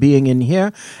much for being in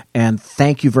here. And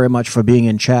thank you very much for being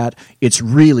in chat. It's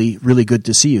really, really good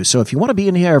to see you. So if you want to be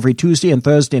in here every Tuesday and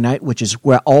Thursday night, which is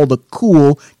where all the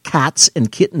cool cats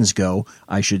and kittens go,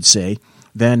 I should say,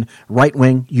 then Right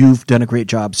Wing, you've done a great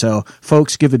job. So,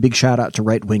 folks, give a big shout-out to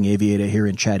Right Wing Aviator here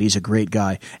in chat. He's a great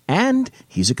guy. And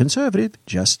he's a conservative,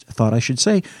 just thought I should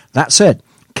say. That said,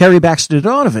 Carrie Baxter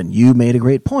Donovan, you made a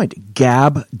great point.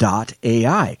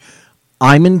 Gab.ai.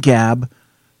 I'm in Gab,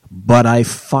 but I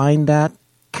find that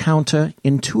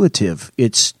counterintuitive.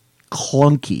 It's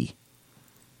clunky.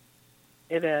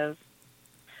 It is.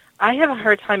 I have a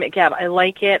hard time at Gab. I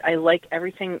like it. I like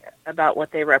everything about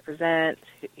what they represent,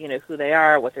 who they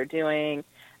are, what they're doing.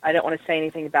 I don't want to say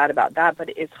anything bad about that, but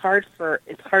it's harder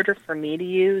for me to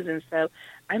use, and so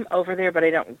I'm over there, but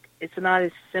it's not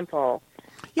as simple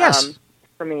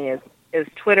for me as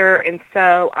Twitter, and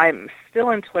so I'm still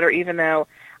in Twitter, even though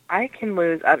I can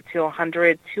lose up to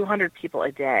 100, 200 people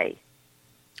a day.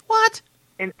 What?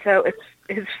 And so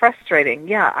it's frustrating.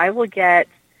 Yeah, I will get...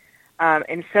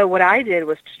 and so what I did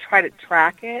was to try to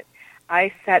track it.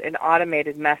 I set an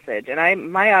automated message,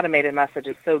 and my automated message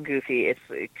is so goofy, it's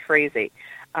crazy.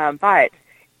 But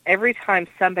every time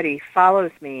somebody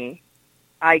follows me,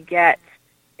 I get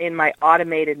in my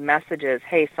automated messages,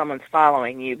 hey, someone's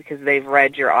following you because they've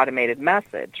read your automated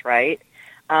message, right?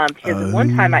 Because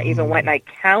one time I even went and I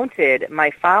counted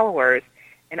my followers,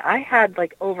 and I had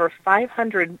like over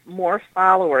 500 more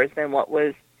followers than what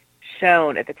was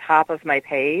shown at the top of my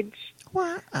page.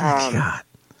 What? God.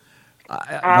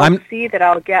 I'll see that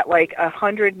I'll get like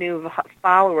 100 new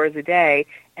followers a day,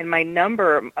 and my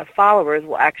number of followers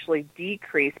will actually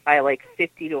decrease by like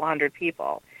 50 to 100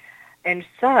 people. And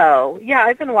so, yeah,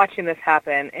 I've been watching this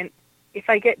happen, and if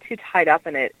I get too tied up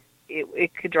in it,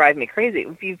 it could drive me crazy. It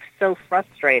would be so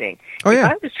frustrating. Oh, yeah.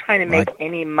 If I was trying to make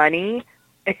any money,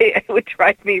 it would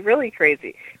drive me really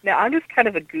crazy. Now, I'm just kind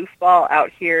of a goofball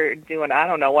out here doing, I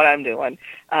don't know what I'm doing,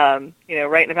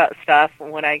 writing about stuff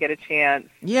when I get a chance.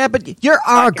 Yeah, but you're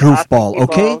our goofball,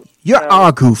 okay? You're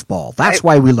our goofball. That's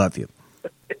why we love you.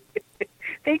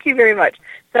 Thank you very much.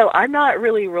 So I'm not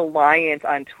really reliant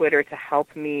on Twitter to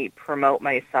help me promote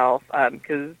myself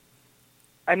because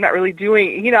I'm not really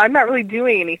doing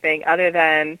anything other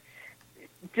than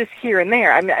just here and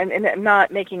there. I'm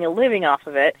not making a living off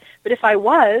of it. But if I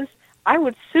was, I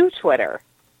would sue Twitter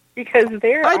because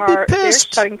they're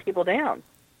shutting people down.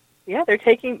 Yeah, they're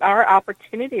taking our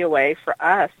opportunity away for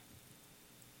us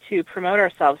to promote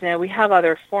ourselves. We have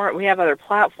other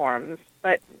platforms,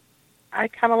 but I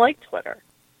kind of like Twitter.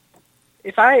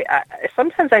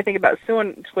 Sometimes I think about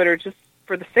suing Twitter just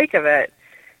for the sake of it,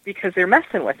 because they're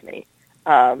messing with me.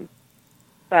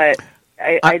 But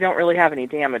I don't really have any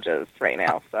damages right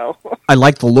now. So I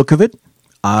like the look of it.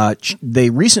 They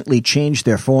recently changed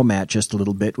their format just a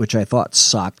little bit, which I thought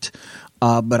sucked.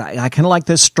 But I kind of like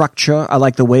the structure. I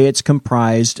like the way it's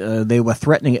comprised. They were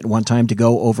threatening at one time to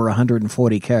go over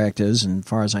 140 characters, and as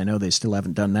far as I know, they still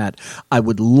haven't done that. I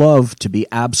would love to be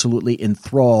absolutely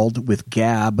enthralled with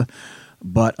Gab,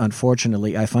 but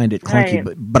unfortunately, I find it clunky.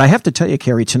 Right. But I have to tell you,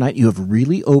 Carrie, tonight you have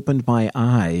really opened my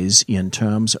eyes in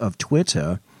terms of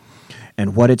Twitter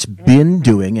and what it's been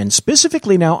doing. And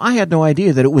specifically now, I had no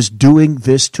idea that it was doing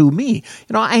this to me.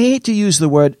 You know, I hate to use the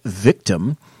word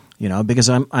victim, you know, because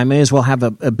I may as well have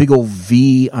a big old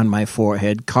V on my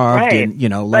forehead carved in, you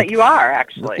know. Like, but you are,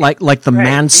 actually. Like the Right.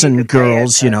 Manson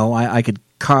girls, you know, I could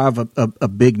carve a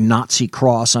big Nazi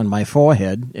cross on my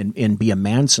forehead and be a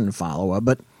Manson follower,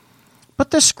 but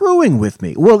they're screwing with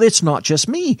me. Well, it's not just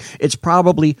me. It's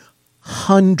probably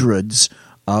hundreds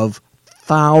of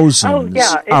thousands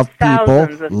of people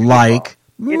like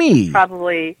me. It's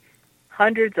probably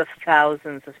hundreds of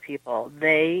thousands of people.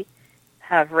 They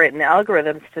have written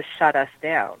algorithms to shut us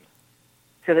down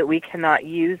so that we cannot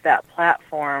use that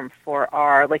platform for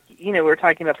our, like, you know, we were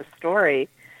talking about the story,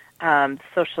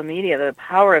 social media, the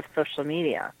power of social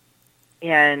media.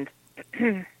 And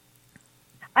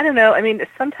I don't know. I mean,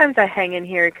 sometimes I hang in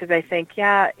here because I think,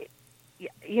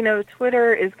 you know,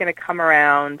 Twitter is going to come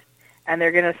around and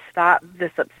they're going to stop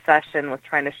this obsession with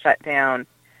trying to shut down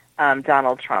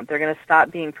Donald Trump. They're going to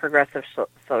stop being progressive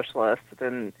socialists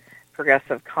and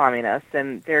progressive communists,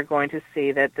 and they're going to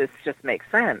see that this just makes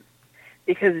sense.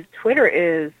 Because Twitter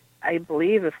is, I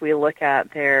believe, if we look at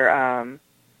their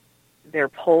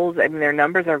polls, I mean, their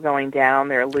numbers are going down.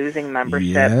 They're losing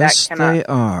membership. Yes, they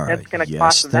are. That's going to yes,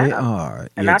 cost them. they are.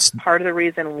 And that's part of the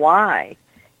reason why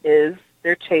is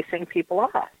they're chasing people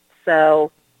off.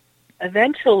 So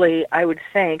eventually, I would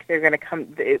think they're going to come,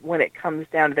 when it comes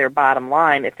down to their bottom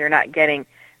line, if they're not getting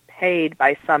paid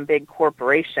by some big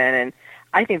corporation, and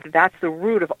I think that that's the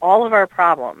root of all of our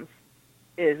problems,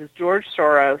 is George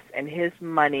Soros and his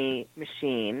money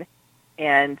machine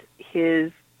and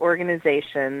his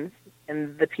organizations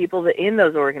and the people that in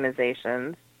those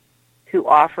organizations who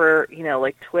offer, you know,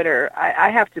 like Twitter. I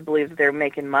have to believe that they're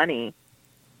making money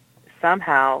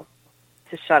somehow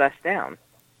to shut us down.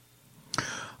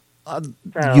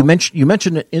 You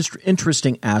mentioned an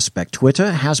interesting aspect.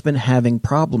 Twitter has been having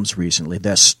problems recently.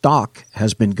 Their stock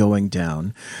has been going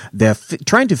down. They're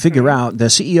trying to figure out, their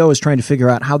CEO is trying to figure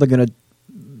out how they're going to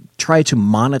try to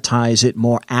monetize it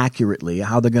more accurately,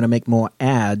 how they're going to make more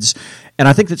ads. And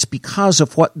I think that's because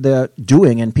of what they're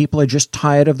doing, and people are just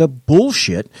tired of the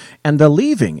bullshit, and they're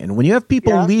leaving. And when you have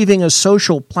people leaving a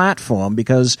social platform,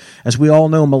 because as we all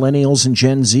know, millennials and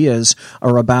Gen Zers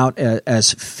are about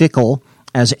as fickle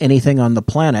as anything on the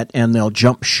planet, and they'll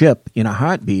jump ship in a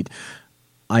heartbeat.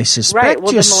 I suspect right.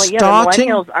 Well, you're the starting...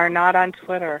 millennials are not on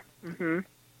Twitter. Mm-hmm.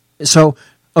 So,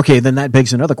 okay, then that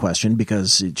begs another question,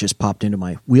 because it just popped into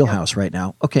my wheelhouse right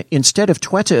now. Okay, instead of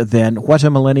Twitter, then, what are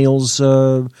millennials...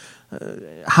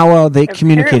 how are they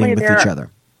communicating with each other?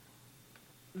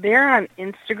 They're on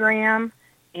Instagram,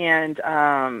 and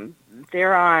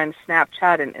they're on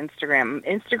Snapchat and Instagram.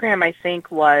 Instagram, I think,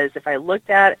 was, if I looked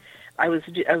at... I was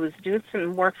doing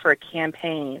some work for a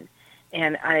campaign,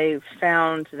 and I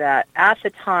found that at the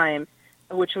time,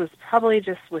 which was probably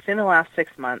just within the last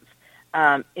 6 months,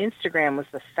 Instagram was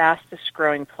the fastest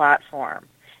growing platform.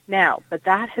 Now, but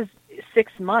that has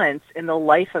 6 months in the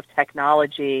life of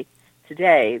technology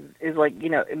today is like, you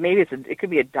know, maybe it could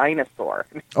be a dinosaur.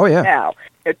 Oh yeah. Now,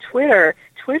 Twitter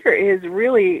is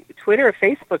really,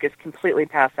 Facebook is completely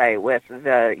passé with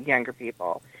the younger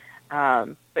people.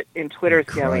 But Twitter's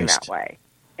going that way.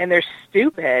 And they're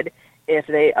stupid if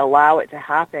they allow it to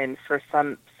happen for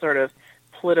some sort of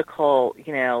political,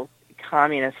 you know,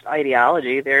 communist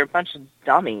ideology. They're a bunch of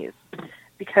dummies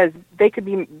because they could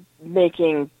be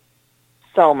making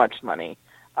so much money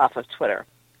off of Twitter.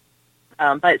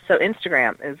 But so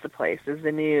Instagram is the place, is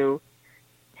the new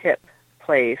hip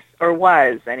place, or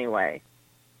was anyway.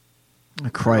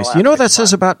 Christ. You know what that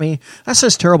says about me? That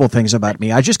says terrible things about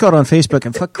me. I just got on Facebook,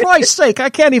 and for Christ's sake,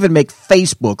 I can't even make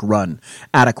Facebook run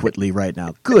adequately right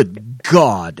now. Good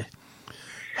God.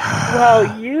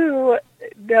 Well, you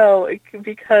know,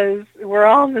 because we're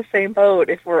all in the same boat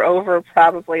if we're over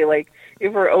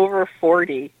if we're over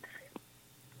 40,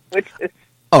 which is...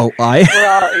 Oh,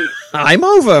 I'm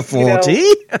over 40.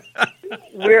 You know,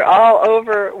 we're all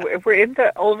over, we're in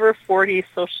the over 40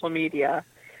 social media.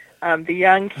 The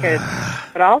young kids,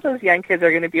 but all those young kids are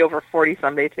going to be over 40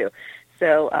 someday too.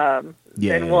 So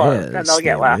then they'll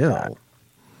get laughed at.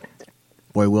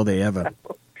 Boy, will they ever.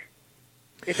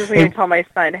 It's just when I tell my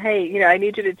son, hey, I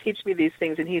need you to teach me these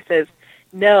things, and he says,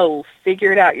 no,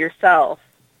 figure it out yourself.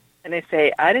 And I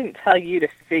say, I didn't tell you to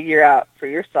figure out for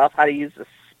yourself how to use a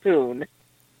spoon.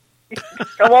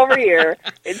 Come over here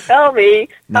and tell me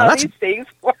how these things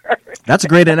work. That's a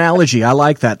great analogy. I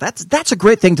like that. That's a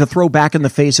great thing to throw back in the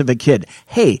face of a kid.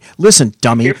 Hey, listen,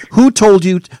 dummy, who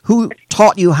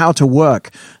taught you how to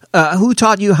work? Who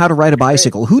taught you how to ride a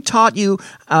bicycle? Who taught you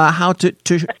how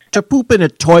to poop in a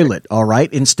toilet, all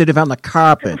right, instead of on the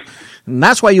carpet? And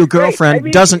that's why your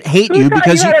girlfriend doesn't hate you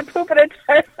because you poop in a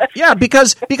toilet? Yeah,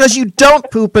 because you don't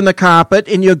poop in the carpet,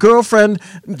 and your girlfriend,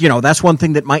 that's one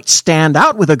thing that might stand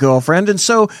out with a girlfriend, and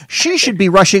so she should be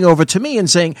rushing over to me and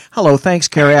saying, hello, thanks,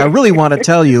 Carrie, I really want to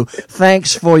tell you,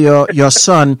 thanks for your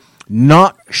son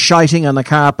not shiting on the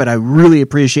carpet. I really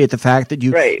appreciate the fact that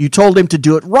you told him to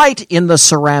do it right in the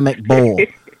ceramic bowl.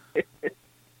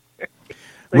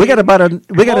 We got about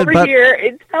here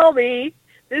and tell me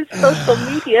this social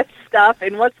media stuff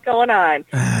and what's going on.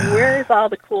 And where is all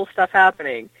the cool stuff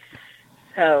happening?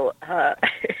 So,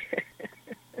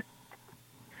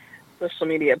 social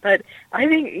media. But I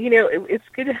think, it's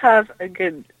good to have a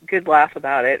good laugh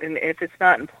about it. And if it's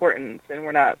not important, then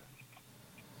we're not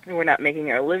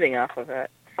making our living off of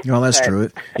it. Well, that's true.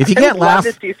 If you can't laugh, I'd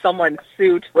love to see someone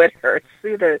sue Twitter,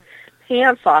 sue the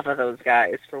pants off of those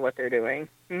guys for what they're doing.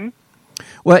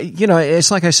 Well,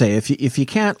 it's like I say, if you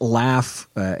can't laugh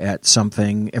at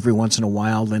something every once in a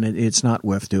while, then it's not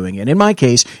worth doing. And in my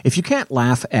case, if you can't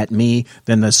laugh at me,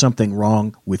 then there's something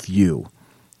wrong with you.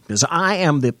 Because I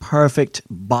am the perfect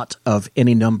butt of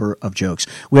any number of jokes.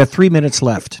 We have 3 minutes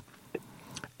left.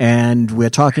 And we're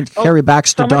talking to Carrie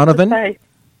Baxter Donovan.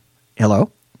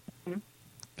 Hello?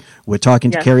 We're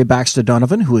talking to Carrie Baxter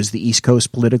Donovan, who is the East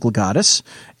Coast political goddess.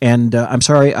 And I'm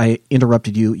sorry I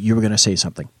interrupted you. You were going to say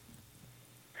something.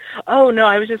 Oh, no,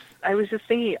 I was just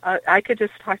thinking I could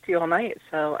just talk to you all night.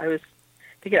 So I was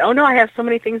thinking, oh, no, I have so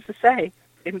many things to say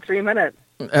in 3 minutes.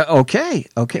 Okay.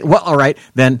 Well, all right.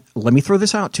 Then let me throw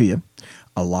this out to you.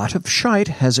 A lot of shite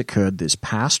has occurred this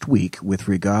past week with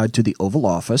regard to the Oval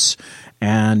Office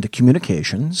and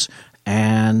communications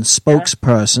and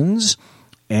spokespersons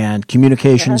and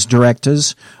communications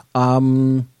directors.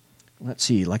 Let's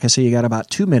see. Like I say, you got about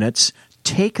 2 minutes.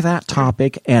 Take that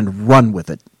topic and run with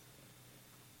it.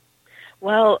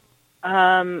 Well,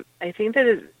 I think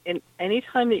that in any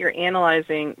time that you're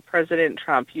analyzing President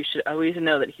Trump, you should always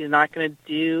know that he's not going to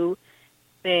do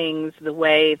things the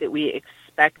way that we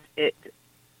expect it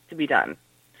to be done.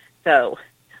 So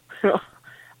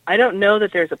I don't know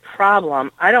that there's a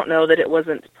problem. I don't know that it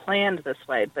wasn't planned this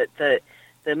way, but the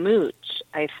mooch,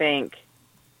 I think,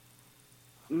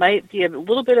 might be a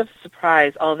little bit of a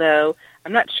surprise, although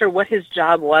I'm not sure what his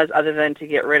job was other than to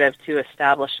get rid of two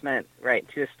establishment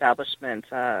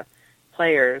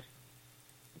players.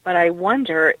 But I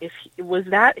wonder was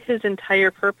that his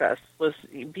entire purpose, was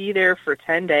be there for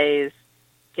 10 days,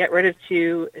 get rid of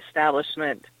two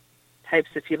establishment types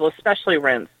of people, especially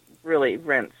Reince.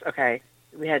 Okay,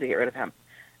 we had to get rid of him.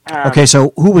 Okay,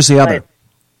 so who was the other?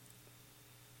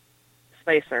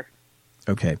 Spicer.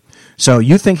 Okay, so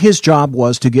you think his job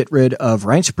was to get rid of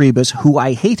Reince Priebus, who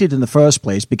I hated in the first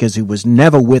place because he was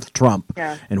never with Trump.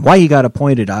 Yeah. And why he got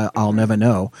appointed, I'll never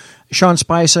know. Sean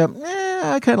Spicer,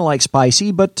 I kind of like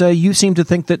Spicy, but you seem to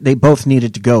think that they both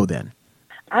needed to go then.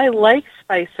 I like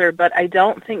Spicer, but I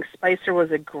don't think Spicer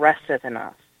was aggressive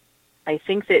enough. I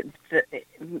think that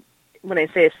when I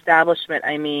say establishment,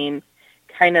 I mean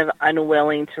kind of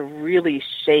unwilling to really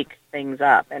shake things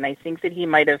up. And I think that he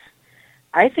might have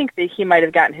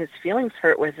gotten his feelings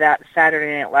hurt with that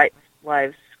Saturday Night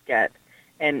Live skit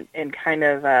and kind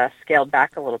of scaled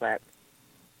back a little bit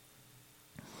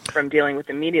from dealing with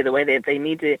the media the way they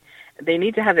need to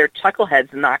have their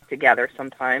chuckleheads knocked together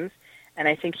sometimes. And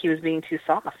I think he was being too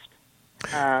soft.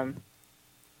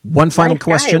 One final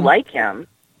question. I like him.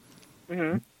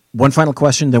 Mm-hmm. One final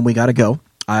question, then we got to go.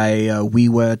 We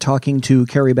were talking to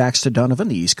Carrie Baxter Donovan,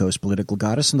 the East Coast political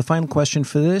goddess, and the final question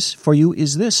for you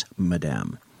is this,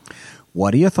 Madame.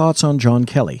 What are your thoughts on John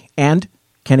Kelly? And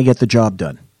can he get the job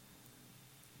done?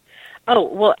 Oh,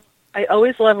 well, I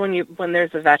always love when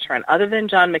there's a veteran. Other than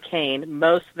John McCain,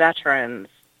 most veterans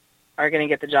are going to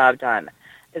get the job done.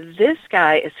 This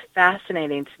guy is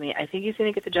fascinating to me. I think he's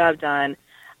going to get the job done.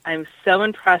 I'm so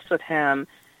impressed with him.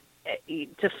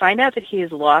 To find out that he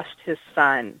has lost his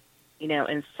son,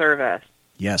 in service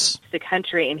to the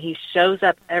country, and he shows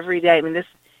up every day. I mean,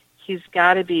 he's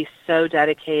got to be so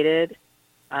dedicated,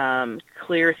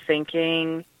 clear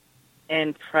thinking,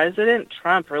 and President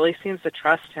Trump really seems to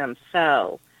trust him.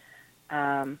 So,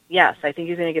 yes, I think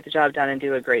he's going to get the job done and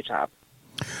do a great job.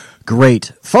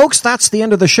 Great. Folks, that's the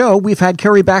end of the show. We've had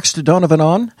Carrie Baxter Donovan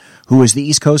on, who is the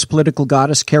East Coast political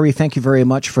goddess. Carrie, thank you very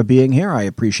much for being here. I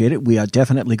appreciate it. We are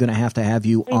definitely going to have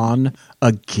you on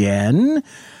again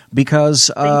because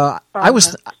I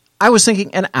was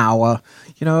thinking an hour,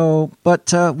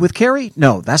 but with Carrie,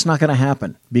 no, that's not going to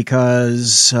happen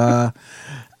because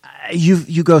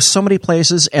you go so many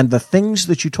places, and the things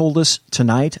that you told us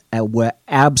tonight were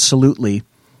absolutely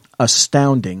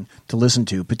astounding to listen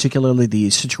to, particularly the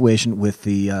situation with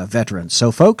the veterans.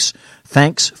 So, folks,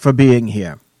 thanks for being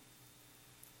here.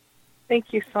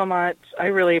 Thank you so much. I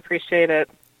really appreciate it.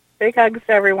 Big hugs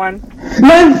to everyone.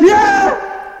 Monsieur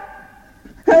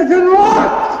has been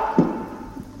locked!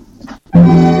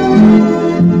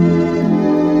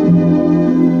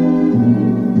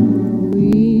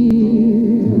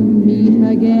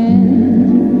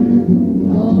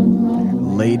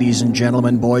 Ladies and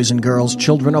gentlemen, boys and girls,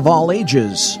 children of all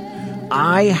ages,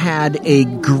 I had a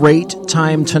great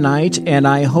time tonight, and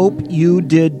I hope you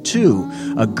did too.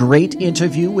 A great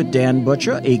interview with Dan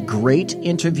Butcher, a great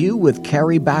interview with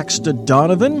Carrie Baxter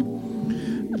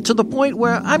Donovan, to the point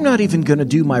where I'm not even going to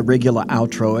do my regular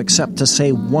outro except to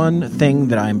say one thing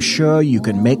that I'm sure you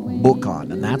can make book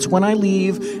on, and that's when I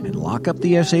leave and lock up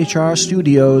the SHR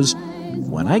studios.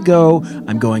 When I go,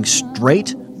 I'm going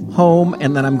straight home,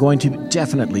 and then I'm going to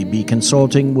definitely be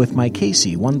consulting with my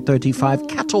KC-135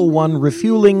 Kettle One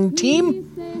refueling team,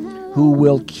 who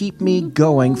will keep me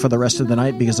going for the rest of the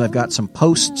night because I've got some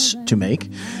posts to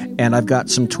make, and I've got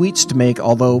some tweets to make,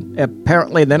 although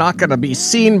apparently they're not going to be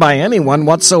seen by anyone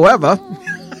whatsoever.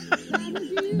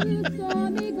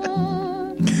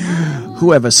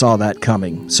 Whoever saw that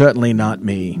coming? Certainly not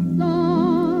me.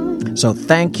 So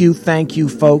thank you,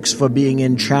 folks, for being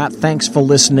in chat. Thanks for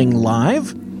listening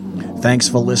live. Thanks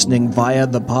for listening via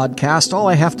the podcast. All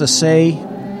I have to say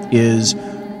is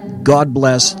God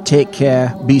bless, take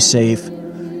care, be safe.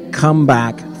 Come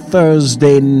back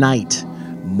Thursday night.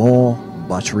 More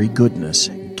buttery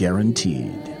goodness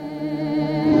guaranteed.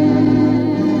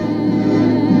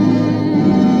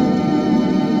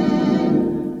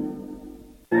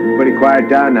 Everybody quiet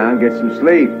down now and get some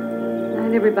sleep. Good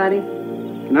night, everybody.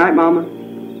 Good night, Mama.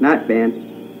 Good night,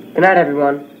 Ben. Good night,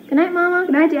 everyone. Good night, Mama.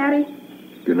 Good night, Daddy.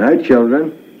 Good night,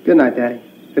 children. Good night, Daddy.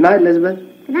 Good night, Elizabeth.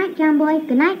 Good night, John Boy.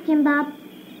 Good night, Jim Bob.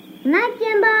 Good night,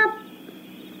 Jim Bob.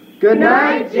 Good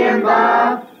night, Jim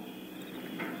Bob.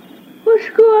 What's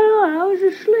going on? I was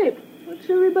asleep. What's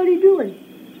everybody doing?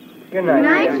 Good night. Good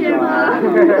night, Jim Bob.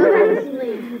 Go to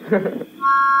sleep.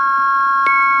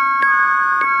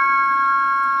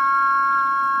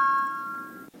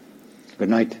 Good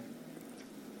night,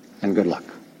 and good luck.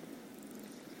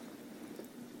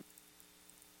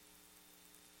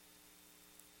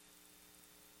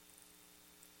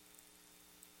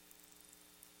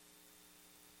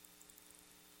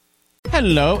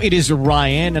 Hello, it is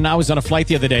Ryan, and I was on a flight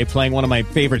the other day playing one of my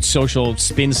favorite social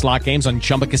spin slot games on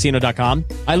ChumbaCasino.com.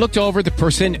 I looked over the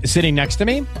person sitting next to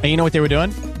me, and you know what they were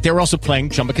doing? They were also playing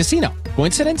Chumba Casino.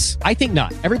 Coincidence? I think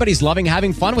not. Everybody's loving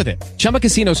having fun with it. Chumba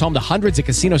Casino is home to hundreds of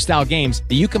casino-style games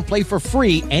that you can play for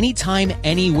free anytime,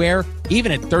 anywhere,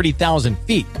 even at 30,000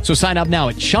 feet. So sign up now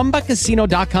at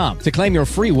ChumbaCasino.com to claim your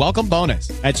free welcome bonus.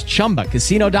 That's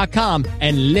ChumbaCasino.com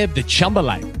and live the Chumba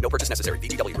life. No purchase necessary.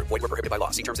 VGW. Void where prohibited by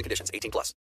law. See terms and conditions. 18+.